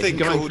 they have a thing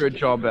going for a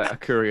job at a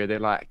courier. They're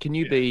like, can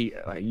you be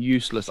a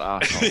useless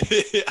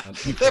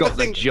arsehole? You've got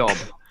the job.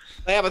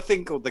 They have a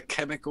thing called the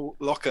chemical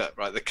locker,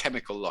 right? The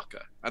chemical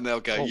locker. And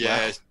they'll go,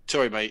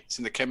 sorry, mate, it's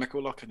in the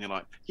chemical locker. And you're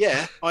like,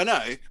 yeah, I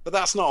know, but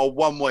that's not a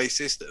one-way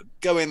system.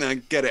 Go in there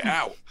and get it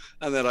out.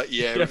 And they're like,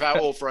 yeah,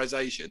 without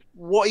authorization.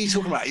 What are you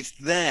talking about? It's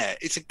there.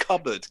 It's a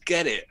cupboard.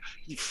 Get it,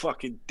 you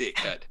fucking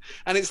dickhead.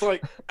 And it's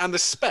like, and the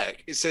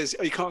spec, it says,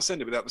 you can't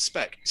send it without the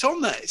spec. It's on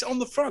there. It's on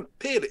the front.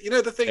 Peel it. You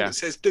know the thing that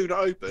says do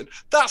not open?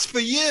 That's for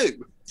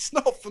you. It's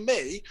not for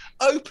me.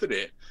 Open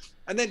it.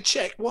 And then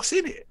check what's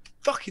in it.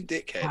 Fucking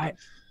dickhead.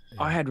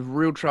 I had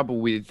real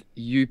trouble with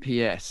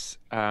UPS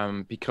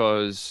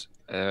because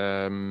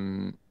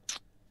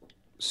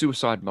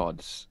Suicide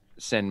Mods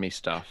send me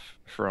stuff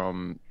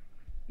from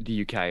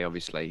the UK,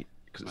 obviously,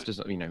 because it's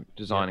just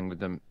designing with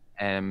them.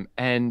 And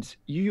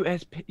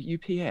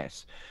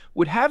UPS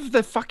would have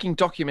the fucking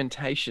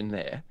documentation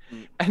there,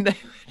 and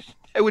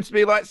they would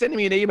be like sending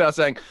me an email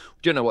saying,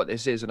 "Do you know what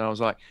this is?" And I was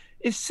like,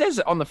 "It says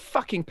it on the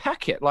fucking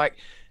packet, like."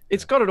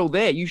 It's got it all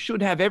there. You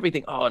should have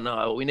everything. Oh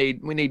no, we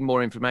need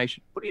more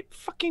information. What do you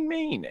fucking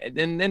mean?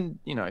 And then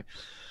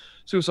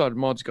Suicide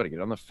Mod's got to get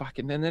on the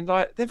fucking. And then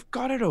like they've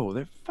got it all.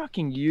 They're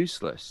fucking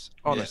useless.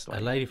 Honestly,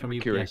 a lady from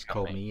UPS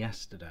called me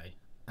yesterday,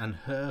 and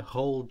her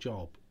whole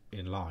job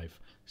in life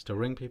is to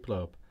ring people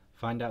up,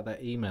 find out their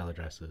email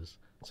addresses,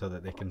 so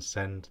that they can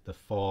send the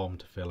form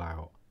to fill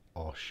out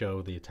or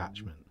show the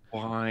attachment.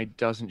 Why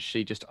doesn't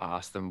she just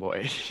ask them what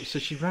it is? So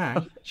she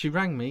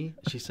rang me.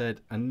 She said,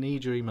 I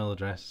need your email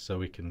address so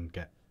we can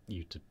get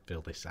you to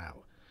fill this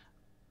out.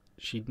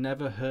 She'd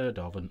never heard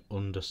of an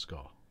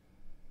underscore.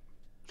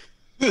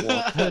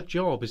 What? Her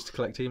job is to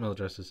collect email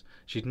addresses.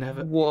 She'd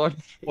never... What?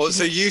 Well,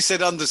 so you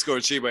said underscore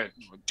and she went,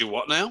 do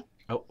what now?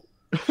 Oh,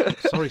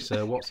 sorry,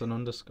 sir. What's an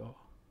underscore?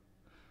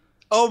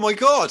 Oh, my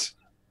God.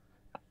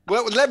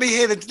 Well, let me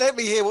hear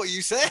what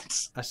you said.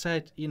 I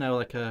said,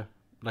 like a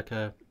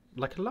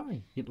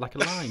line,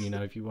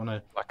 if you want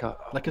to,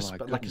 like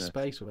a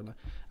space with it.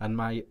 And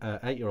my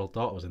 8-year-old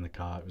daughter was in the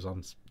car. It was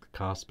on the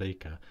car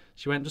speaker.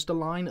 She went, just a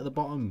line at the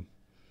bottom.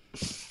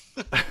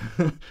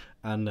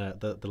 And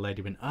the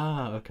lady went,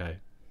 okay.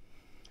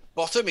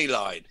 Bottomy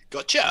line.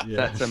 Gotcha.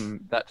 Yeah.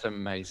 That's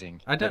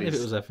amazing. I don't know if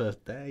it was their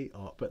first day,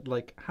 but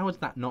like, how has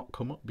that not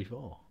come up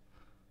before?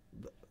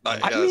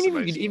 I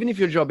mean, even if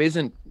your job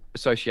isn't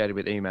associated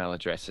with email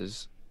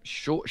addresses,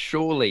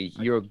 surely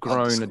you're a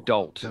grown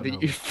adult. I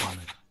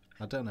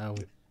don't know.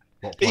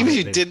 Even if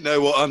you didn't know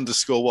what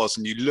underscore was,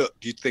 and you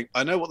looked, you'd think,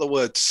 I know what the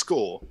word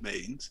score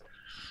means.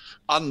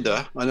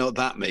 Under, I know what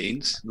that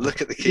means.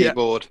 Look at the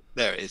keyboard. Yeah.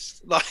 There it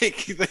is.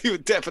 Like, they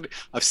would definitely.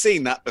 I've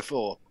seen that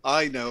before.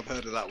 I know I've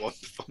heard of that one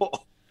before.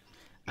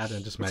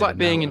 Adam just made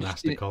and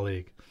asked a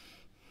colleague.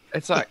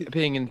 It's like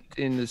being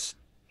in the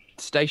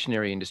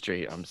stationery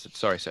industry. I'm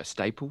sorry, sir.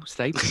 Staple.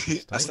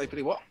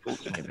 Stapley what?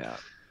 Talking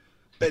about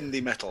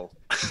bendy metal.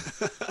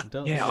 I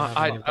don't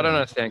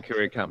understand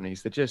courier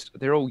companies.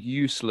 They're all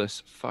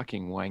useless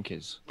fucking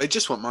wankers. They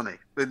just want money.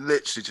 They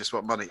literally just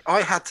want money.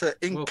 I had to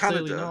in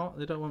Canada. Clearly not.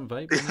 They don't want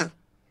vape.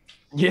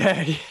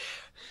 Yeah.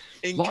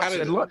 In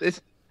Canada,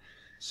 there's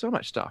so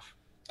much stuff.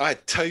 I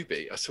had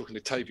Toby. I was talking to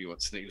Toby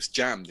once, and he was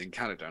jammed in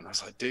Canada, and I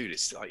was like, "Dude,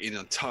 it's like in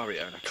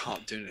Ontario, and I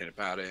can't do anything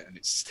about it, and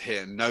it's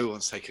here. And no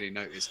one's taking any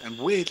notice." And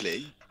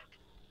weirdly,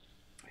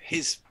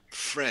 his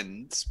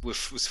friends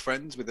was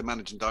friends with the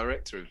managing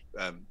director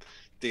of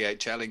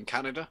DHL in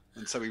Canada,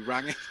 and so he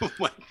rang him and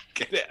went,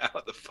 "Get it out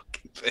of the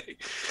fucking thing."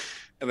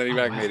 And then he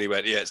rang me and he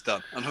went, "Yeah, it's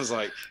done." And I was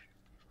like,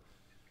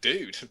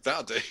 "Dude,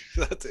 that'll do.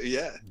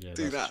 Yeah,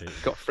 do that." Cheap.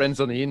 Got friends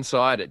on the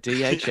inside at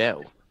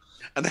DHL.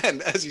 And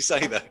then, as you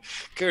say, though,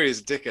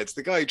 couriers are dickheads.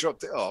 The guy who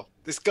dropped it off,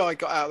 this guy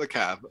got out of the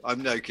cab.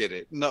 I'm no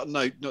kidding, not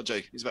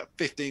joking. He's about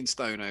 15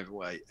 stone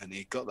overweight, and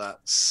he got that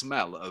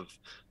smell of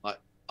like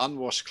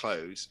unwashed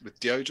clothes with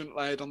deodorant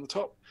layered on the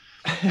top.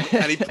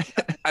 and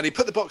he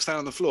put the box down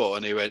on the floor,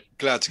 and he went,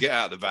 "Glad to get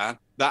out of the van.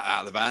 That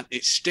out of the van,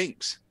 it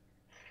stinks."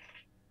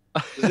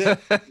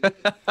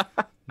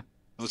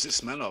 What's it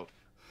smell of?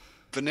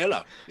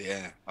 Vanilla.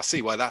 Yeah, I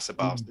see why that's a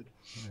bastard.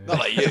 Yeah. Not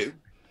like you.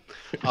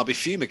 I'll be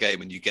fumigating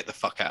when you get the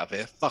fuck out of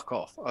here. Fuck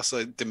off. I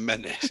so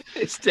diminished.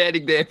 It's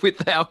standing there with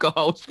the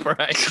alcohol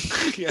spray.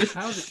 Yeah.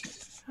 How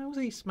was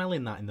he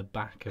smelling that in the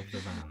back of the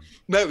van?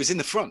 No, it was in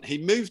the front. He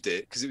moved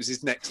it because it was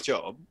his next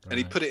job, and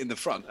he put it in the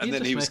front. And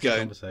then he was going.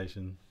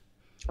 Conversation.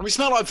 I mean, it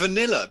smelled like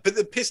vanilla, but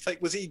the piss take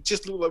was he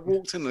just looked like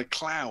walked in and a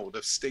cloud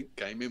of stink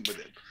came in with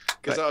him.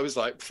 Because I was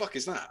like, "Fuck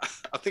is that?"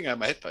 I think I had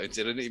my headphones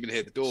in. I didn't even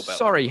hear the doorbell.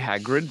 Sorry,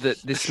 Hagrid, that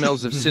this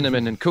smells of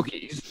cinnamon and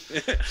cookies.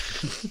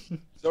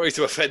 Sorry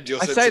to offend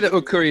your. I say that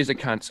all couriers are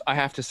cunts. I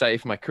have to say,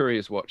 if my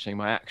courier's watching,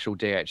 my actual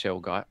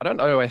DHL guy, I don't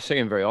know, I see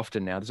him very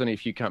often now. There's only a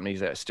few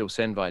companies that still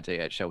send via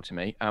DHL to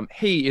me.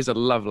 He is a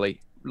lovely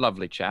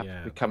chap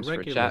who comes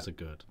for a chat. Are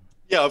good.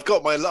 Yeah, I've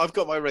got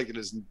my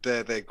regulars, and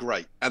they're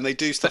great, and they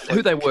do stuff.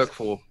 Who they work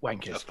for?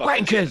 Wankers.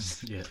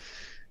 Wankers. Yeah.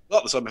 A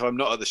lot of the time, if I'm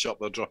not at the shop,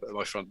 they'll drop it at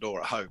my front door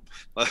at home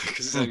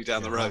because it's only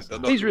down the road.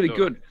 He's really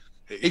good.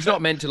 He's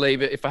not meant to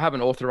leave it if I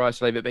haven't authorized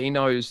to leave it, but he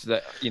knows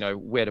that,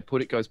 where to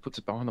put it, puts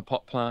it behind the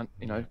pot plant,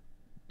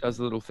 does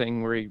the little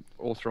thing where he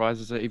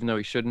authorizes it, even though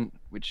he shouldn't,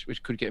 which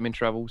could get him in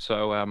trouble.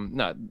 So,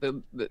 no,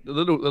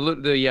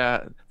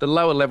 the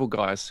lower level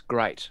guys,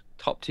 great.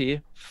 Top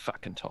tier,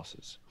 fucking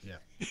tossers. Yeah.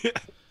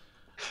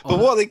 But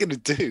what are they going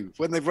to do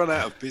when they've run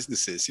out of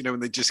businesses? When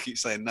they just keep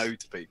saying no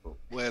to people,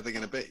 where are they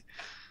going to be?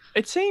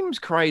 It seems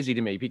crazy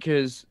to me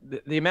because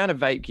the amount of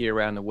vape gear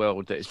around the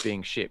world that is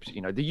being shipped,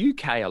 the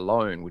UK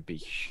alone would be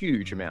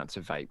huge amounts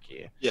of vape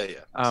gear. Yeah.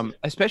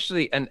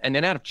 Especially, and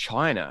then out of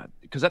China,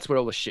 because that's where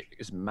all the shit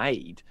is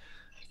made.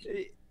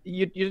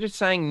 You're just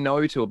saying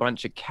no to a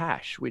bunch of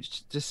cash,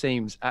 which just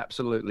seems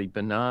absolutely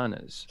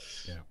bananas.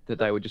 Yeah. That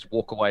they would just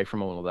walk away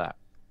from all of that.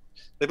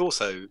 They've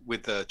also,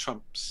 with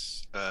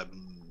Trump's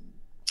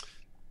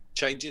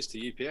changes to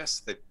UPS,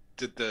 they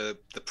did the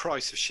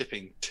price of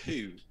shipping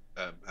to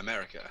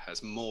America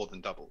has more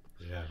than doubled.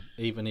 Yeah,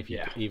 even if you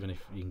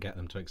can get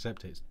them to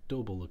accept it, it's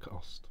double the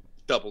cost.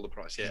 Double the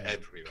price,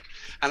 everywhere.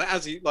 And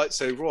as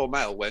so Royal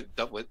Mail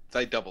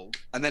they doubled,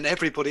 and then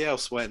everybody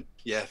else went,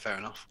 yeah, fair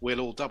enough, we'll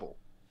all double.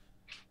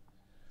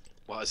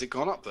 Well, has it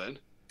gone up then?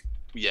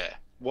 Yeah.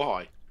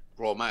 Why?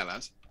 Royal Mail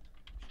has.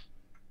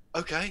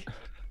 Okay.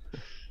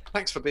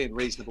 Thanks for being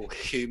reasonable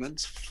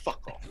humans.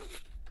 Fuck off.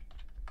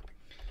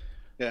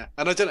 Yeah,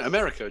 and I don't know.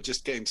 America are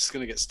just going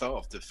to get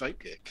starved of vape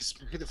gear because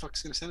who the fuck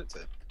is going to send it to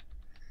them?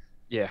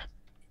 Yeah,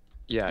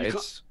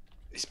 it's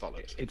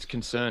bollocks. It's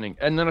concerning.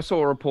 And then I saw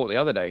a report the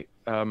other day.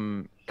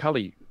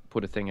 Cully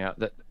put a thing out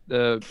that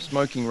the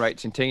smoking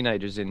rates in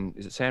teenagers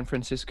is it San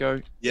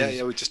Francisco?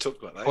 Yeah, we just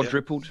talked about that.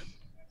 Quadrupled.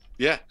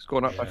 Yeah, it's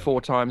gone up by 4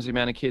 times the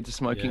amount of kids are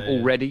smoking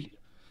already.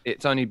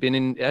 It's only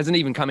been it hasn't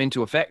even come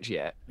into effect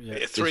yet.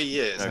 Yeah, 3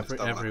 years.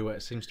 Everywhere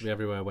it seems to be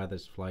everywhere where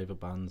there's flavour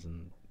bans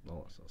and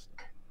all that sort of stuff.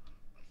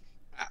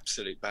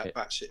 Absolute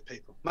batshit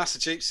people.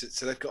 Massachusetts,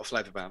 so they've got a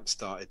flavour ban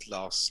started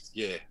last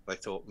year. They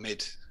thought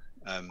mid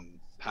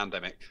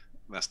pandemic,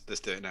 let's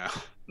do it now,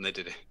 and they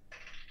did it.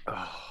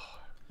 Oh,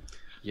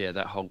 yeah,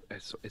 that whole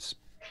it's.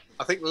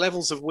 I think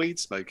levels of weed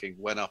smoking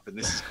went up, and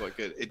this is quite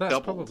good. It That's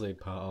doubled probably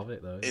part of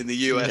it, though. In the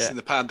US in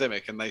the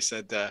pandemic, and they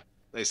said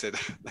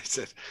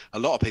a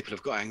lot of people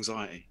have got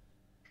anxiety.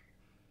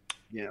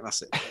 Yeah,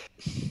 that's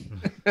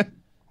it.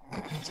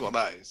 That's what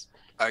that is.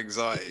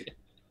 Anxiety.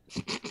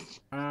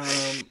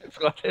 It's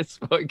like they're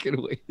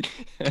smoking weed.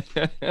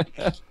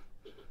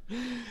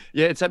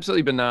 Yeah, it's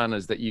absolutely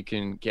bananas that you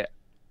can get.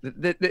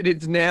 That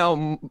it's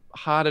now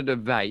harder to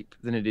vape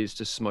than it is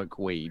to smoke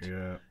weed.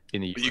 Yeah.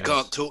 In the US. But you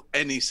can't talk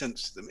any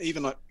sense to them.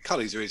 Even like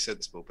Cully's really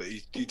sensible, but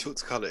you talk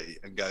to Cully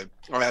and go.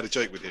 I had a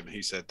joke with him.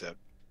 He said,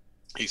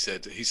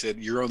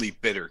 you're only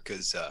bitter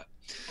because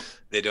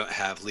they don't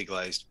have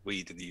legalized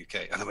weed in the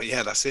UK. And I went,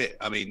 yeah, that's it.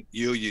 I mean,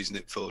 you're using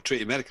it for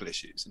treating medical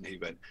issues. And he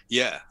went,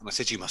 yeah. And I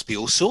said, you must be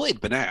all sorted,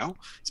 but now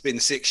it's been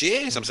 6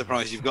 years. I'm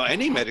surprised you've got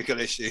any medical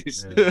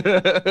issues.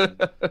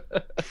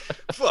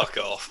 Fuck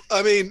off.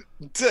 I mean,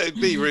 to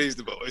be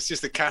reasonable. It's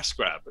just a cash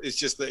grab. It's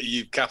just that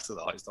you've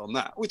capitalized on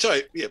that, which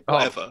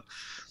whatever.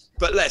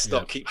 But let's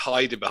not keep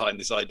hiding behind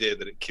this idea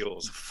that it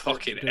cures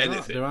fucking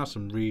anything. There are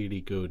some really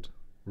good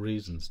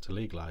reasons to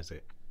legalize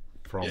it.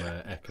 From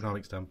an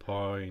economic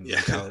standpoint,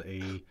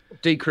 legality,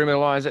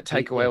 decriminalize it,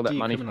 take away all that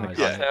money from the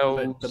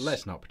cartels. But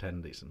let's not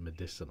pretend it's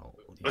medicinal.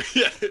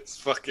 Yeah, it's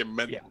fucking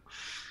mental.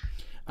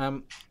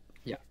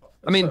 Yeah.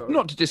 I mean,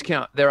 not to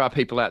discount, there are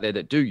people out there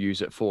that do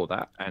use it for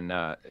that, and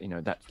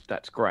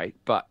that's great.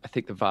 But I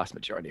think the vast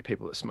majority of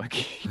people that smoke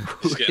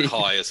just get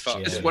high as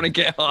fuck. Just want to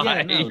get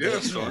high.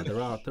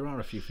 There are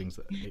a few things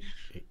that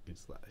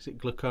it's like. Is it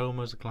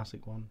glaucoma is a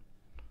classic one?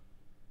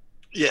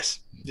 Yes.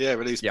 Yeah,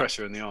 release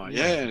pressure in the eye.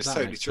 Yeah, it's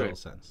totally true.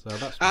 Sense. So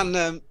that's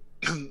and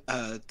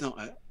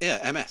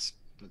MS.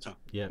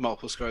 Yeah.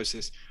 Multiple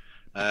sclerosis.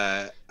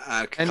 And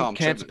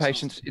cancer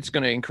patients, it's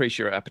going to increase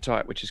your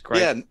appetite, which is great.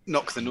 Yeah,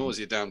 knock the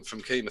nausea down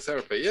from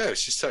chemotherapy. Yeah,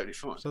 it's just totally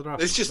fine. So there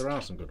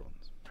are some good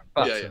ones.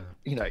 But,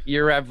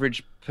 your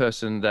average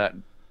person that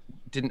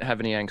didn't have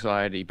any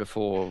anxiety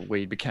before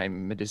weed became a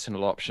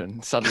medicinal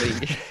option, suddenly...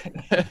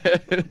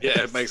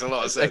 Yeah, it makes a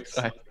lot of sense.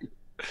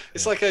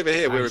 It's like over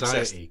here, we're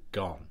obsessed.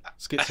 Gone.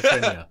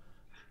 Schizophrenia.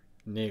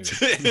 New.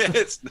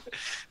 It's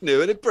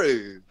new and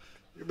improved.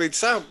 I mean,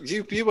 Sam,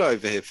 you were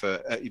over here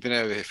for you've been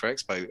over here for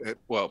Expo.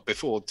 Well,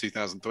 before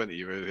 2020,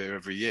 you were over here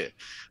every year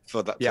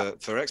for that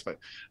for Expo.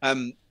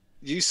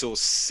 You saw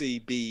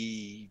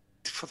CB.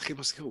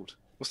 What's it called?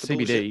 What's the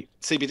CBD?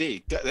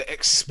 CBD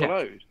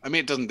explode. Yeah. I mean,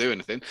 it doesn't do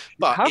anything,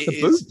 but half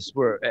the booths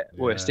were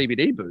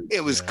CBD booths.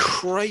 It was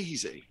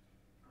crazy.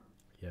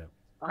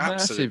 A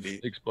massive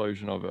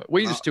explosion of it.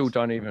 We still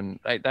don't even,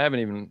 they haven't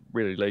even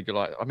really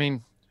legalized. I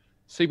mean,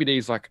 CBD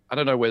is like, I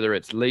don't know whether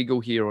it's legal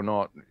here or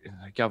not.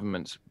 The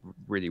government's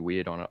really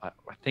weird on it. I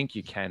think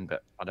you can,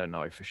 but I don't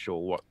know for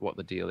sure what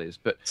the deal is.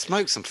 But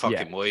smoke some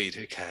fucking weed.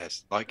 Who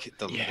cares? Like, it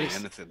doesn't do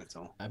anything at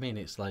all. I mean,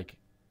 it's like,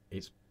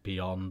 it's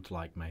beyond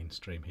like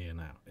mainstream here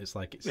now. It's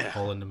like, it's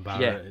Holland and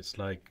Barrett. It's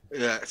like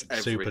it's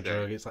super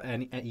drug. It's like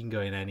you can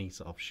go in any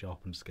sort of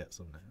shop and just get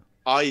some now.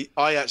 I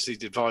actually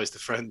advised a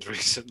friend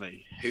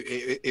recently who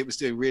it was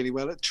doing really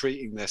well at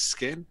treating their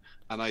skin,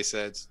 and I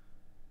said,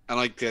 and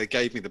I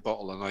gave me the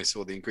bottle and I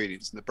saw the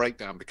ingredients and the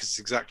breakdown because it's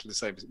exactly the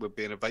same as it would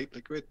be in a vape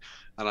liquid,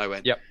 and I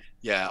went,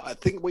 yeah, I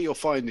think what you're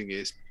finding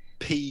is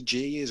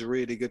PG is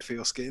really good for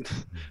your skin,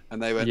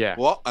 and they went,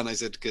 what? And I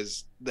said,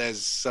 because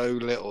there's so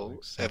little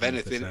of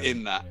anything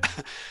in that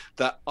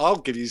that I'll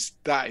give you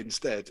that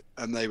instead,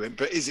 and they went,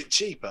 but is it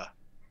cheaper?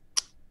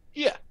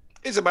 Yeah.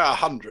 It's about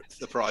 100th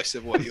the price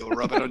of what you're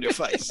rubbing on your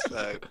face.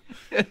 So.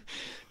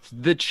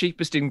 The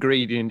cheapest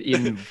ingredient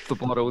in the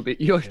bottle.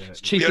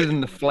 It's cheaper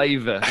than the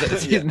flavour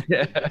that's in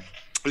there.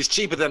 It's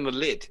cheaper than the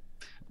lid.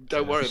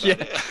 Don't worry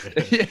about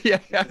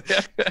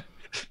it.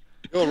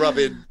 You're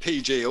rubbing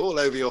PG all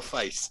over your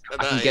face.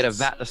 I can get a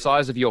vat the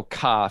size of your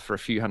car for a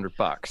few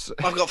 $100.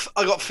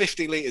 I got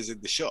 50 litres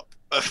in the shop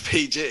of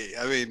PG.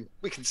 I mean,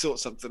 we can sort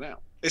something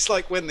out. It's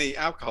like when the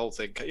alcohol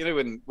thing,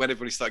 when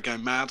everybody started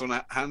going mad on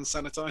hand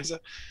sanitizer.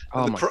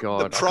 Oh my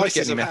God! The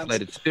prices of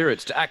methylated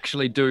spirits to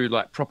actually do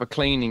like proper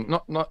cleaning,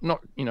 not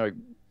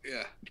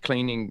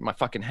cleaning my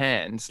fucking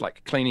hands,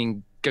 like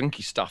cleaning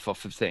gunky stuff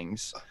off of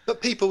things.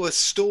 But people were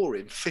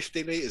storing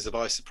 50 litres of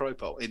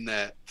isopropyl in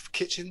their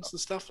kitchens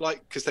and stuff,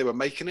 like because they were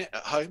making it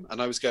at home,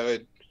 and I was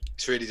going,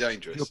 it's really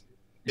dangerous.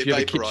 If you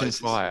have a kitchen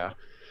fire.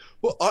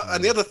 Well,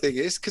 and the other thing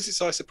is, because it's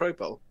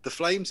isopropyl, the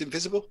flame's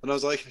invisible, and I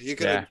was like, you're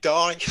going to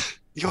die.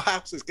 Your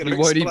house is going to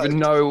explode. You won't even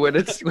know when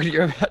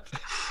you're about to...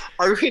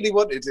 I really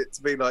wanted it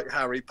to be like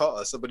Harry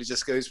Potter. Somebody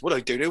just goes, well,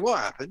 I don't know what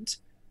happened.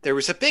 There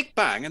was a big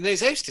bang and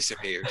his house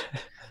disappeared.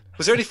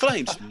 Was there any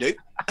flames? Nope.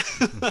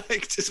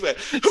 Like, just went,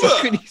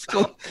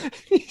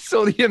 he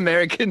saw the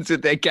Americans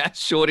with their gas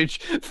shortage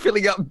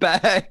filling up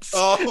bags.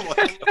 Oh,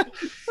 my God.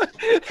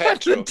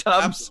 Petrol. The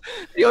tubs.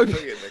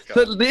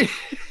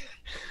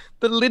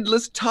 The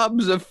lidless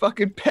tubs of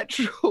fucking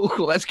petrol.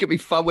 Well, that's going to be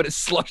fun when it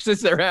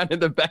sloshes around in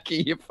the back of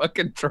your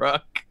fucking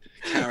truck.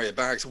 Carrier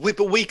bags.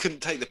 But we couldn't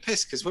take the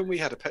piss because when we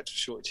had a petrol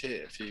shortage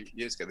here a few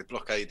years ago, they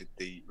blockaded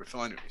the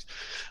refineries.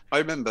 I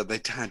remember they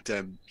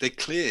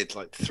cleared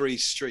like 3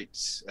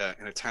 streets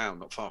in a town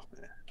not far from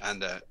here.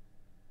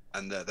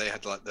 And they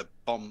had like the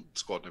bomb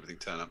squad and everything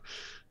turn up.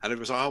 And it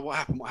was like, oh, what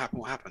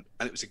happened?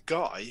 And it was a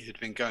guy who'd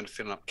been going to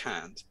fill up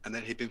cans, and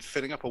then he'd been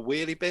filling up a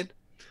wheelie bin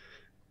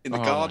in the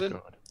garden.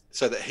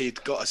 So that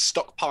he'd got a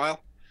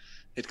stockpile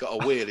He'd got a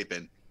wheelie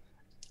bin.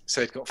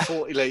 So he'd got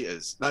 40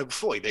 litres. No,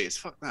 40 litres.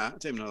 Fuck that. I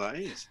don't even know what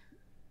that is.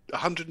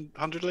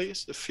 100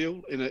 litres of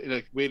fuel in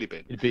a wheelie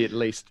bin. It'd be at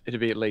least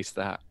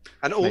that.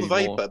 And all the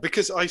vapour, more.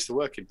 because I used to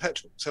work in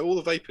petrol, so all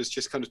the vapour's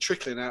just kind of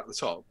trickling out the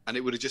top, and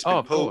it would have just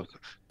been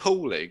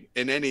pooling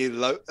in any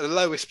the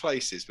lowest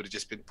places, would have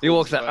just been. You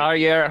walk that, oh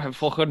yeah, I'm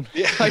fucking.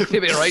 Yeah, I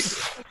keep it right.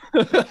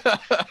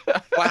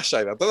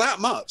 Flashover, but that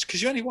much,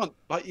 because you only want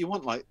like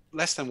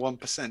less than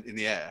 1% in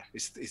the air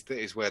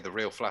is where the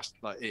real flash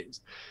light is.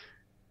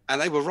 And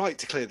they were right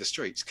to clear the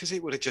streets because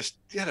it would have just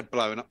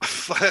blown up a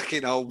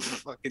fucking old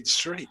fucking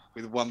street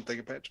with one thing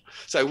of petrol.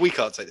 So we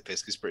can't take the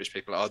piss because British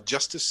people are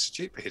just as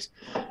stupid.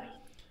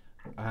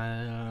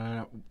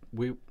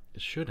 We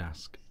should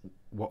ask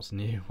what's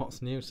new.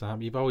 What's new,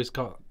 Sam? You've always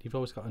got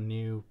a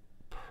new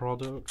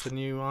product, a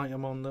new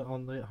item on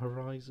the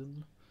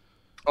horizon.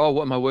 Oh,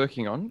 what am I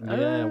working on?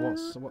 Yeah,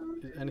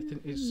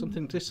 anything?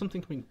 There's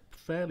something coming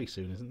fairly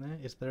soon, isn't there?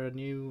 Is there a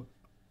new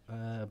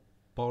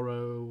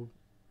borrow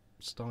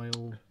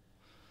style?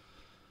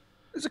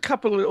 There's a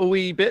couple of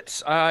wee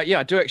bits. Yeah,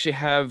 I do actually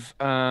have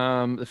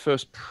the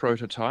first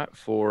prototype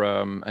for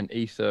an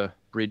ether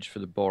bridge for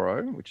the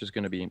borrow, which is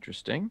going to be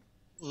interesting.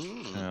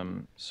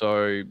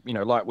 So,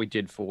 like we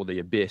did for the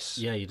Abyss.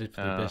 Yeah, you did for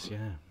the Abyss,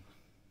 yeah.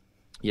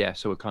 Yeah,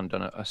 so we've kind of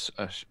done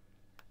a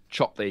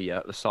chop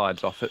the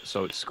sides off it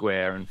so it's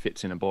square and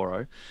fits in a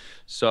borrow.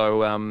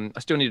 So I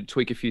still need to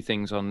tweak a few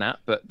things on that,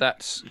 but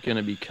that's going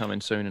to be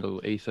coming soon, a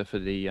little ether for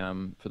the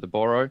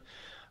borrow.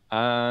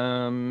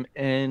 And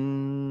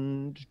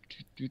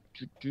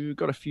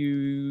got a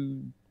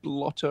few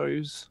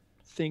blottos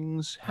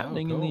things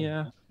happening in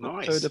the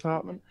blotto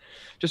department.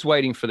 Just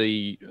waiting for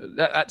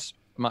that's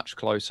much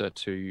closer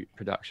to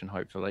production,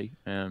 hopefully.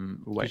 We're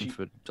waiting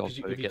for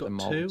Dospo to get the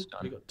molds done.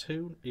 You've got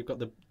two. You've got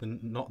the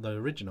not the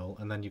original,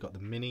 and then you've got the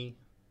mini.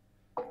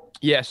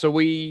 Yeah, so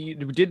we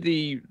did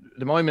the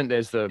moment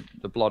there's the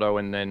Blotto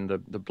and then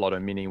the Blotto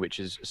Mini, which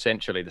is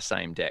essentially the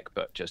same deck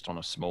but just on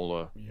a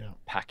smaller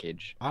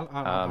package.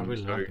 I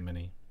really like the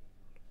Mini.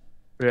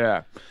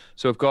 Yeah,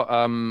 so we've got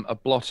a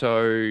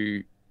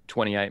Blotto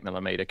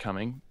 28mm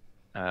coming,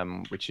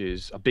 which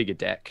is a bigger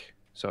deck,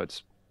 so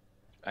it's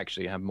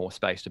actually have more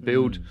space to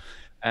build,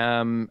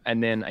 and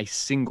then a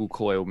single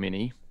coil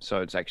Mini,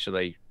 so it's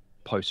actually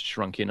post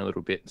shrunk in a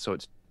little bit, so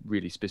it's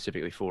really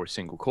specifically for a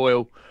single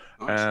coil.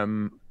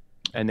 Nice.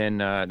 And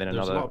then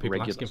another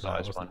regular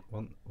size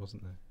one,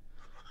 wasn't there?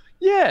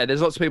 Yeah,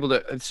 there's lots of people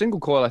that single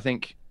coil, I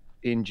think,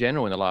 in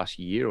general in the last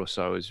year or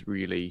so has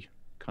really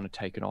kind of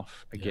taken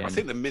off again. I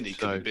think the Mini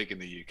could be big in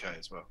the UK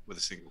as well with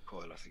a single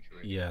coil. I think.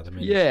 The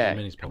Mini. Yeah,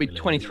 it'll be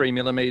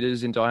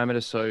 23mm in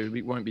diameter, so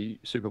it won't be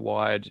super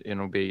wide.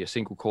 It'll be a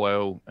single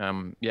coil.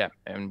 And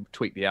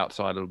tweak the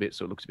outside a little bit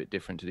so it looks a bit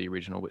different to the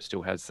original, but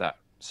still has that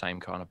same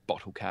kind of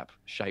bottle cap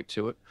shape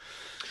to it.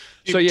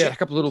 So a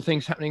couple of little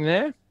things happening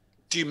there.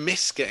 Do you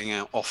miss getting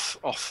out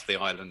off the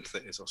island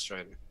that is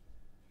Australia?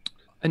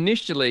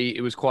 Initially,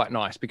 it was quite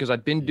nice because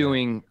I'd been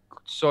doing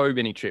so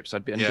many trips.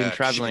 I'd been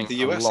traveling the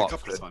US a lot. A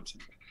couple of times.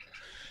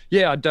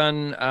 Yeah, I'd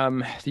done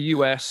the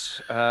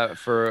US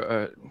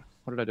for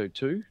what did I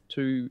do?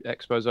 Two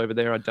expos over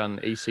there. I'd done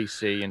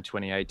ECC in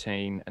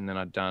 2018, and then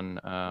I'd done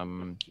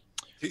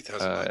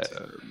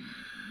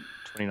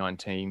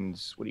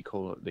 2019's what do you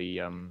call it?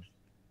 The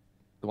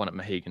one at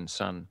Mohegan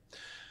Sun.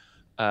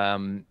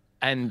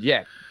 And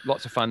yeah,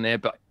 lots of fun there.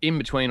 But in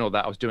between all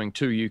that, I was doing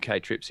 2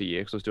 UK trips a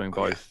year because I was doing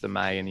both the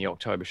May and the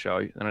October show.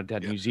 And I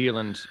had New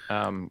Zealand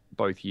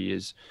both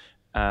years.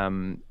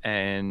 And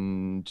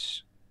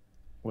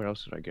where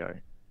else did I go?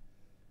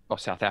 Oh,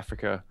 South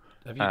Africa.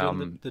 Have you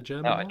done the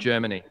German one?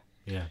 Germany.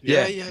 Yeah.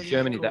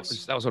 Germany. That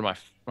was one of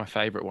my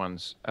favourite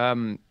ones.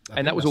 And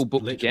that was all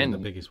booked again. The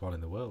biggest one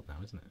in the world now,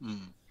 isn't it?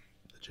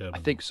 The German. I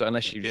think so,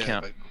 unless you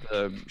count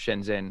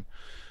Shenzhen,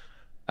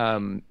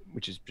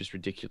 which is just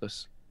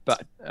ridiculous.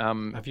 But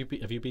have you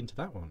been to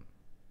that one?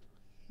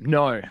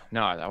 No.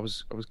 I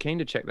was keen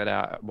to check that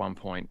out at one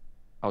point.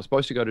 I was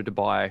supposed to go to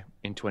Dubai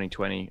in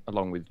 2020,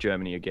 along with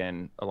Germany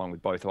again, along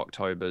with both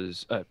October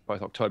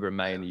and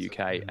May in the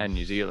UK and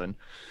New Zealand.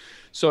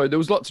 So there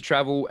was lots of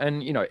travel,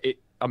 and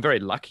I'm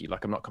very lucky.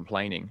 Like, I'm not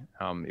complaining.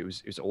 It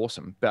was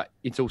awesome, but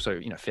it's also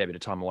a fair bit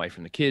of time away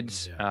from the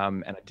kids,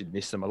 and I did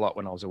miss them a lot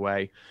when I was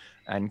away.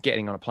 And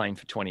getting on a plane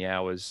for 20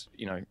 hours,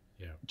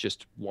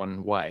 just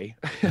one way.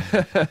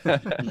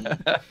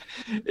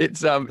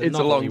 It's a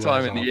long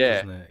time in the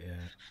air.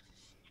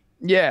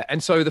 Yeah,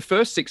 and so the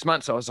first 6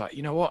 months, I was like,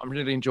 you know what, I'm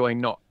really enjoying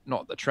not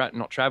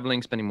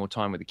traveling, spending more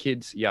time with the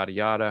kids, yada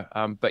yada.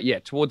 But yeah,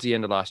 towards the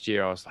end of last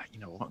year, I was like,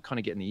 I'm kind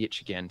of getting the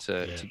itch again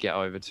to get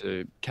over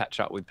to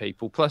catch up with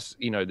people. Plus,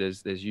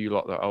 there's you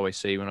lot that I always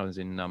see when I was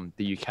in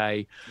the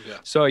UK. Yeah.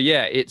 So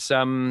yeah, it's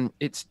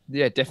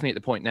definitely at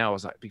the point now. I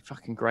was like, it'd be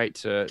fucking great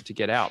to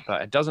get out,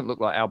 but it doesn't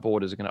look like our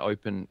borders are going to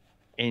open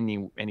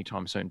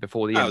anytime soon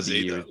before the end of the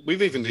year.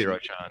 We've even zero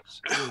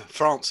chance.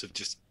 France have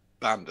just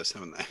banned us,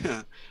 haven't they?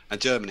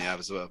 And Germany have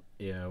as well.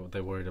 Yeah,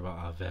 they're worried about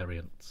our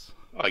variants.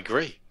 I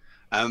agree.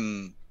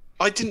 I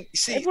I didn't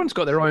see. Everyone's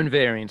got their own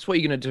variants. What are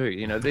you going to do?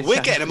 You know,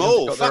 we're getting them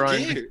all. Fuck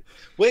you.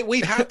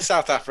 We've had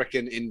South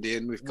African,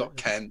 Indian. We've got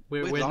Kent.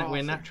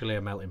 We're naturally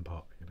a melting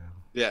pot. You know.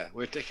 Yeah,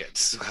 we're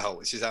dickheads as well,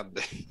 which is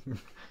handy.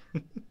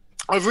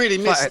 I've really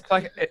missed.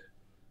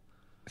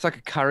 It's like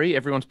a curry.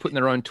 Everyone's putting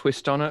their own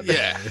twist on it.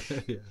 Yeah.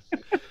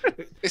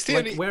 It's the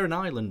only... We're an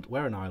island,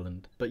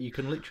 but you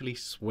can literally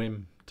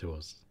swim to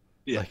us.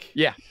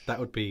 Yeah. That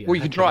would be. Well,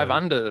 you can drive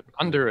under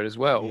it as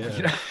well. Yeah.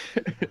 You know?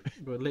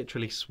 We're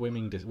literally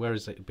swimming.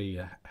 Whereas it'd be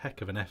a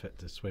heck of an effort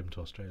to swim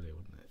to Australia,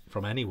 wouldn't it?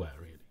 From anywhere,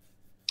 really.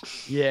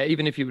 Yeah,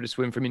 even if you were to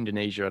swim from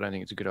Indonesia, I don't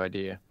think it's a good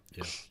idea.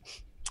 Yeah.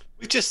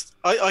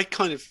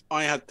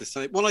 I had the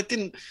same. Well, I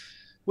didn't.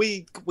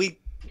 We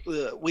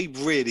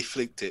really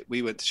fluked it.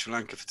 We went to Sri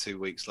Lanka for 2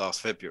 weeks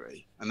last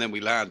February, and then we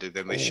landed.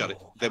 Then they shut it.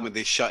 Then when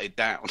they shut it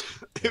down,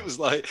 it was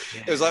like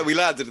we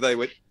landed and they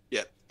went,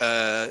 yeah,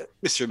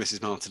 Mr. and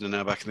Mrs. Martin are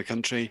now back in the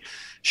country.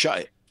 Shut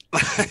it.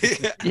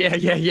 Yeah.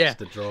 It's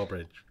the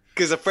drawbridge.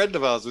 Because a friend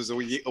of ours was a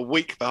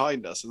week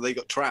behind us, and they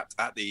got trapped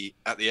at the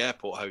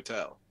airport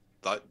hotel,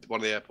 like one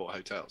of the airport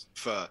hotels,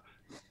 for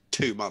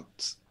 2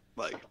 months,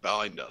 like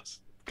behind us.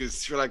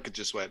 Because Sri Lanka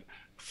just went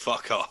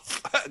fuck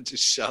off and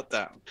just shut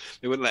down.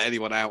 They wouldn't let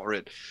anyone out or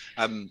in.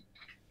 And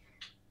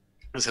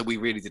so we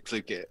really did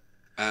fluke it.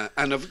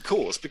 And of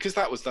course, because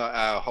that was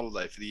our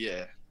holiday for the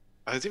year,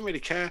 I didn't really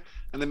care.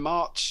 And then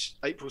March,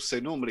 April, so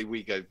normally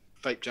we go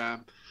Vape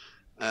Jam.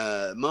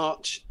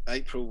 March,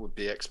 April would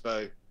be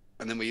Expo.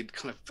 And then we'd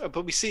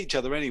but we see each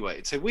other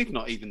anyway. So we've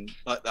not even,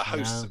 like the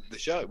hosts of the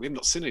show, we've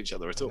not seen each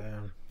other at all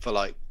for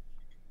like,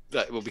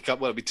 it'll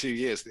be 2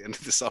 years at the end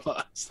of the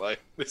summer. It's like,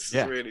 this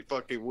is really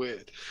fucking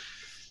weird.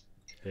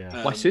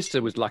 Yeah. My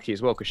sister was lucky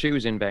as well because she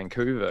was in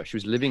Vancouver. She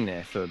was living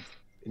there for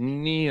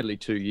nearly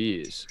 2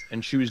 years,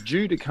 and she was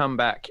due to come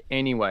back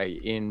anyway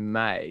in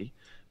May,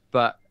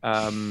 but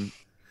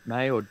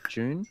May or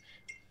June.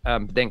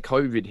 Then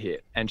COVID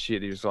hit, and she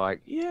was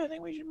like, "Yeah, I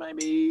think we should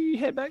maybe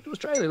head back to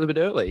Australia a little bit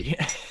early."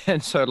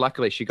 And so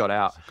luckily she got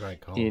out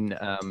in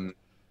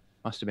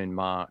must have been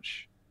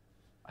March,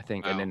 I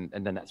think, and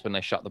then that's when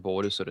they shut the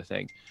borders, sort of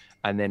thing.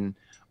 And then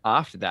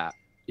after that,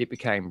 it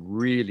became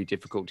really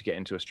difficult to get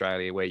into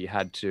Australia, where you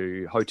had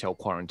to hotel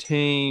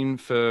quarantine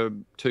for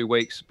 2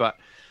 weeks, but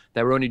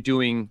they were only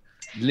doing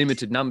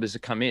limited numbers to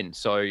come in.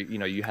 So, you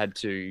know, you had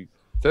to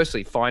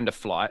firstly find a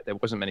flight. There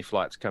wasn't many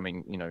flights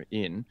coming, you know,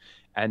 in.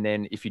 And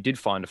then if you did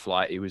find a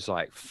flight, it was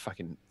like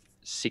fucking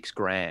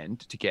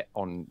 $6,000 to get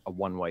on a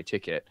one-way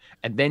ticket.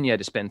 And then you had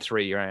to spend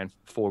 $3,000,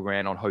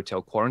 $4,000 on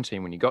hotel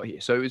quarantine when you got here.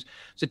 So it's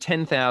a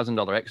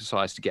 $10,000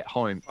 exercise to get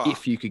home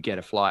if you could get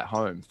a flight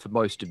home for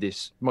most of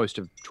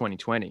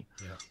 2020.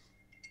 Yeah.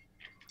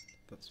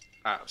 That's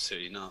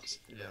absolutely nuts.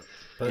 Yeah.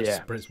 But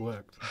it's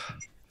worked.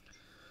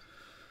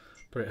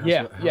 But it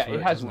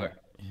has worked.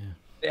 Yeah.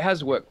 It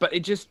has worked, but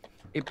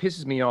it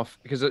pisses me off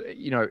because,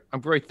 you know,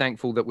 I'm very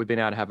thankful that we've been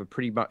able to have a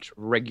pretty much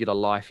regular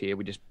life here.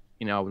 We just,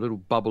 you know, a little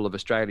bubble of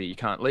Australia, you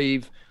can't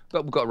leave,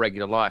 but we've got a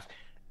regular life.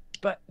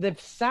 But they've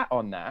sat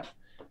on that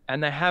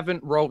and they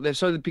haven't rolled.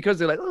 So because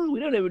they're like, oh, we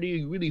don't have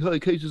any really high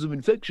cases of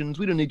infections,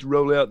 we don't need to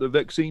roll out the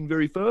vaccine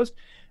very fast.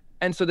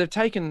 And so they've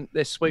taken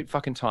their sweet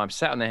fucking time,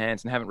 sat on their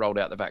hands and haven't rolled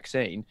out the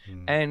vaccine.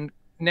 And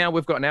now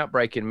we've got an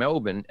outbreak in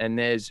Melbourne and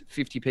there's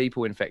 50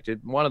 people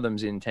infected. One of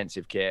them's in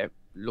intensive care,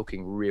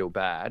 looking real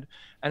bad.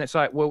 And it's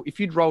like, well, if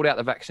you'd rolled out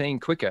the vaccine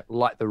quicker,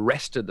 like the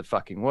rest of the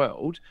fucking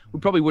world,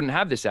 we probably wouldn't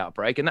have this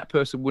outbreak and that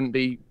person wouldn't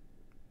be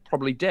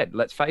probably dead.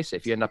 Let's face it,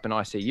 if you end up in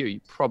ICU, you're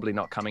probably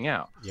not coming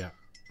out. Yeah.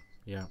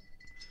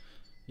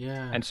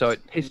 And so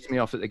it pisses me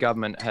off that the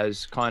government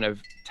has kind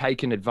of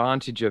taken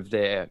advantage of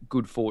their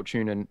good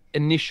fortune and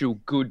initial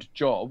good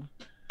job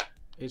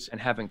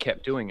and haven't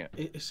kept doing it.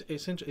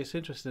 It's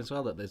interesting as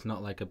well that there's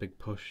not like a big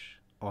push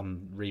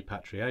on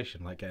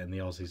repatriation, like getting the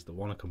Aussies that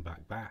want to come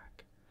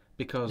back.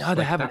 Because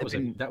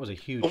that was a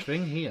huge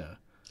thing here.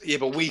 Yeah,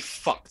 but we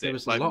fucked it. There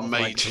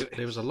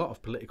was a lot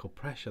of political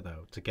pressure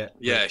though to get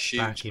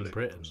back in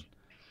Britain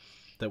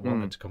that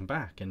wanted to come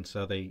back, and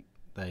so they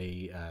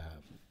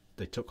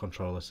took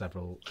control of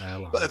several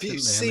airlines. But have you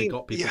seen? And they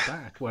got people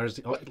back.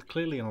 Whereas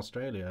clearly in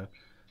Australia,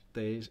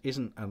 there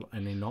isn't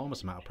an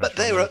enormous amount of pressure.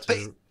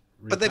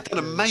 But they've done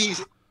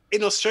amazing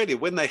in Australia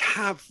when they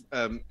have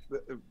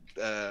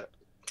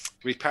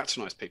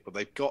repatriated people.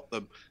 They've got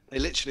them. They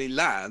literally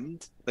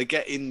land. They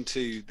get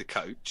into the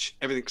coach.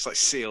 Everything's like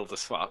sealed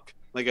as fuck.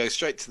 They go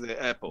straight to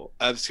the airport,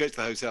 straight to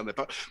the hotel.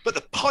 But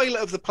the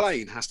pilot of the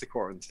plane has to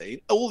quarantine.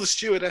 All the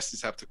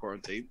stewardesses have to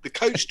quarantine. The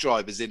coach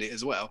driver's in it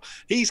as well.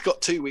 He's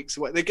got 2 weeks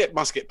away. They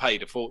must get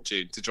paid a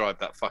fortune to drive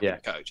that fucking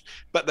coach.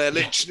 But they're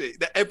literally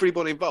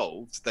everybody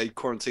involved. They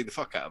quarantine the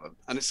fuck out of them,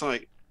 and it's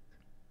like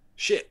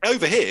shit.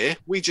 Over here,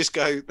 we just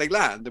go. They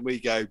land, and we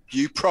go.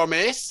 You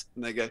promise?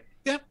 And they go.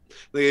 Yeah.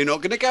 They're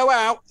not going to go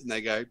out, and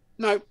they go.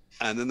 No.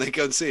 And then they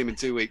go and see him in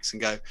 2 weeks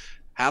and go.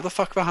 How the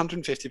fuck have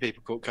 150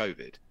 people caught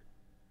COVID?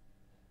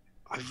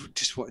 I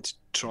just wanted to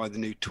try the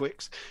new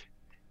Twix.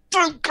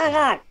 Don't go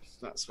out.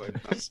 That's it.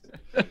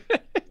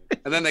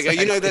 And then they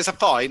go, there's a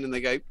fine, and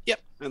they go,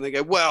 yep, and they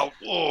go, well,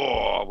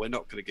 we're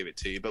not going to give it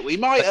to you, but we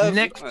might have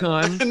next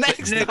time.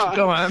 next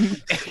time.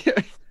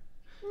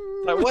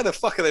 Like, why the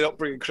fuck are they not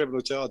bringing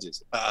criminal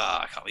charges?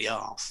 I can't be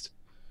asked.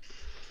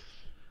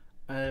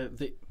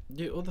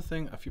 The other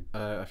thing,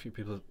 a few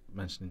people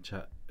mentioned in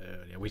chat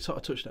earlier, we sort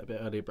of touched it a bit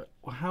earlier, but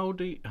how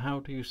do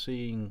you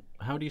see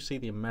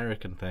the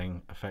American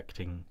thing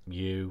affecting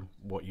you,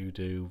 what you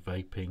do,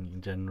 vaping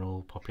in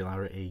general,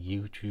 popularity,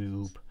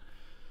 YouTube?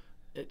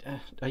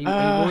 Are you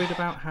worried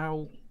about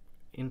how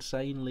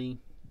insanely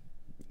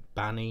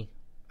banny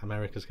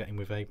America's getting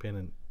with vaping,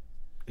 and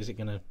is it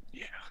gonna?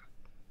 Yeah.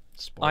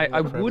 I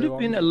would have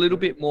been a little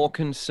bit more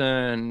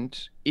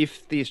concerned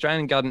if the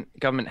Australian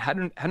government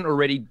hadn't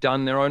already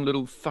done their own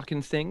little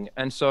fucking thing.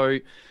 And so,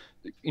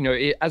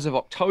 as of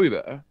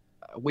October,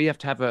 we have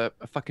to have a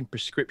fucking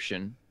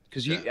prescription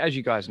because, as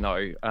you guys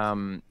know,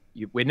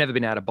 we've never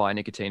been able to buy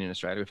nicotine in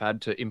Australia. We've had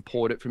to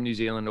import it from New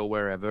Zealand or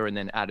wherever and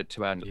then add it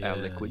to our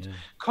liquids. Yeah.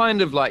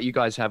 Kind of like you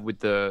guys have with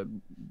the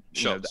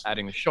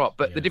adding the shot.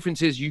 But the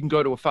difference is you can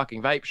go to a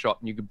fucking vape shop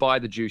and you can buy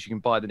the juice, you can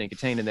buy the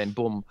nicotine, and then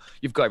boom,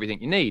 you've got everything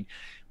you need.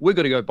 We've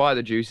got to go buy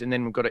the juice and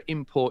then we've got to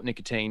import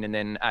nicotine and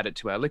then add it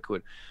to our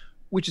liquid,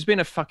 which has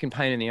been a fucking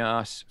pain in the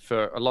ass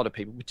for a lot of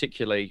people,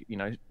 particularly,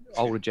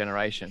 older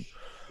generation.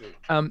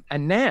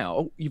 And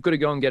now you've got to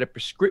go and get a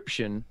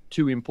prescription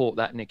to import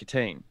that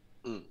nicotine.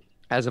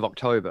 As of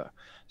October.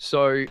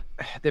 So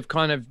they've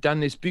kind of done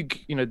this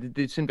big,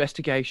 this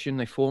investigation.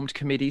 They formed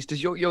committees.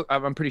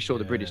 I'm pretty sure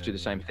the British do the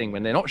same thing.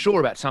 When they're not sure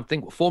about something,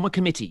 we'll form a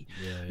committee.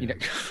 They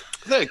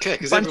don't care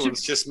because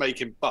everyone's just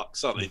making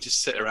bucks, aren't they?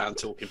 Just sit around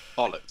talking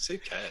bollocks. Who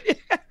cares?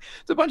 Yeah.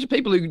 It's a bunch of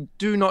people who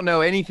do not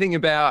know anything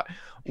about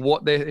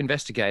what they're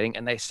investigating,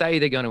 and they say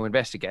they're going to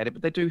investigate it,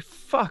 but they do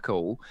fuck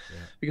all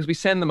because we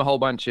send them a whole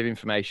bunch of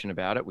information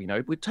about it. We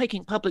know we're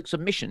taking public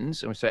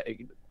submissions, and we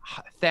say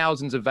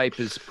thousands of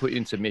vapors put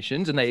in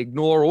submissions, and they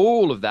ignore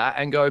all of that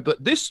and go,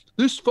 but this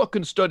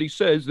fucking study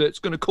says that it's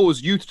going to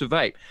cause youth to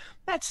vape.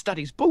 That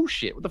study's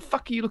bullshit. What the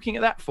fuck are you looking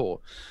at that for?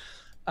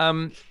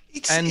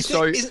 It's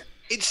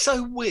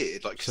so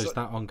weird. So is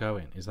that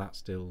ongoing? Is that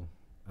still?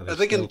 Do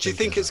you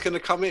think it's going to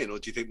come in, or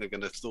do you think they're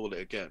going to stall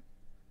it again?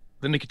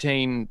 The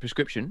nicotine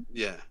prescription?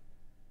 Yeah.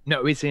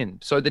 No, it's in.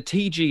 So the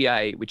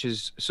TGA, which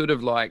is sort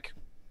of like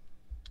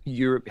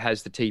Europe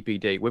has the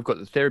TPD. We've got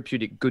the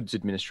Therapeutic Goods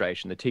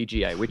Administration, the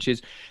TGA, which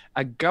is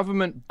a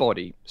government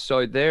body.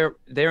 So they're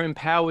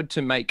empowered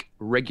to make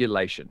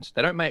regulations.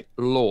 They don't make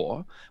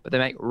law, but they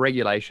make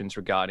regulations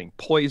regarding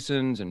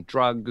poisons and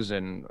drugs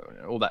and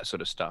all that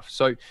sort of stuff.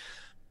 So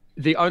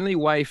the only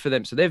way for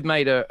them, so they've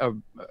made a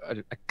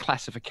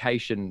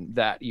classification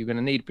that you're going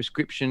to need a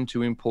prescription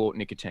to import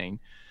nicotine,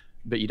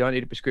 but you don't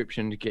need a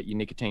prescription to get your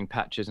nicotine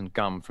patches and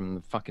gum from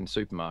the fucking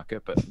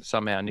supermarket. But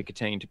somehow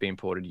nicotine to be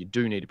imported, you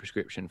do need a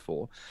prescription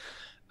for.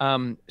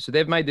 So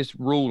they've made this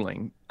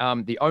ruling.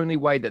 The only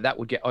way that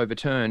would get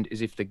overturned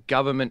is if the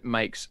government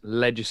makes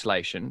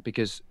legislation,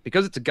 because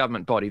it's a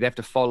government body, they have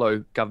to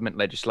follow government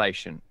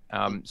legislation.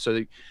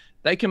 So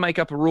they can make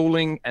up a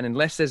ruling, and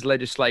unless there's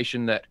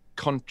legislation that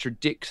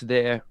contradicts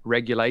their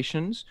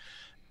regulations,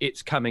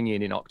 it's coming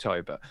in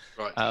October.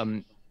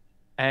 Right.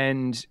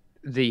 And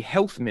the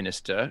health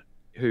minister,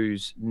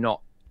 who's not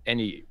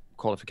any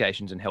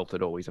qualifications in health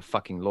at all, he's a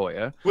fucking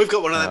lawyer. We've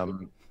got one of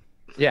them.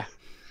 Yeah,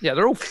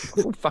 they're all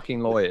fucking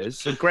lawyers.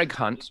 So Greg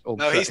Hunt.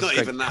 No, he's not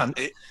even that.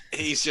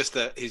 He's just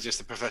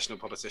a professional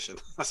politician.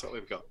 That's what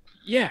we've got.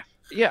 Yeah.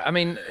 I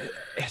mean,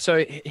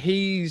 so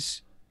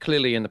he's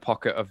clearly in the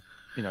pocket of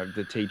the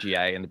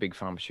TGA and the big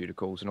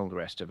pharmaceuticals and all the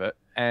rest of it.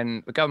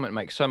 And the government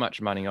makes so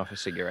much money off a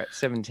cigarette.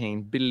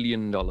 $17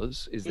 billion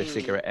is the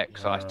cigarette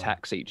excise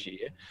tax each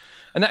year.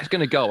 And that's going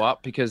to go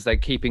up because they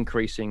keep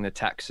increasing the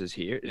taxes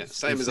here. Yeah,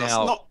 same as us.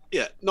 Not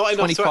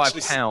enough 25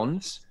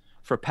 pounds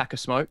for a pack of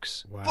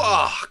smokes. Wow.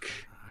 Fuck.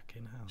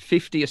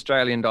 $50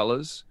 Australian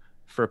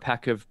for a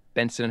pack of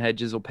Benson and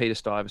Hedges or Peter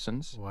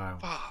Stuyvesants. Wow.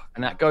 Fuck.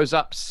 And that goes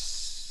up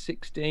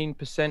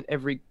 16%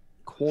 every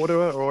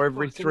quarter or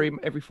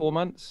every 4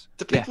 months.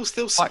 Do people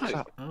still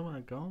smoke? Oh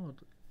my god.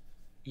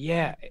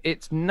 Yeah,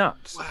 it's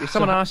nuts. Wow. If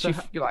someone asks you,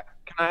 you're like,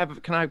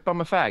 can I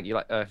bum a fag? You're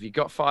like, have you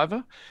got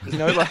fiver?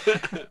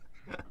 Like.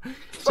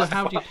 So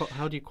how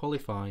do you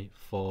qualify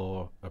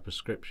for a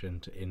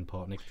prescription to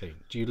import nicotine?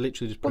 Do you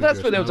literally just? Well,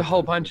 that's where there was a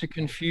whole bunch of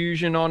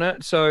confusion on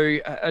it. So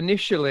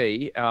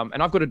initially,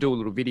 and I've got to do a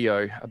little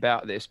video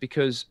about this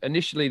because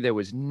initially there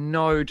was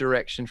no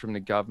direction from the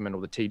government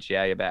or the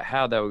TGA about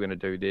how they were going to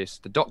do this.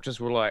 The doctors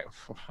were like,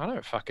 I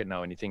don't fucking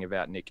know anything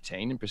about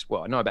nicotine.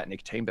 Well, I know about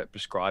nicotine, but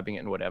prescribing it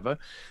and whatever.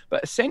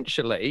 But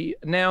essentially,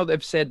 now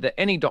they've said that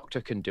any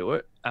doctor can do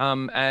it,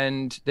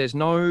 and there's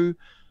no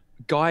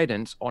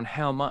guidance on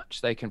how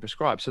much they can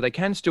prescribe. So they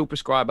can still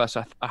prescribe us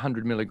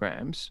 100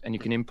 milligrams and you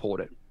can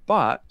import it.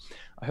 But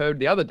I heard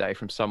the other day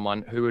from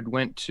someone who had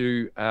went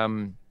to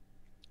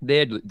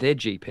their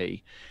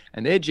GP,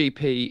 and their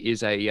GP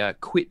is a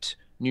Quit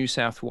New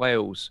South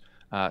Wales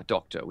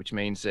doctor, which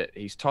means that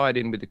he's tied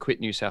in with the Quit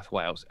New South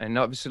Wales. And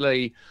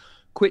obviously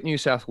Quit New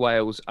South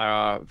Wales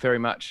are very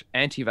much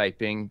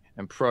anti-vaping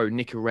and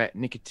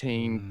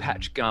pro-nicotine,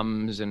 patch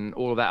gums, and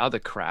all of that other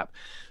crap.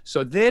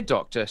 So their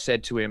doctor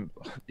said to him,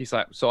 he's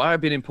like, so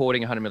I've been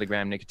importing 100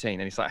 milligram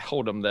nicotine. And he's like,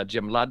 hold on there,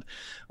 Jim Ludd.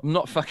 I'm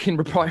not fucking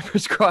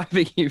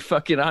prescribing you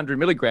fucking 100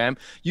 milligram.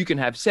 You can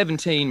have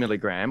 17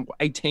 milligram,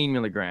 18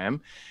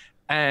 milligram,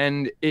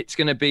 and it's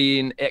going to be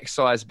in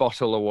excise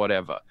bottle or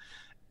whatever.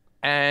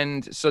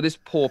 And so this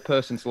poor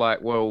person's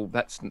like, well,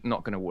 that's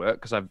not going to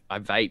work because I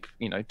vape,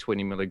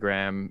 20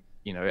 milligram,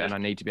 and I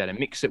need to be able to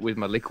mix it with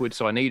my liquid.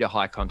 So I need a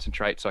high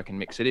concentrate so I can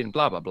mix it in,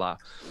 blah, blah, blah.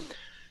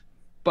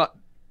 But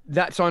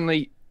that's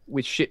only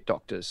with shit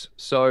doctors.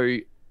 So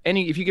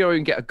if you go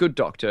and get a good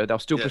doctor, they'll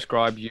still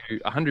prescribe you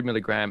 100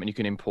 milligram and you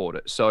can import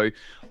it. So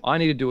I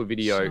need to do a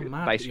video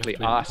basically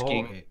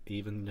asking it,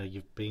 even though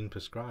you've been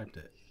prescribed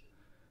it.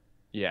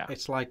 Yeah.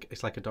 It's like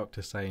a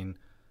doctor saying,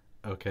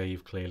 okay,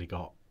 you've clearly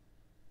got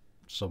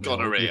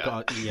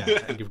gonorrhea.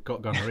 You've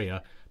got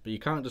gonorrhea, but you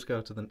can't just go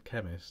to the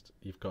chemist.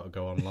 You've got to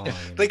go online.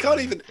 They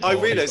can't even. I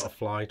realised. You've got to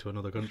fly to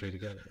another country to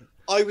get it.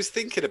 I was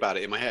thinking about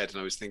it in my head, and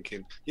I was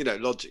thinking,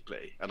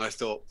 logically, and I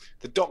thought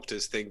the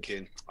doctor's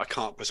thinking I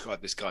can't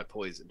prescribe this guy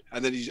poison,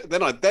 and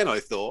then I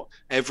thought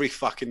every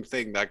fucking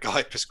thing that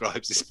guy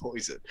prescribes is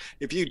poison.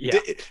 If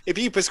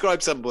you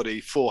prescribe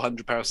somebody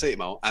 400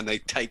 paracetamol and they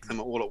take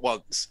them all at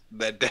once,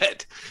 they're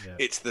dead. Yeah.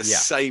 It's the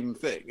same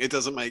thing. It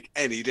doesn't make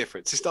any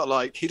difference. It's not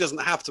like he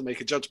doesn't have to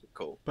make a judgment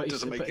call. But, it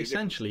doesn't make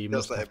essentially, you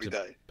must have every to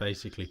day.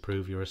 Basically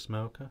prove you're a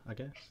smoker. I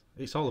guess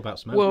it's all about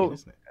smoking,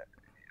 isn't it?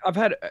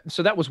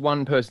 So that was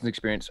one person's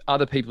experience.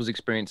 Other people's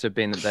experience have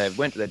been that they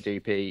went to their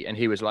GP and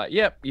he was like,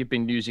 yep, you've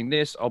been using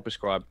this. I'll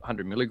prescribe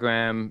 100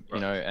 milligram,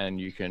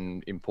 and you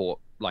can import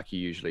like you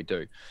usually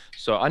do.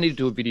 So I need to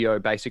do a video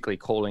basically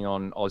calling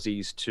on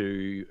Aussies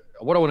to,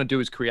 what I want to do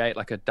is create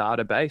like a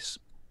database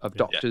of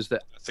doctors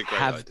that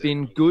have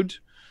been good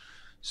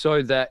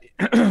so that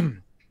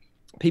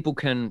people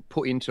can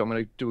put into, I'm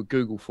going to do a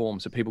Google form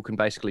so people can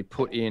basically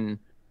put in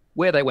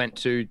where they went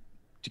to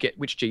get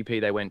which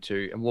GP they went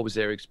to and what was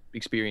their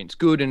experience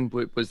good, and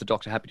was the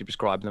doctor happy to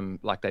prescribe them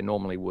like they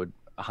normally would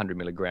 100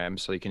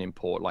 milligrams so you can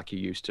import like you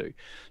used to,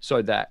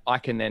 so that I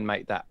can then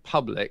make that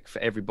public for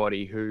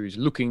everybody who's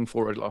looking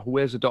for it. Like,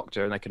 where's the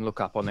doctor? And they can look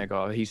up on there,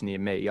 go, oh, he's near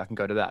me, I can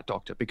go to that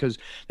doctor, because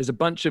there's a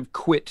bunch of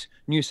Quit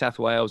New South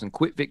Wales and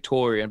Quit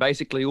Victoria and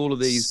basically all of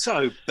these.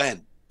 So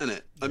bent. Isn't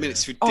it? I mean,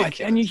 it's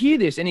ridiculous. Oh, and you hear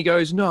this and he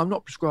goes, no, I'm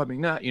not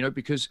prescribing that,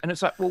 because, and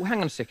it's like, well,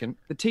 hang on a second.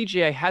 The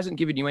TGA hasn't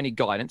given you any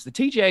guidance. The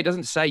TGA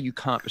doesn't say you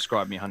can't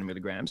prescribe me 100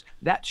 milligrams.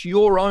 That's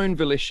your own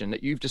volition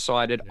that you've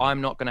decided I'm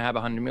not going to have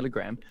 100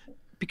 milligram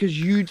because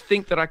you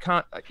think that I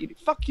can't.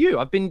 Fuck you.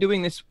 I've been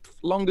doing this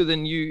longer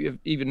than you have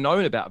even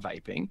known about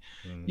vaping.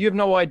 You have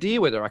no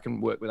idea whether I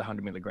can work with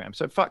 100 milligrams.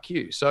 So fuck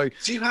you. So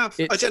do you have,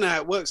 I don't know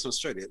how it works in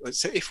Australia.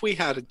 So if we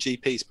had a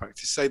GP's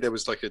practice, say there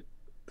was like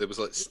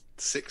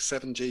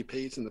 6-7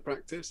 GPs in the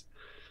practice,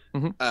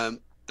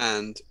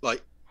 and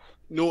like,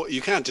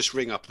 you can't just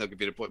ring up and they'll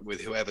give you an appointment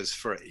with whoever's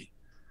free,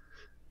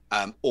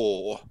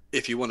 or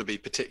if you want to be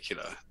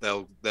particular,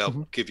 they'll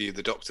give you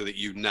the doctor that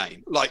you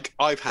name. Like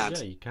I've had,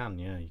 you can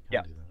do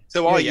that.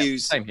 So I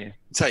use same here.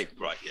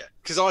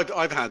 Because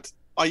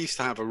I used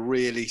to have a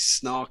really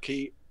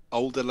snarky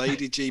older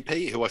lady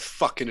GP who I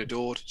fucking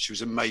adored. She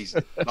was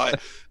amazing. Like,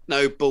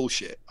 no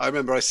bullshit. I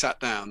remember I sat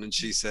down and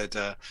she said,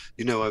 I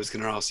was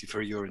going to ask you for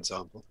a urine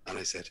sample. And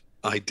I said,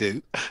 I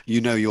do.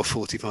 You're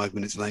 45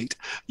 minutes late.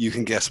 You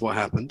can guess what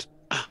happened.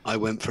 I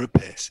went for a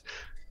piss.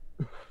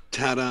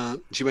 Ta-da.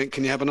 She went,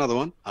 can you have another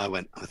one? I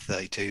went, I'm a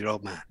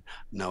 32-year-old man.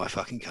 No, I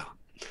fucking can't.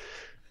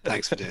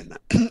 Thanks for doing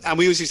that. And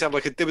we always used to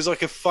have there was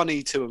like a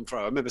funny to and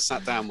fro. I remember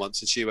sat down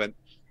once and she went,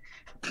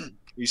 are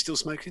you still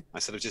smoking? I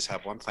said, I've just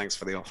had one. Thanks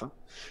for the offer.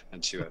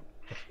 And she went,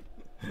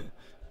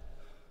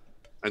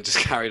 and just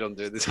carried on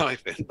doing the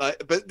typing.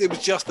 But it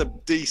was just a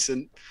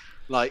decent,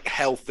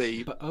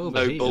 healthy,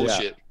 no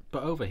bullshit.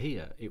 But over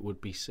here, it would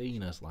be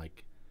seen as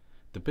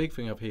the big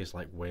thing over here is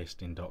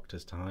wasting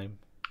doctors' time.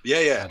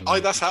 Yeah.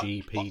 And, that's how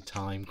GP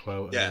time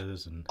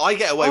quotas and I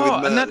get away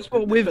with. And that's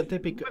what we've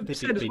they'd be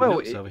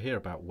nuts over here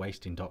about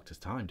wasting doctors'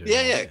 time doing.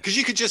 Yeah, because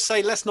you could just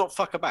say, let's not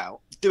fuck about,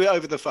 do it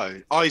over the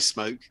phone. I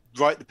smoke,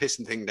 write the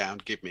pissing thing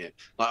down, give me it.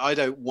 I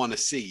don't want to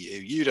see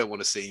you, you don't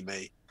want to see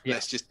me. Yeah.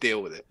 Let's just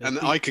deal with it. And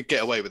I could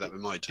get away with that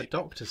with my GP. A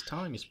doctor's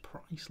time is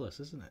priceless,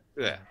 isn't it?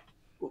 Yeah.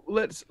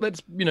 Let's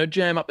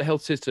jam up the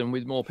health system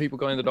with more people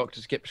going to the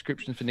doctors to get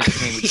prescriptions for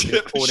nicotine, which has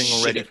been reporting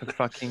already for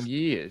fucking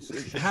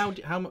years.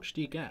 How much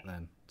do you get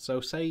then? So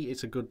say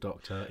it's a good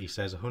doctor, he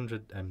says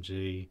 100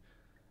 mg.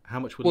 How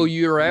much would? Well,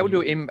 you're able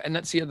to, and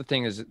that's the other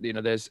thing is,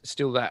 there's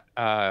still that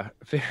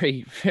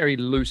very, very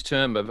loose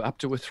term of up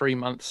to a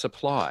 3-month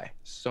supply.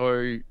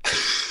 So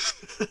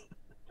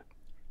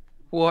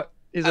what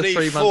is a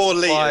 3-month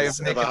supply of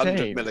nicotine?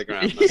 100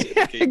 milligrams.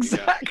 Yeah,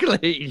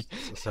 exactly.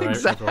 So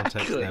everyone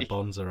takes their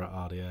Bonza at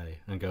RDA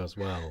and goes,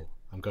 well,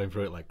 I'm going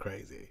through it like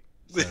crazy.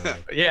 So...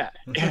 yeah.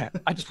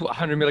 I just put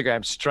 100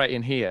 milligrams straight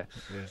in here.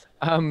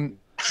 Yeah.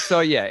 So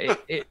yeah,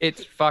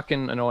 it's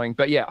fucking annoying.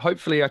 But yeah,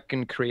 hopefully I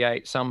can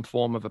create some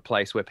form of a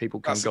place where people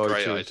can go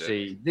to and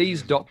see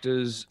these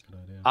doctors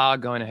are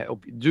going to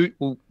help do.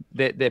 Well,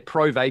 they're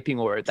pro vaping,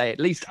 or they at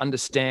least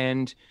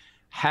understand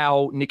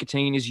how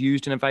nicotine is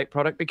used in a vape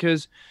product.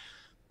 Because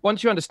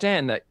once you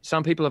understand that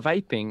some people are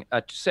vaping,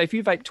 say if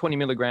you vape 20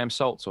 milligram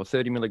salts or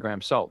 30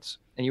 milligram salts,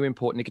 and you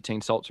import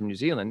nicotine salts from New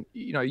Zealand,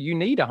 you know, you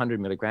need 100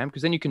 milligram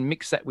because then you can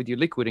mix that with your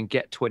liquid and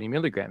get 20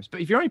 milligrams.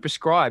 But if you're only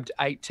prescribed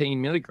 18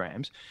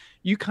 milligrams,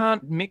 you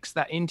can't mix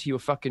that into your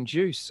fucking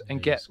juice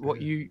and get what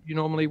you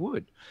normally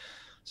would.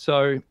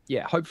 So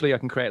yeah, hopefully I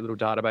can create a little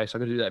database. I'm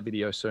going to do that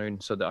video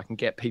soon so that I can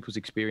get people's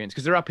experience,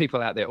 because there are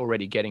people out there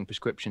already getting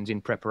prescriptions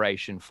in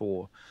preparation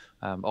for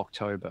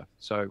October.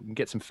 So we can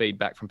get some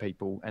feedback from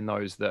people, and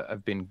those that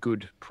have been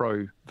good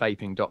pro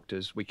vaping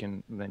doctors, we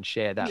can then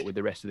share that with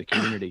the rest of the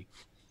community.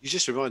 You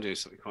just reminded me of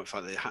something quite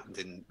funny that happened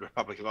in the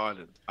Republic of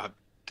Ireland.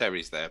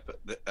 Terry's there, but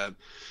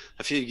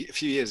a few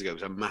years ago, there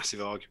was a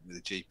massive argument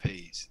with the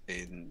GPs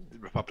in the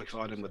Republic of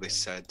Ireland, where they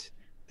said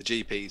the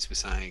GPs were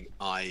saying,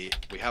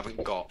 we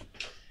haven't got,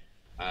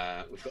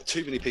 we've got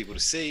too many people to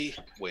see.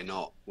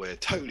 We're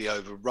totally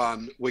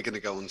overrun. We're going to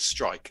go on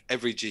strike.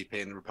 Every GP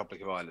in the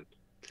Republic of Ireland,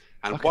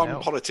 and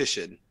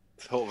politician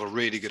thought of a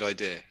really good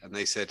idea, and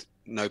they said,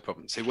 no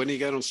problem. So when are you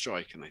going on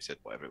strike? And they said,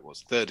 whatever it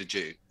was, 3rd of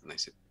June. And they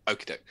said,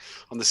 okie doke.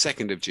 On the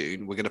 2nd of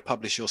June, we're going to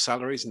publish your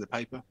salaries in the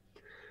paper.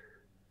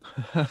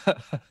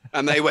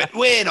 And they went,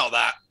 we're not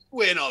that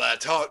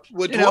hot.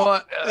 You know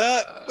what?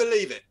 We'll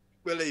leave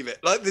it.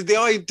 Like the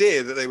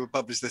idea that they would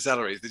publish their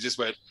salaries, they just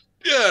went,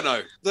 yeah,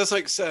 no. That's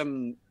like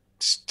some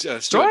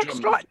strike.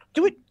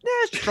 Do it.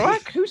 Yeah,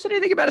 strike. Who said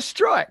anything about a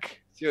strike?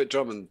 Stuart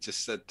Drummond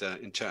just said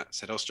in chat,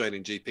 said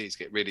Australian GPs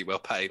get really well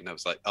paid. And I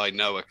was like, I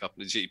know a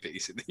couple of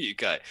GPs in the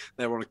UK.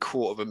 They're on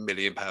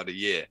 £250,000 a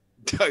year.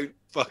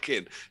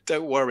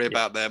 Don't worry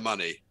about their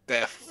money.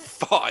 They're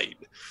fine.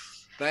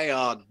 They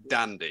are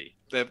dandy.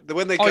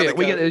 When they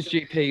we get those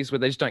GPs where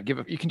they just don't give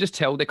up. You can just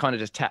tell they're kind of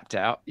just tapped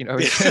out. You know,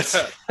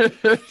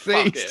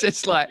 it's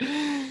just like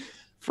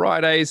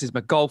Fridays is my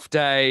golf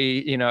day.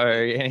 You know,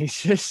 and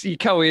it's just, you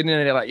go in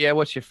and they're like, yeah,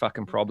 what's your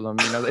fucking problem?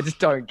 You know, they just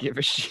don't give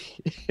a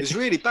shit. It's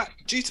really bad.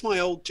 Due to my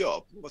old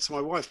job, so my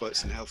wife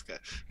works in healthcare,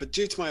 but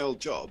due to my old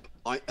job,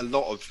 a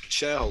lot of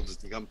shareholders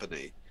of the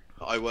company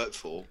that I worked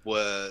for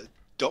were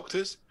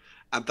doctors,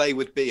 and they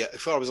would be,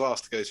 if I was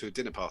asked to go to a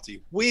dinner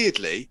party,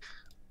 weirdly,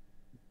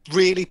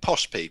 really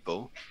posh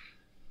people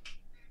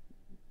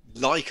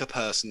like a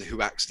person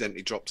who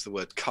accidentally drops the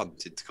word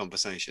cunt into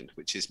conversation,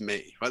 which is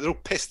me, right? They're all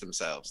pissed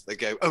themselves. They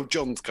go, oh,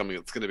 John's coming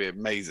up, it's going to be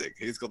amazing.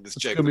 He's got this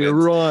joke. It's going to be a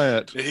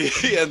riot.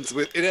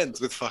 It ends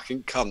with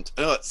fucking cunt.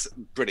 Oh, it's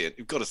brilliant.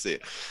 You've got to see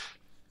it.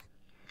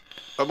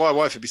 But my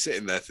wife would be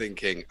sitting there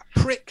thinking,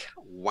 prick,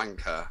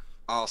 wanker,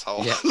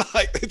 asshole. Yeah.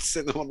 Like, they'd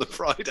send them on the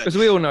Friday. Because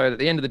we all know that at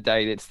the end of the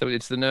day, it's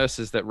the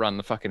nurses that run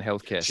the fucking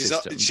healthcare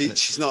system.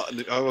 She's not.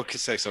 I could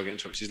say so. I'll get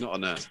into it. She's not a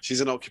nurse. She's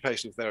an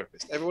occupational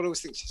therapist. Everyone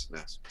always thinks she's a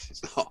nurse.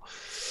 She's not.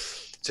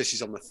 So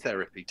she's on the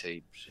therapy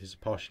team. She's a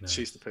posh nurse.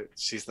 She's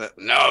the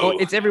no. Well,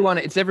 it's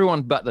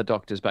everyone but the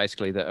doctors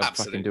basically that are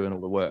fucking doing all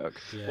the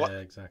work. Yeah,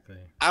 exactly.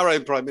 Our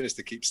own Prime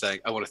Minister keeps saying,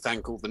 I want to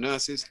thank all the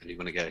nurses, and you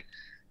want to go,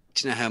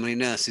 do you know how many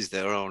nurses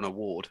there are on a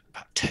ward?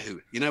 About 2.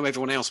 You know,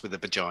 everyone else with a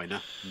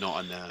vagina,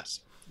 not a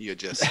nurse. You're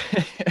just...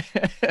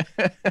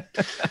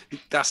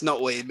 That's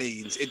not what it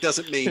means. It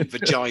doesn't mean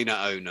vagina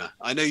owner.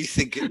 I know you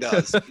think it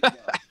does, but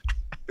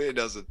it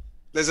doesn't.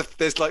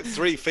 There's like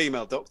 3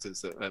 female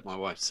doctors at my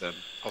wife's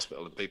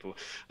hospital, and people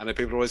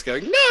are always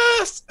going,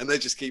 nurse, and they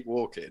just keep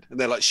walking, and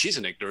they're like, she's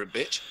an ignorant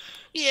bitch.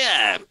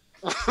 Yeah.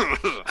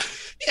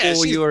 Yeah,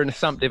 or you're an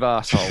assumptive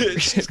asshole.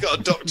 She's got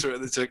a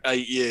doctorate that took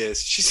 8 years.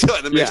 She's not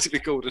in the mood to be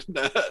called a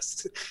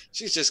nurse.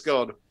 She's just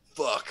gone,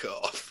 fuck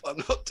off.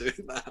 I'm not doing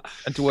that.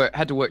 And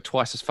had to work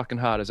twice as fucking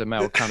hard as her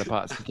male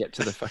counterparts to get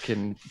to the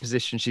fucking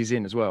position she's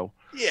in as well.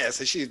 Yeah,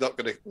 so she's not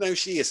gonna. No,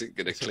 she isn't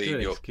gonna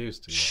clean your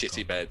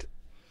shitty bed.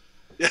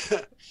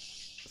 Yeah.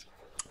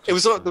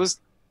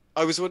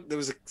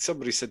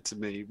 Somebody said to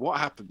me, what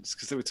happens,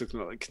 because they were talking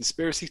about like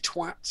conspiracy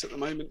twats at the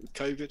moment with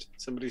COVID.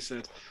 Somebody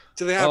said,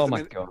 do they have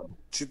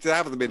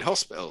them in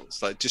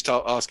hospitals? Like, just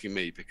asking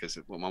me because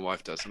of what my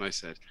wife does. And I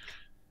said,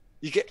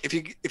 if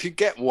you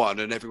get one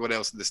and everyone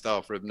else in the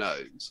staff room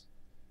knows,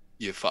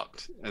 you're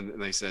fucked.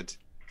 And they said,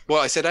 well,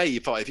 I said, hey,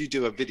 you're fucked. If you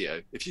do a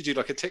video, if you do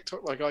like a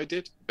TikTok like I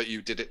did, but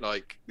you did it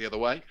like the other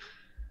way,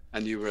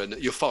 and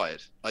you're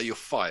fired. Like, you're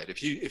fired.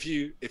 If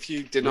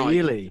you deny,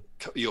 really,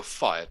 you're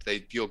fired.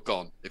 You're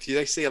gone. If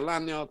they see a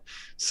lanyard,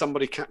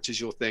 somebody catches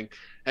your thing,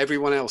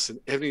 everyone else and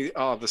every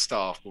other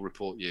staff will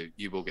report you.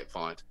 You will get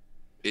fired.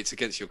 It's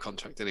against your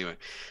contract anyway.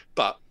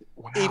 But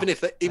even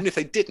if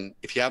they didn't,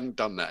 if you hadn't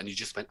done that and you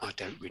just went, I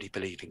don't really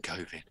believe in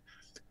COVID,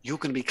 you're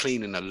going to be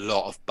cleaning a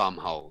lot of bum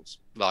holes,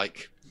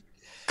 like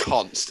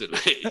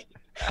constantly.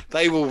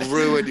 They will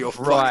ruin your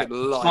fucking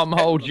life. I'm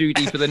hold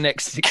duty for the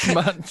next 6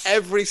 months.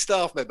 Every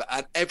staff member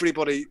and every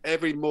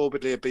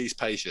morbidly obese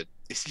patient,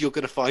 you're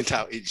going to find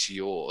out it's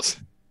yours.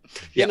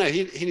 Yep. You know,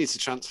 he needs to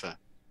transfer.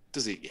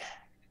 Does he? Yeah.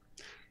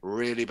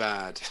 Really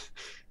bad.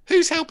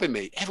 Who's helping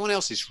me? Everyone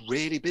else is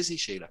really busy,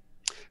 Sheila.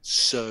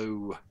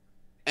 So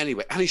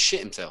anyway, and he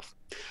shit himself.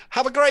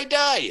 Have a great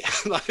day.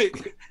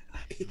 Like,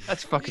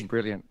 that's fucking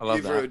brilliant. I love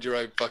You've that. ruined your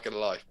own fucking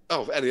life.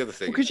 Oh, any other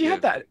thing? Because you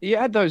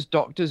had those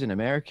doctors in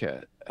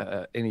America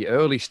in the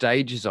early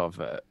stages of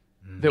it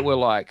that were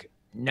like,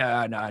 no,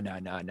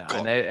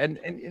 and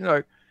you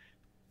know,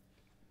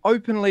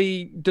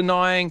 openly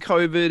denying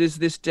COVID is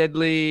this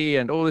deadly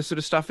and all this sort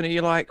of stuff, and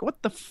you're like,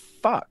 what the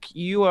fuck?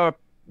 You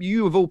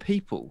of all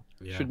people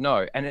should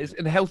know, and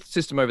the health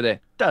system over there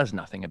does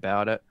nothing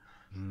about it.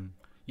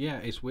 Yeah,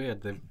 it's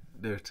weird.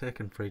 They're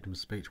taking freedom of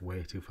speech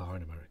way too far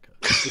in America.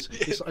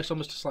 It's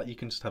almost just like you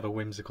can just have a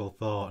whimsical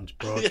thought and just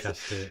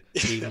broadcast it,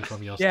 even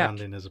from your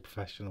standing as a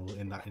professional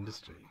in that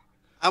industry.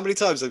 How many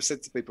times I've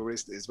said to people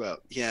recently as well,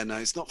 yeah, no,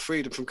 it's not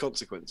freedom from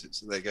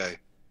consequences. And they go,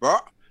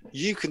 what?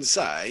 You can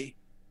say,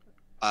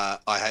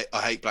 I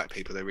hate black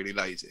people, they're really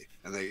lazy.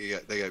 And they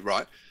go,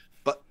 right,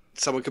 but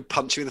someone could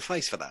punch you in the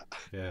face for that.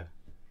 Yeah.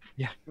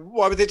 Yeah.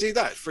 Why would they do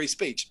that? Free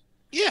speech.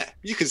 Yeah,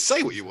 you can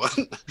say what you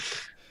want.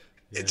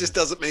 It just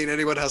doesn't mean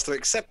anyone has to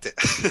accept it.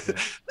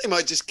 They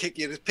might just kick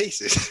you to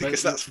pieces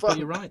because that's fun. But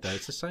you're right, though.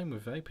 It's the same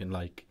with vaping.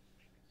 Like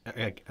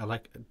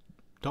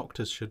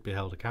doctors should be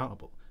held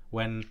accountable.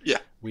 When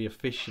we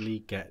officially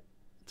get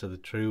to the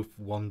truth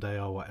one day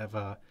or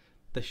whatever,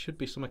 there should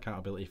be some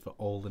accountability for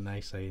all the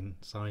naysaying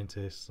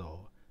scientists or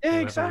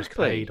whoever was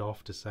paid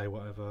off to say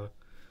whatever.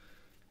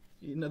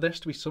 You know, there has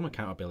to be some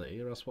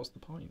accountability, or else what's the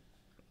point?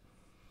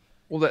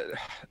 Well,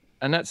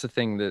 and that's the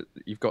thing that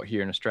you've got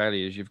here in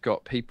Australia is you've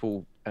got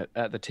people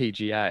at the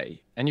TGA,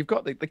 and you've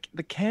got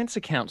the Cancer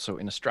Council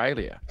in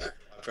Australia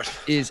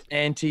is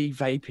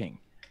anti-vaping.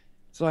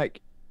 It's like,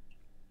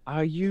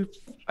 are you?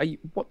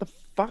 What the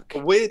fuck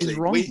is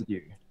wrong with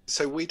you?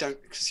 So we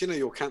don't, because you know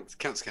your Cancer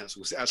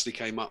Council actually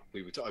came up.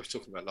 I was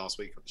talking about last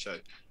week on the show.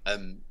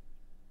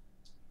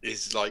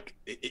 Is like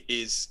it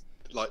is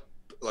like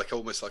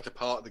almost like a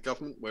part of the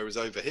government, whereas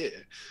over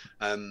here,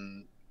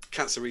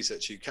 Cancer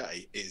Research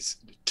UK is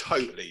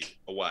totally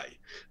away.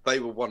 They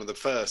were one of the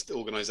first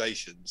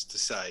organisations to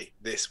say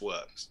this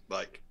works.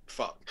 Like,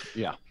 fuck.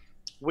 Yeah.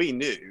 We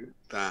knew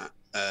that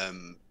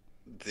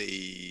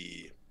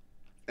the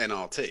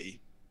NRT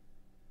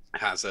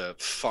has a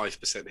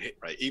 5% hit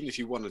rate. Even if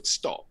you wanted to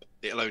stop,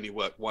 it'll only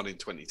work 1 in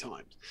 20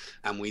 times.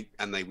 And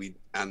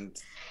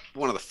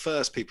one of the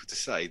first people to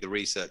say the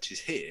research is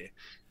here.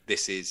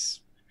 This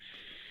is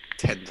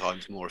 10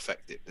 times more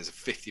effective. There's a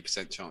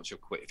 50% chance you'll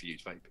quit if you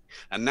use vaping.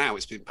 And now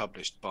it's been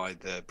published by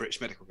the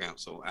British Medical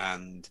Council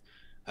and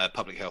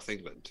Public Health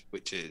England,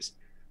 which is,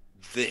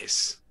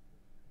 this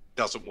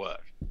doesn't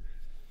work.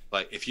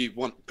 Like, if you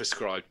want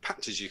prescribed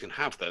patches, you can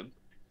have them,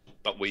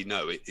 but we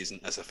know it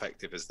isn't as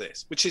effective as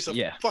this, which is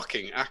a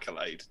fucking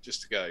accolade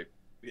just to go,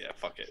 yeah,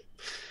 fuck it.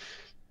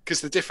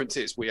 Because the difference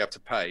is we have to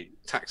pay,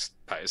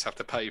 taxpayers have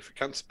to pay for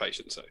cancer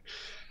patients. So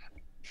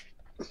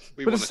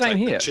we but it's the same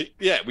here.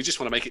 We just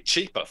want to make it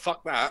cheaper.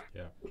 Fuck that.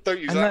 Yeah. Don't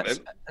use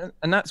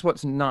And that's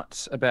what's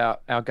nuts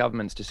about our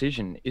government's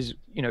decision is,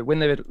 you know, when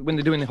they're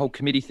doing the whole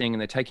committee thing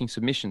and they're taking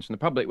submissions from the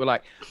public, we're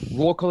like,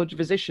 Royal College of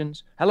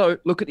Physicians, hello,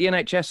 look at the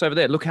NHS over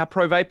there, look how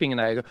pro-vaping,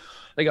 and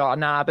they go, oh,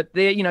 nah, but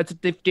they're, you know, it's a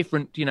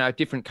different, you know,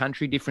 different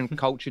country, different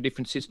culture,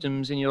 different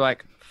systems, and you're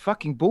like,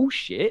 fucking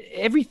bullshit.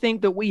 Everything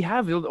that we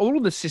have, all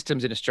of the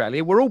systems in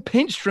Australia, we're all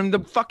pinched from the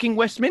fucking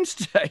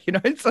Westminster. You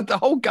know, it's like the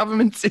whole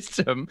government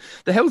system,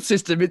 the health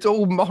system, it's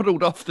all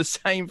modelled off the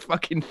same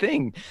fucking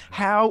thing.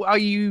 How are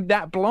you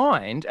that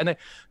blind? And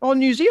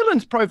New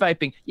Zealand's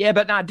pro-vaping. Yeah,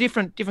 but nah,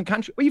 different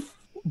country.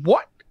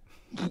 What?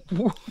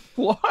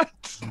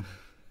 What?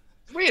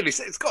 Really,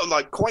 it's got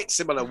like quite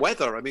similar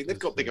weather. I mean, they've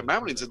got bigger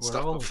mountains and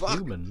stuff. We're all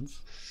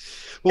humans.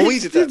 Well, we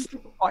did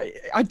that.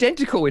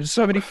 Identical in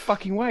so many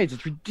fucking ways.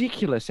 It's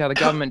ridiculous how the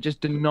government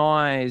just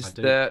denies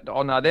that.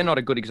 Oh no, they're not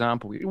a good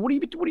example. What?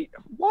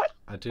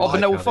 I do. Oh, like but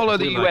no, we'll follow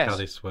the US. Like how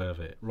they swerve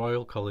it.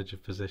 Royal College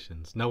of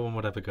Physicians. No one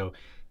would ever go,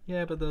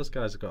 yeah, but those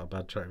guys have got a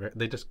bad track record.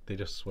 They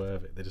just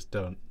swerve it. They just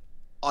don't.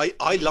 I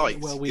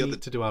liked. Well, we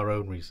need to do our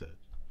own research.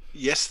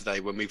 Yesterday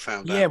when we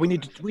found out. Yeah, we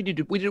need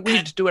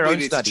to do our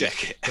own study.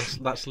 Check it.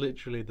 That's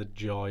literally the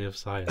joy of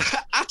science.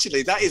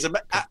 Actually, that is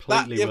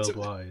completely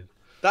worldwide.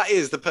 That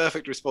is the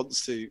perfect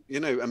response to, you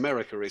know,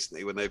 America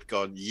recently when they've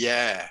gone,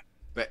 yeah,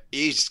 but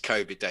is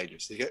COVID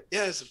dangerous? You go,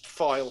 yeah, there's a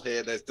file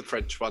here. There's the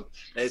French one.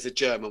 There's a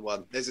German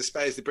one. There's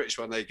the British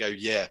one. They go,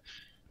 yeah,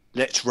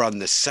 let's run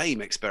the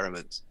same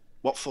experiments.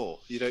 What for?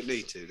 You don't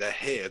need to. They're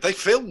here. They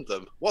filmed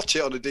them. Watch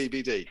it on a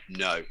DVD.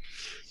 No.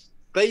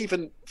 They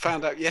even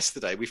found out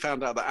yesterday, we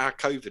found out that our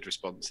COVID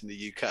response in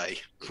the UK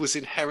was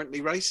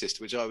inherently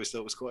racist, which I always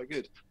thought was quite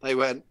good. They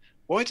went,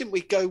 why didn't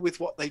we go with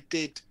what they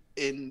did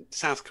in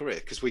South Korea?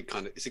 Because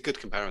it's a good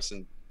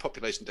comparison.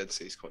 Population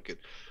density is quite good.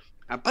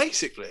 And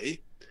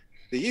basically,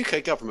 the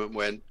UK government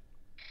went,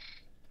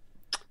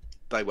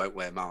 they won't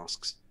wear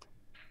masks.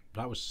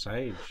 That was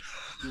sage.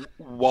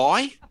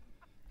 Why?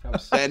 That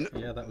was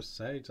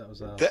sage. That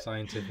was our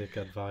scientific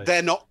advice.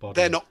 They're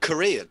not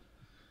Korean.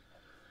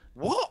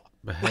 What?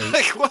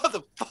 Like, what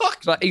the fuck?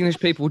 It's like English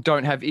people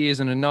don't have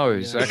ears and a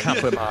nose. So I can't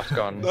put a mask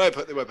on. They won't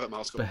put a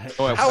mask on.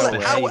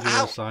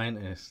 Behavioural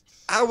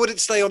scientists. How would it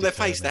stay on their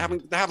face? They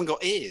haven't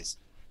got ears.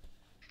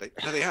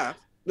 They have.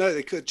 No,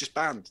 they could just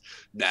banned.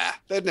 Nah,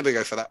 they'd never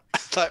go for that.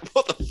 Like,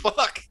 what the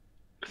fuck?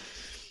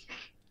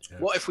 Yeah.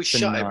 What if we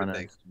shut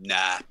everything?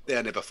 Nah,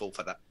 they'll never fall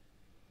for that.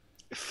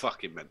 It's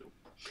fucking mental.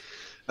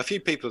 A few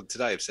people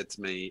today have said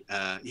to me,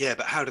 yeah,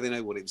 but how do they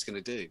know what it was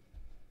going to do?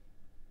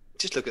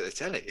 Just look at the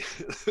telly.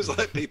 It was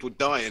like people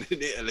dying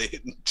in Italy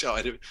and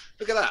China.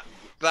 Look at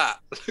that.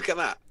 Look at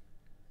that.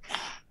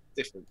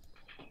 Different.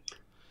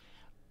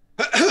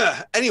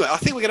 Anyway, I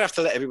think we're going to have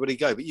to let everybody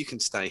go, but you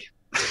can stay.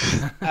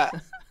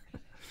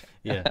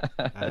 Yeah.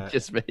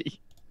 Just me.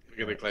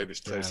 We're going to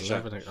close this.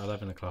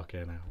 11 o'clock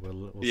here now.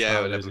 We'll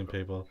start losing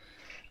people.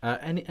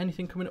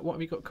 Anything coming up? What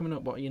have you got coming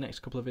up? What are your next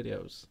couple of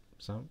videos?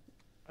 So.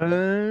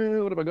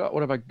 What have I got?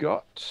 Well,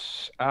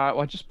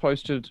 I just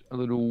posted a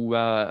little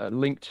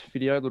linked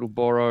video, a little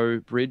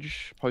Boro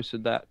bridge.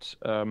 Posted that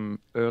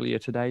earlier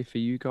today for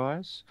you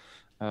guys.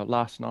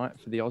 Last night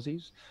for the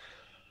Aussies.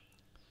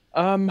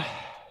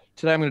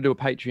 Today I'm going to do a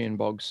Patreon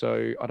bog,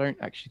 so I don't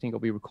actually think I'll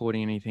be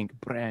recording anything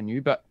brand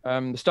new. But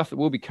the stuff that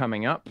will be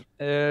coming up,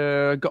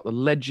 got the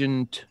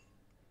Legend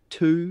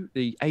 2,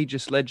 the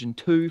Aegis Legend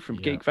 2 from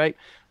Geek Vape.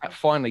 That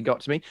finally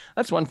got to me.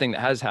 That's one thing that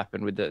has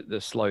happened with the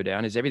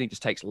slowdown, is everything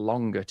just takes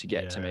longer to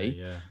get to me.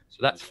 Yeah.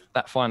 So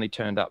that finally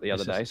turned up the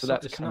other day. So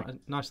that's not a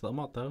nice little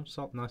mod though.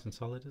 Nice and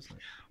solid, isn't it?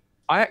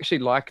 I actually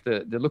like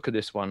the look of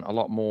this one a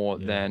lot more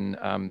than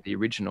the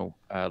original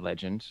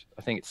Legend.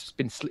 I think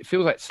it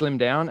feels like slimmed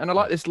down, and I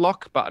like this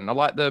lock button. I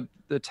like the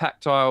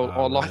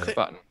tactile lock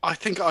button. I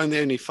think I'm the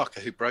only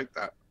fucker who broke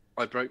that.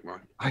 I broke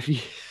mine. Have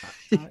you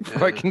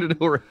broken it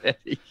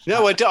already?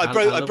 No, I did.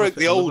 I broke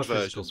the old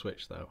version. Physical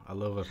switch though. I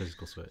love a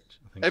physical switch.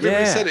 I think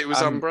everybody said it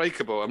was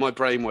unbreakable, and my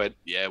brain went,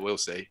 "Yeah, we'll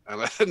see."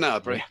 And I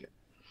break it.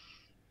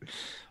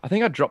 I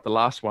think I dropped the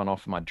last one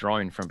off my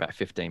drone from about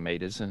 15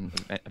 meters, and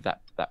that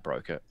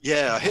broke it.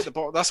 Yeah, I hit the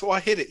bottom. That's why I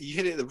hit it. You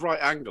hit it at the right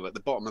angle at the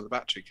bottom of the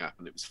battery cap,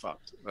 and it was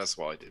fucked. That's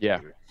why I did. Yeah.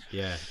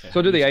 Yeah. So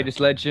I do the Aegis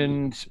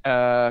Legend.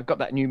 Got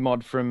that new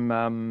mod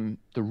from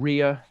the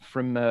rear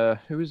from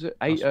who is it?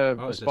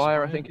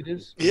 Aspire, I think it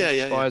is. Yeah.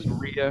 Aspire's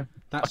rear.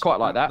 I quite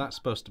like that. That's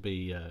supposed to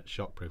be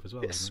shockproof as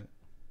well, isn't it?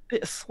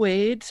 Bit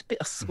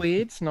of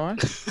suede,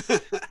 nice.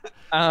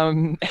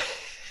 Got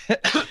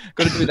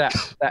to do that.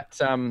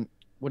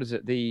 What is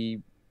it? The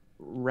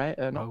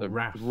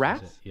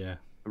Wrath? Yeah.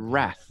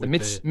 Wrath.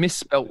 The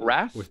misspelt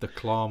Wrath. With the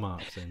claw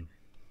marks in.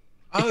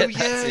 Oh,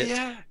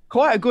 yeah.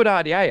 Quite a good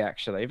RDA,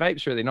 actually.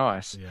 Vape's really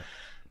nice. Yeah.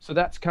 So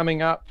that's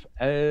coming up.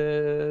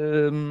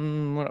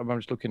 I'm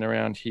just looking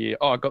around here.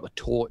 Oh, I got the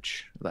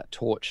torch. That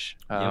torch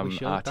we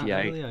showed RTA.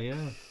 That earlier,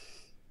 yeah.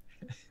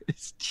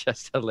 It's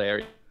just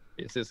hilarious,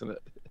 isn't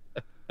it?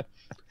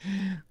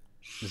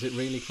 Is it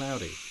really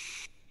cloudy?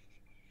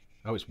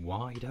 Oh, it's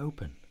wide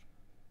open.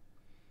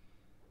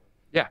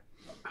 Yeah.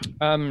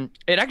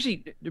 It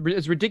actually,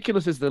 as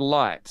ridiculous as the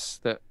lights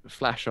that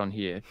flash on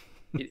here,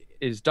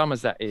 as dumb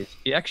as that is,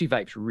 it actually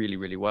vapes really,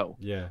 really well.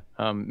 Yeah.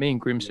 Me and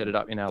Grim set it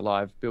up in our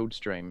live build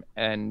stream,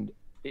 and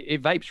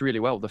it vapes really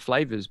well. The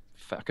flavor's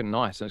fucking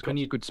nice, and it's got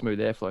good smooth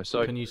airflow.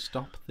 So Can you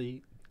stop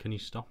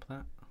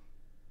that?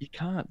 You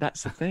can't.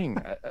 That's the thing.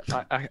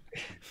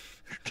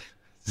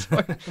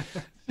 So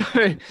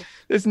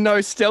there's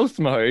no stealth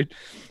mode.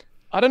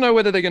 I don't know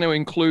whether they're going to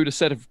include a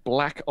set of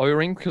black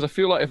O-ring, because I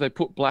feel like if they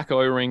put black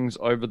O-rings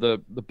over the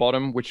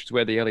bottom, which is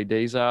where the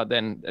LEDs are,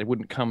 then it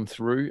wouldn't come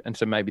through. And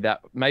so maybe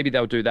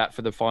they'll do that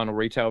for the final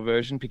retail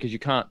version, because you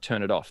can't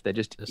turn it off. They're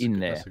just in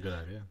there. That's a good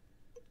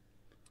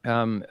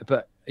idea.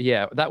 But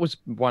yeah, that was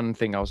one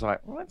thing I was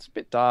like, well, that's a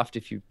bit daft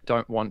if you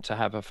don't want to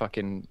have a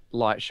fucking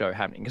light show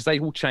happening, because they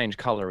will change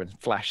color and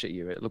flash at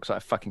you. It looks like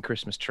a fucking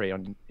Christmas tree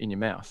in your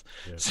mouth.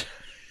 Yeah.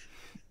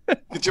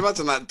 Could you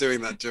imagine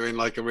doing that during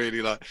like a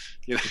really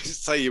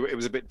say it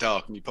was a bit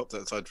dark and you popped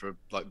outside for a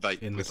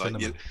vape in with the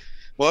cinema.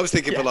 Well, I was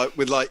thinking for I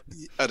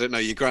don't know,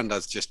 your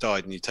granddad's just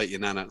died and you take your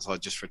nan outside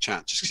just for a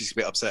chat, just because she's a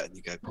bit upset, and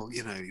you go, well,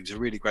 he was a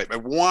really great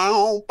man.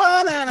 Wow,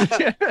 banana.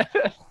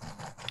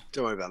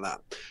 Don't worry about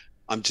that.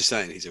 I'm just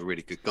saying he's a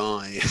really good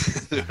guy.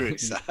 Really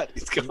sad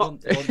he's gone.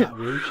 Want that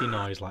whooshy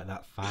noise like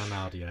that fan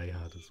RDA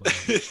had as well.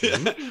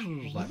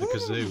 Like the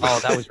kazoo. Oh,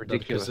 that was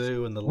ridiculous. The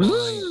kazoo and the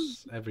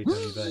lights every time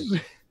you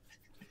vape.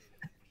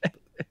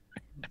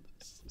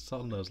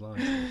 On those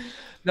lines.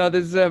 No,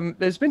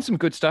 there's been some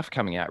good stuff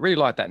coming out. Really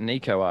like that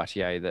Nico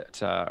RTA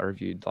that I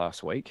reviewed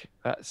last week.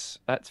 That's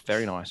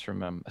very nice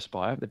from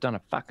Aspire. They've done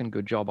a fucking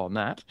good job on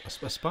that.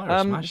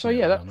 Aspire so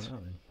yeah, that's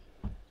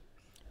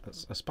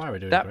Aspire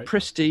doing that great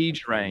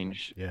prestige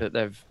range that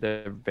they've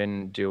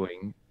been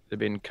doing. They've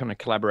been kind of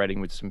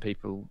collaborating with some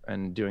people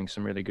and doing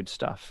some really good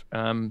stuff.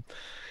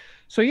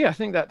 So yeah, I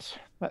think that's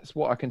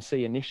what I can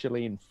see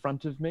initially in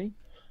front of me.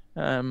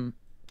 We've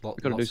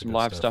got to do some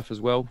live stuff as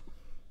well.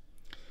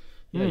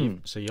 Yeah,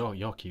 so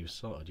your queue's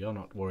sorted. You're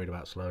not worried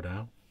about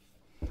slowdown.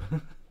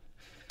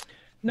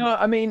 No,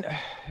 I mean,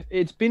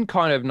 it's been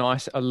kind of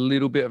nice. A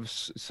little bit of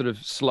sort of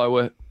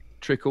slower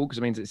trickle because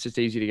it means it's just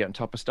easy to get on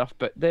top of stuff.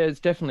 But there's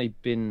definitely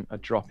been a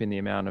drop in the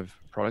amount of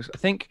products. I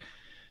think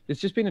there's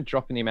just been a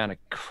drop in the amount of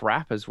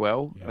crap as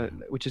well,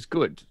 which is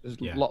good. There's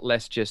a lot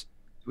less just,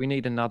 we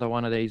need another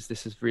one of these.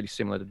 This is really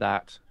similar to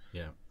that.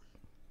 Yeah.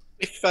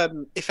 If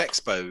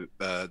Expo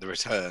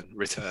the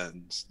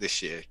returns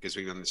this year, because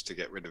we managed to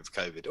get rid of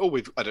COVID, or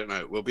I don't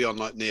know, we'll be on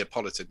like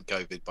Neapolitan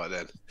COVID by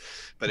then,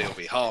 but it'll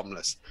be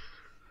harmless.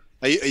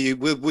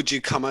 Would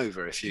you come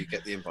over if you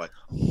get the invite?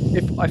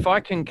 If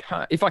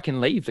I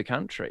can leave the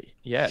country,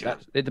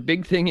 that's the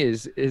big thing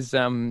is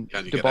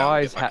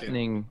Dubai is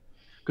happening,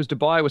 because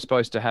Dubai was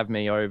supposed to have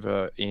me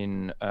over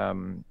in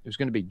it was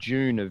going to be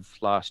June of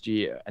last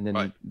year, and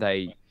then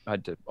they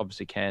had to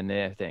obviously can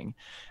their thing.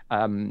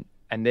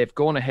 And they've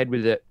gone ahead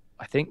with it.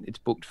 I think it's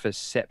booked for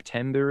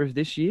September of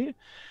this year.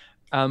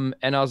 And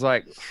I was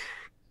like,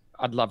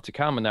 I'd love to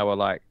come. And they were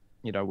like,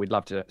 we'd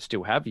love to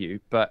still have you,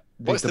 but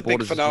what's the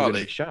big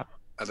finale? Shut.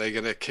 Are they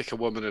going to kick a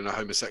woman and a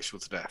homosexual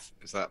to death?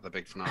 Is that the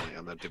big finale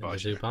on the Dubai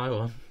show? Dubai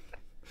one.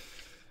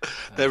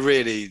 They're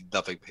really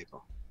loving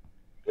people.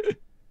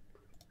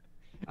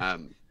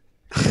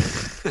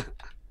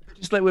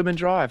 Just let women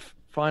drive.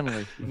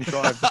 Finally, you can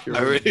drive.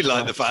 I really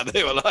like the fact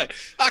they were like,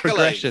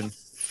 progression.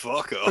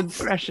 Fuck off.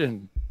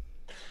 Progression.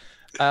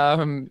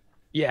 Dubai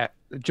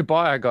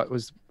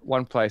was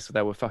one place where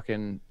they were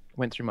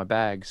went through my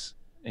bags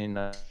in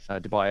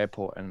Dubai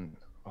airport, and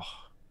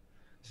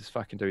this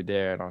fucking dude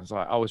there, and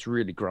I was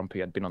really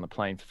grumpy. I'd been on the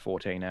plane for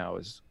 14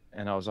 hours,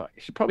 and I was like,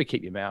 you should probably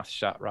keep your mouth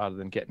shut rather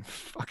than getting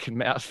fucking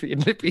mouthy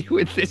and lippy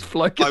with this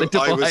bloke at the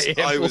Dubai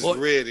airport. I was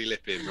really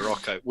lippy in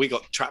Morocco. We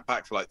got trapped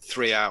back for like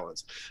 3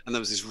 hours, and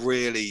there was this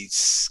really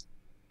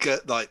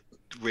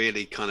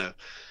really kind of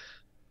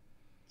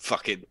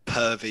fucking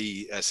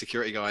pervy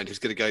security guy who's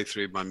going to go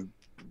through my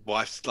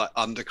wife's like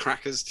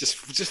undercrackers just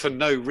for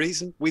no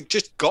reason. We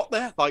just got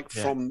there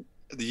from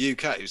the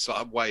UK. It was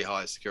like way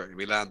higher security.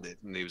 We landed,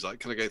 and he was like,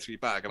 "Can I go through your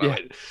bag?" And I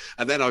went,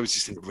 and then I was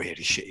just in a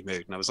really shitty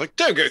mood, and I was like,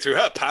 "Don't go through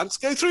her pants,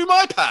 go through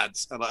my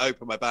pants." And I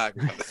opened my bag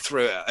and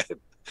threw it at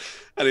him,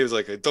 and he was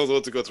like, "I don't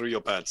want to go through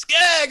your pants."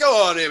 Yeah,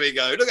 go on, here we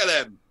go. Look at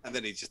them. And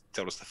then he just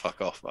told us to fuck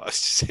off. But I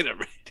was just in a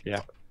really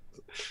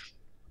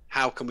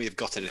How can we have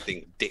got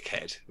anything,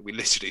 dickhead? We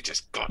literally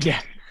just got it.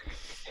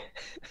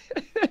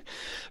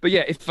 But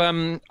if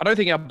I don't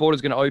think our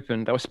border's going to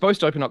open. They were supposed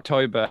to open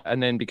October,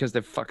 and then because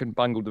they've fucking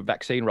bungled the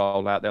vaccine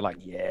rollout, they're like,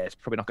 it's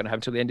probably not going to happen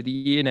until the end of the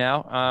year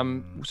now.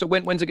 So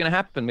when's it going to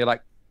happen? We're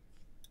like,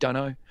 don't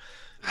know.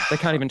 They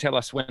can't even tell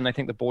us when they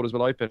think the borders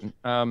will open.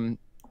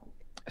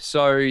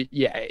 So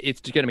it's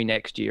going to be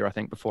next year, I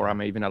think, before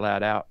I'm even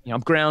allowed out.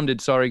 I'm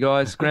grounded. Sorry,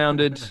 guys,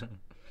 grounded.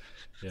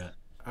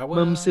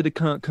 Mum said I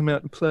can't come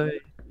out and play.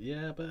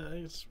 Yeah, but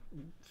it's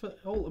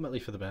ultimately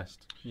for the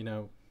best,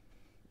 For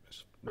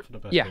the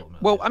best ultimately.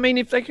 Well, I mean,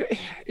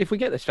 if we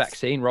get this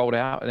vaccine rolled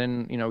out,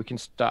 then we can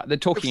start. They're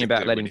talking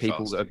about letting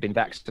people that have been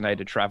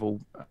vaccinated travel,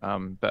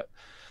 but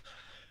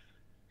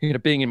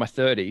being in my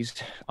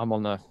 30s, I'm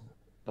on the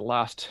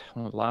last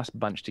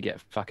bunch to get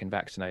fucking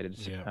vaccinated.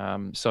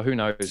 So who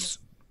knows?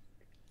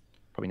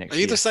 Probably next year.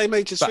 Are you the same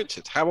age as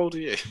Richard? How old are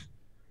you?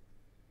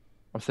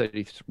 I'm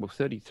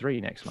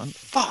 33 next month.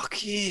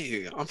 Fuck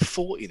you! I'm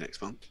 40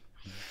 next month.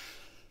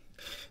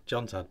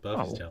 John's had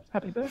both his jabs.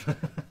 Happy birthday.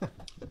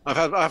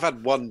 I've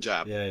had one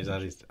jab. Yeah,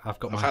 I've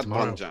got mine had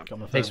tomorrow. One jab. Got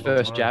my His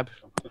first jab.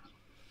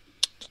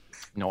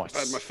 Nice. I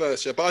had my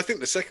first jab, but I think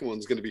the second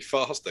one's going to be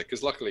faster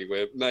because luckily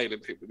we're nailing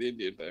people with the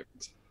Indian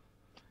variants.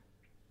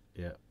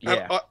 Yeah.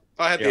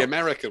 I had the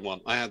American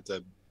one. I had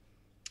the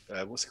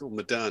what's it called,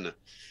 Moderna.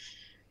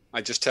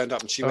 I just turned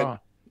up and she went.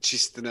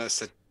 The nurse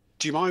said,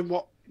 "Do you mind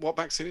what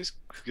vaccine it is?"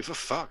 Give a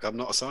fuck. I'm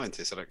not a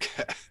scientist. I don't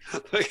care.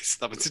 It's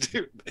nothing to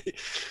do with me.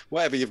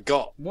 Whatever you've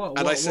got. What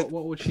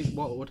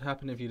would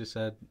happen if you'd have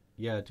said,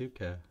 "Yeah, I do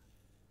care"?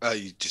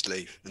 You just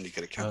leave and you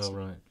get a cancelled. Oh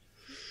right.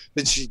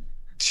 Then she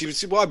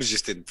was. Well, I was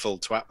just in full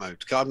twat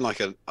mode. I'm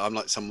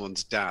like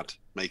someone's dad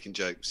making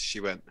jokes. She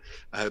went,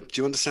 "Do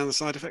you understand the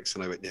side effects?"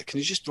 And I went, "Yeah." Can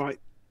you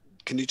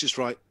just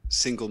write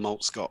single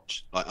malt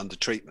Scotch like under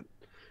treatment?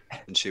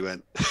 And she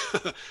went,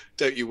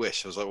 "Don't you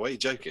wish?" I was like, "Why are you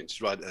joking?"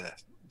 Just write it there.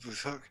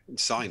 Fuck, and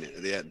sign it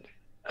at the end.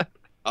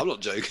 I'm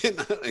not joking.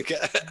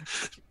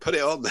 Put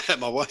it on there.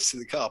 My wife's in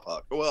the car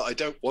park. Well, I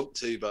don't want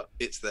to, but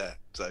it's there.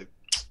 So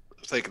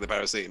I've taken the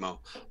paracetamol.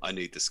 I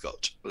need the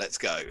Scotch. Let's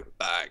go.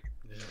 Bang.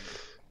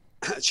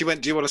 Yeah. She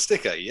went, "Do you want a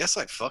sticker?" Yes,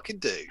 I fucking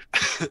do.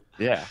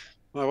 Yeah.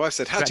 My wife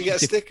said, "How'd you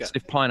get a sticker?"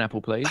 Stiff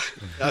pineapple, please.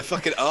 I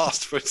fucking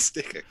asked for a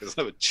sticker because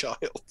I'm a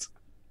child.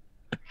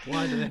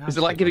 Why do they have Is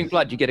it like giving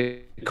blood? You get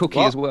a cookie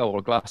as well, or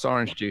a glass of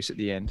orange juice at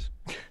the end.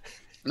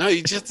 No,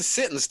 you just have to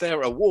sit and stare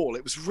at a wall.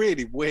 It was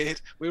really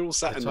weird. We were all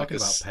sat in talking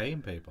about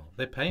paying people.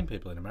 They're paying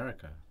people in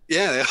America.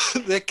 Yeah,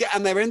 they're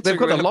entering. They've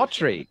got a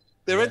lottery.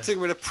 They're entering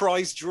with a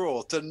prize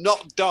draw to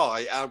not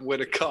die and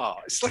win a car.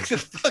 It's like the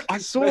fucking. I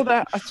saw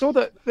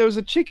that there was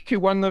a chick who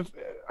won the.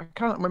 I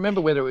can't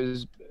remember whether it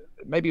was.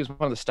 Maybe it was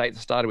one of the states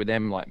that started with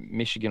them, like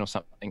Michigan or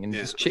something. And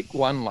this chick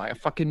won like a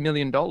fucking $1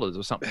 million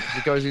or something.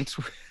 She goes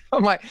into.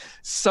 I'm like,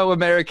 so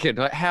American.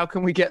 Like, how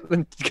can we get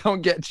them to go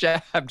and get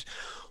jabbed?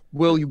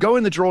 Will you go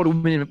in the draw to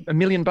win $1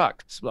 million?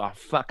 Oh,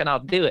 fucking, I'll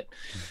do it.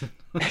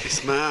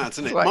 It's mad,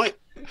 isn't it? Like,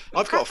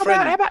 I've got a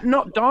friend. How about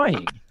not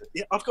dying?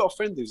 Yeah, I've got a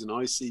friend who's an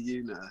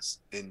ICU nurse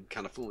in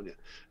California,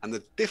 and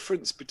the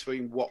difference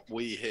between what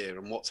we hear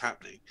and what's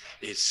happening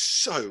is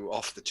so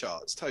off the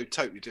charts,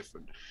 totally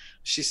different.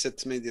 She said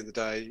to me the other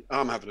day,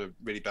 "I'm having a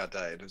really bad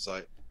day," and I was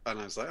like,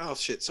 "Oh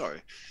shit,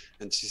 sorry,"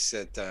 and she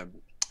said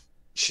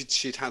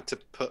she'd had to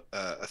put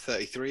a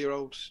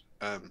 33-year-old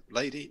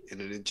lady in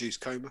an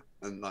induced coma,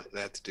 and like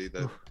they had to do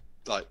the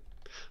like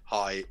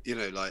high,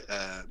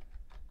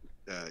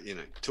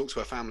 talk to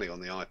her family on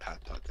the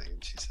iPad type thing.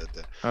 And she said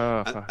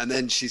that, and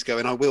then she's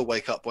going, "I will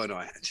wake up, won't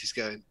I?" And she's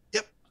going,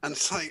 "Yep." And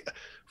it's like,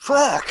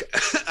 "Fuck!"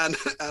 and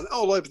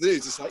all over the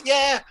news, it's like,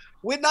 "Yeah,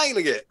 we're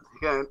nailing it."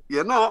 Going,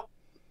 "You're not."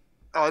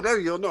 I know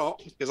you're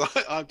not, because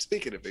I'm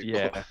speaking to people.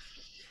 Yeah.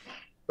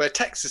 Where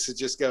Texas would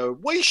just go,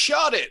 "We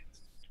shot it."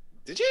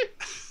 Did you?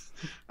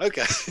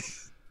 Okay.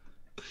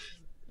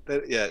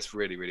 But, yeah, it's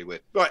really, really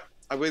weird. Right.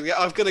 I'm going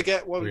to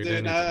get one. We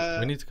need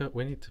to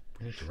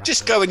wrap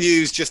just up. go and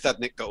use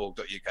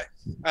justadnick.org.uk,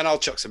 and I'll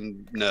chuck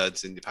some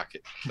nerds in your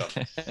packet.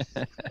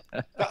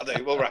 That'll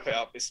do. We'll wrap it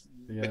up. It's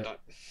midnight.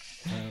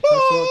 Thanks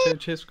for watching.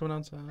 Cheers for coming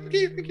on. Thank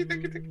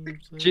you.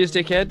 Cheers,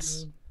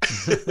 dickheads.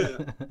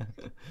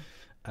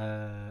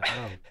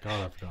 Oh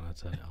God, I've forgotten how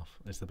to turn it off.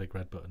 It's the big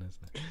red button,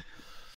 isn't it?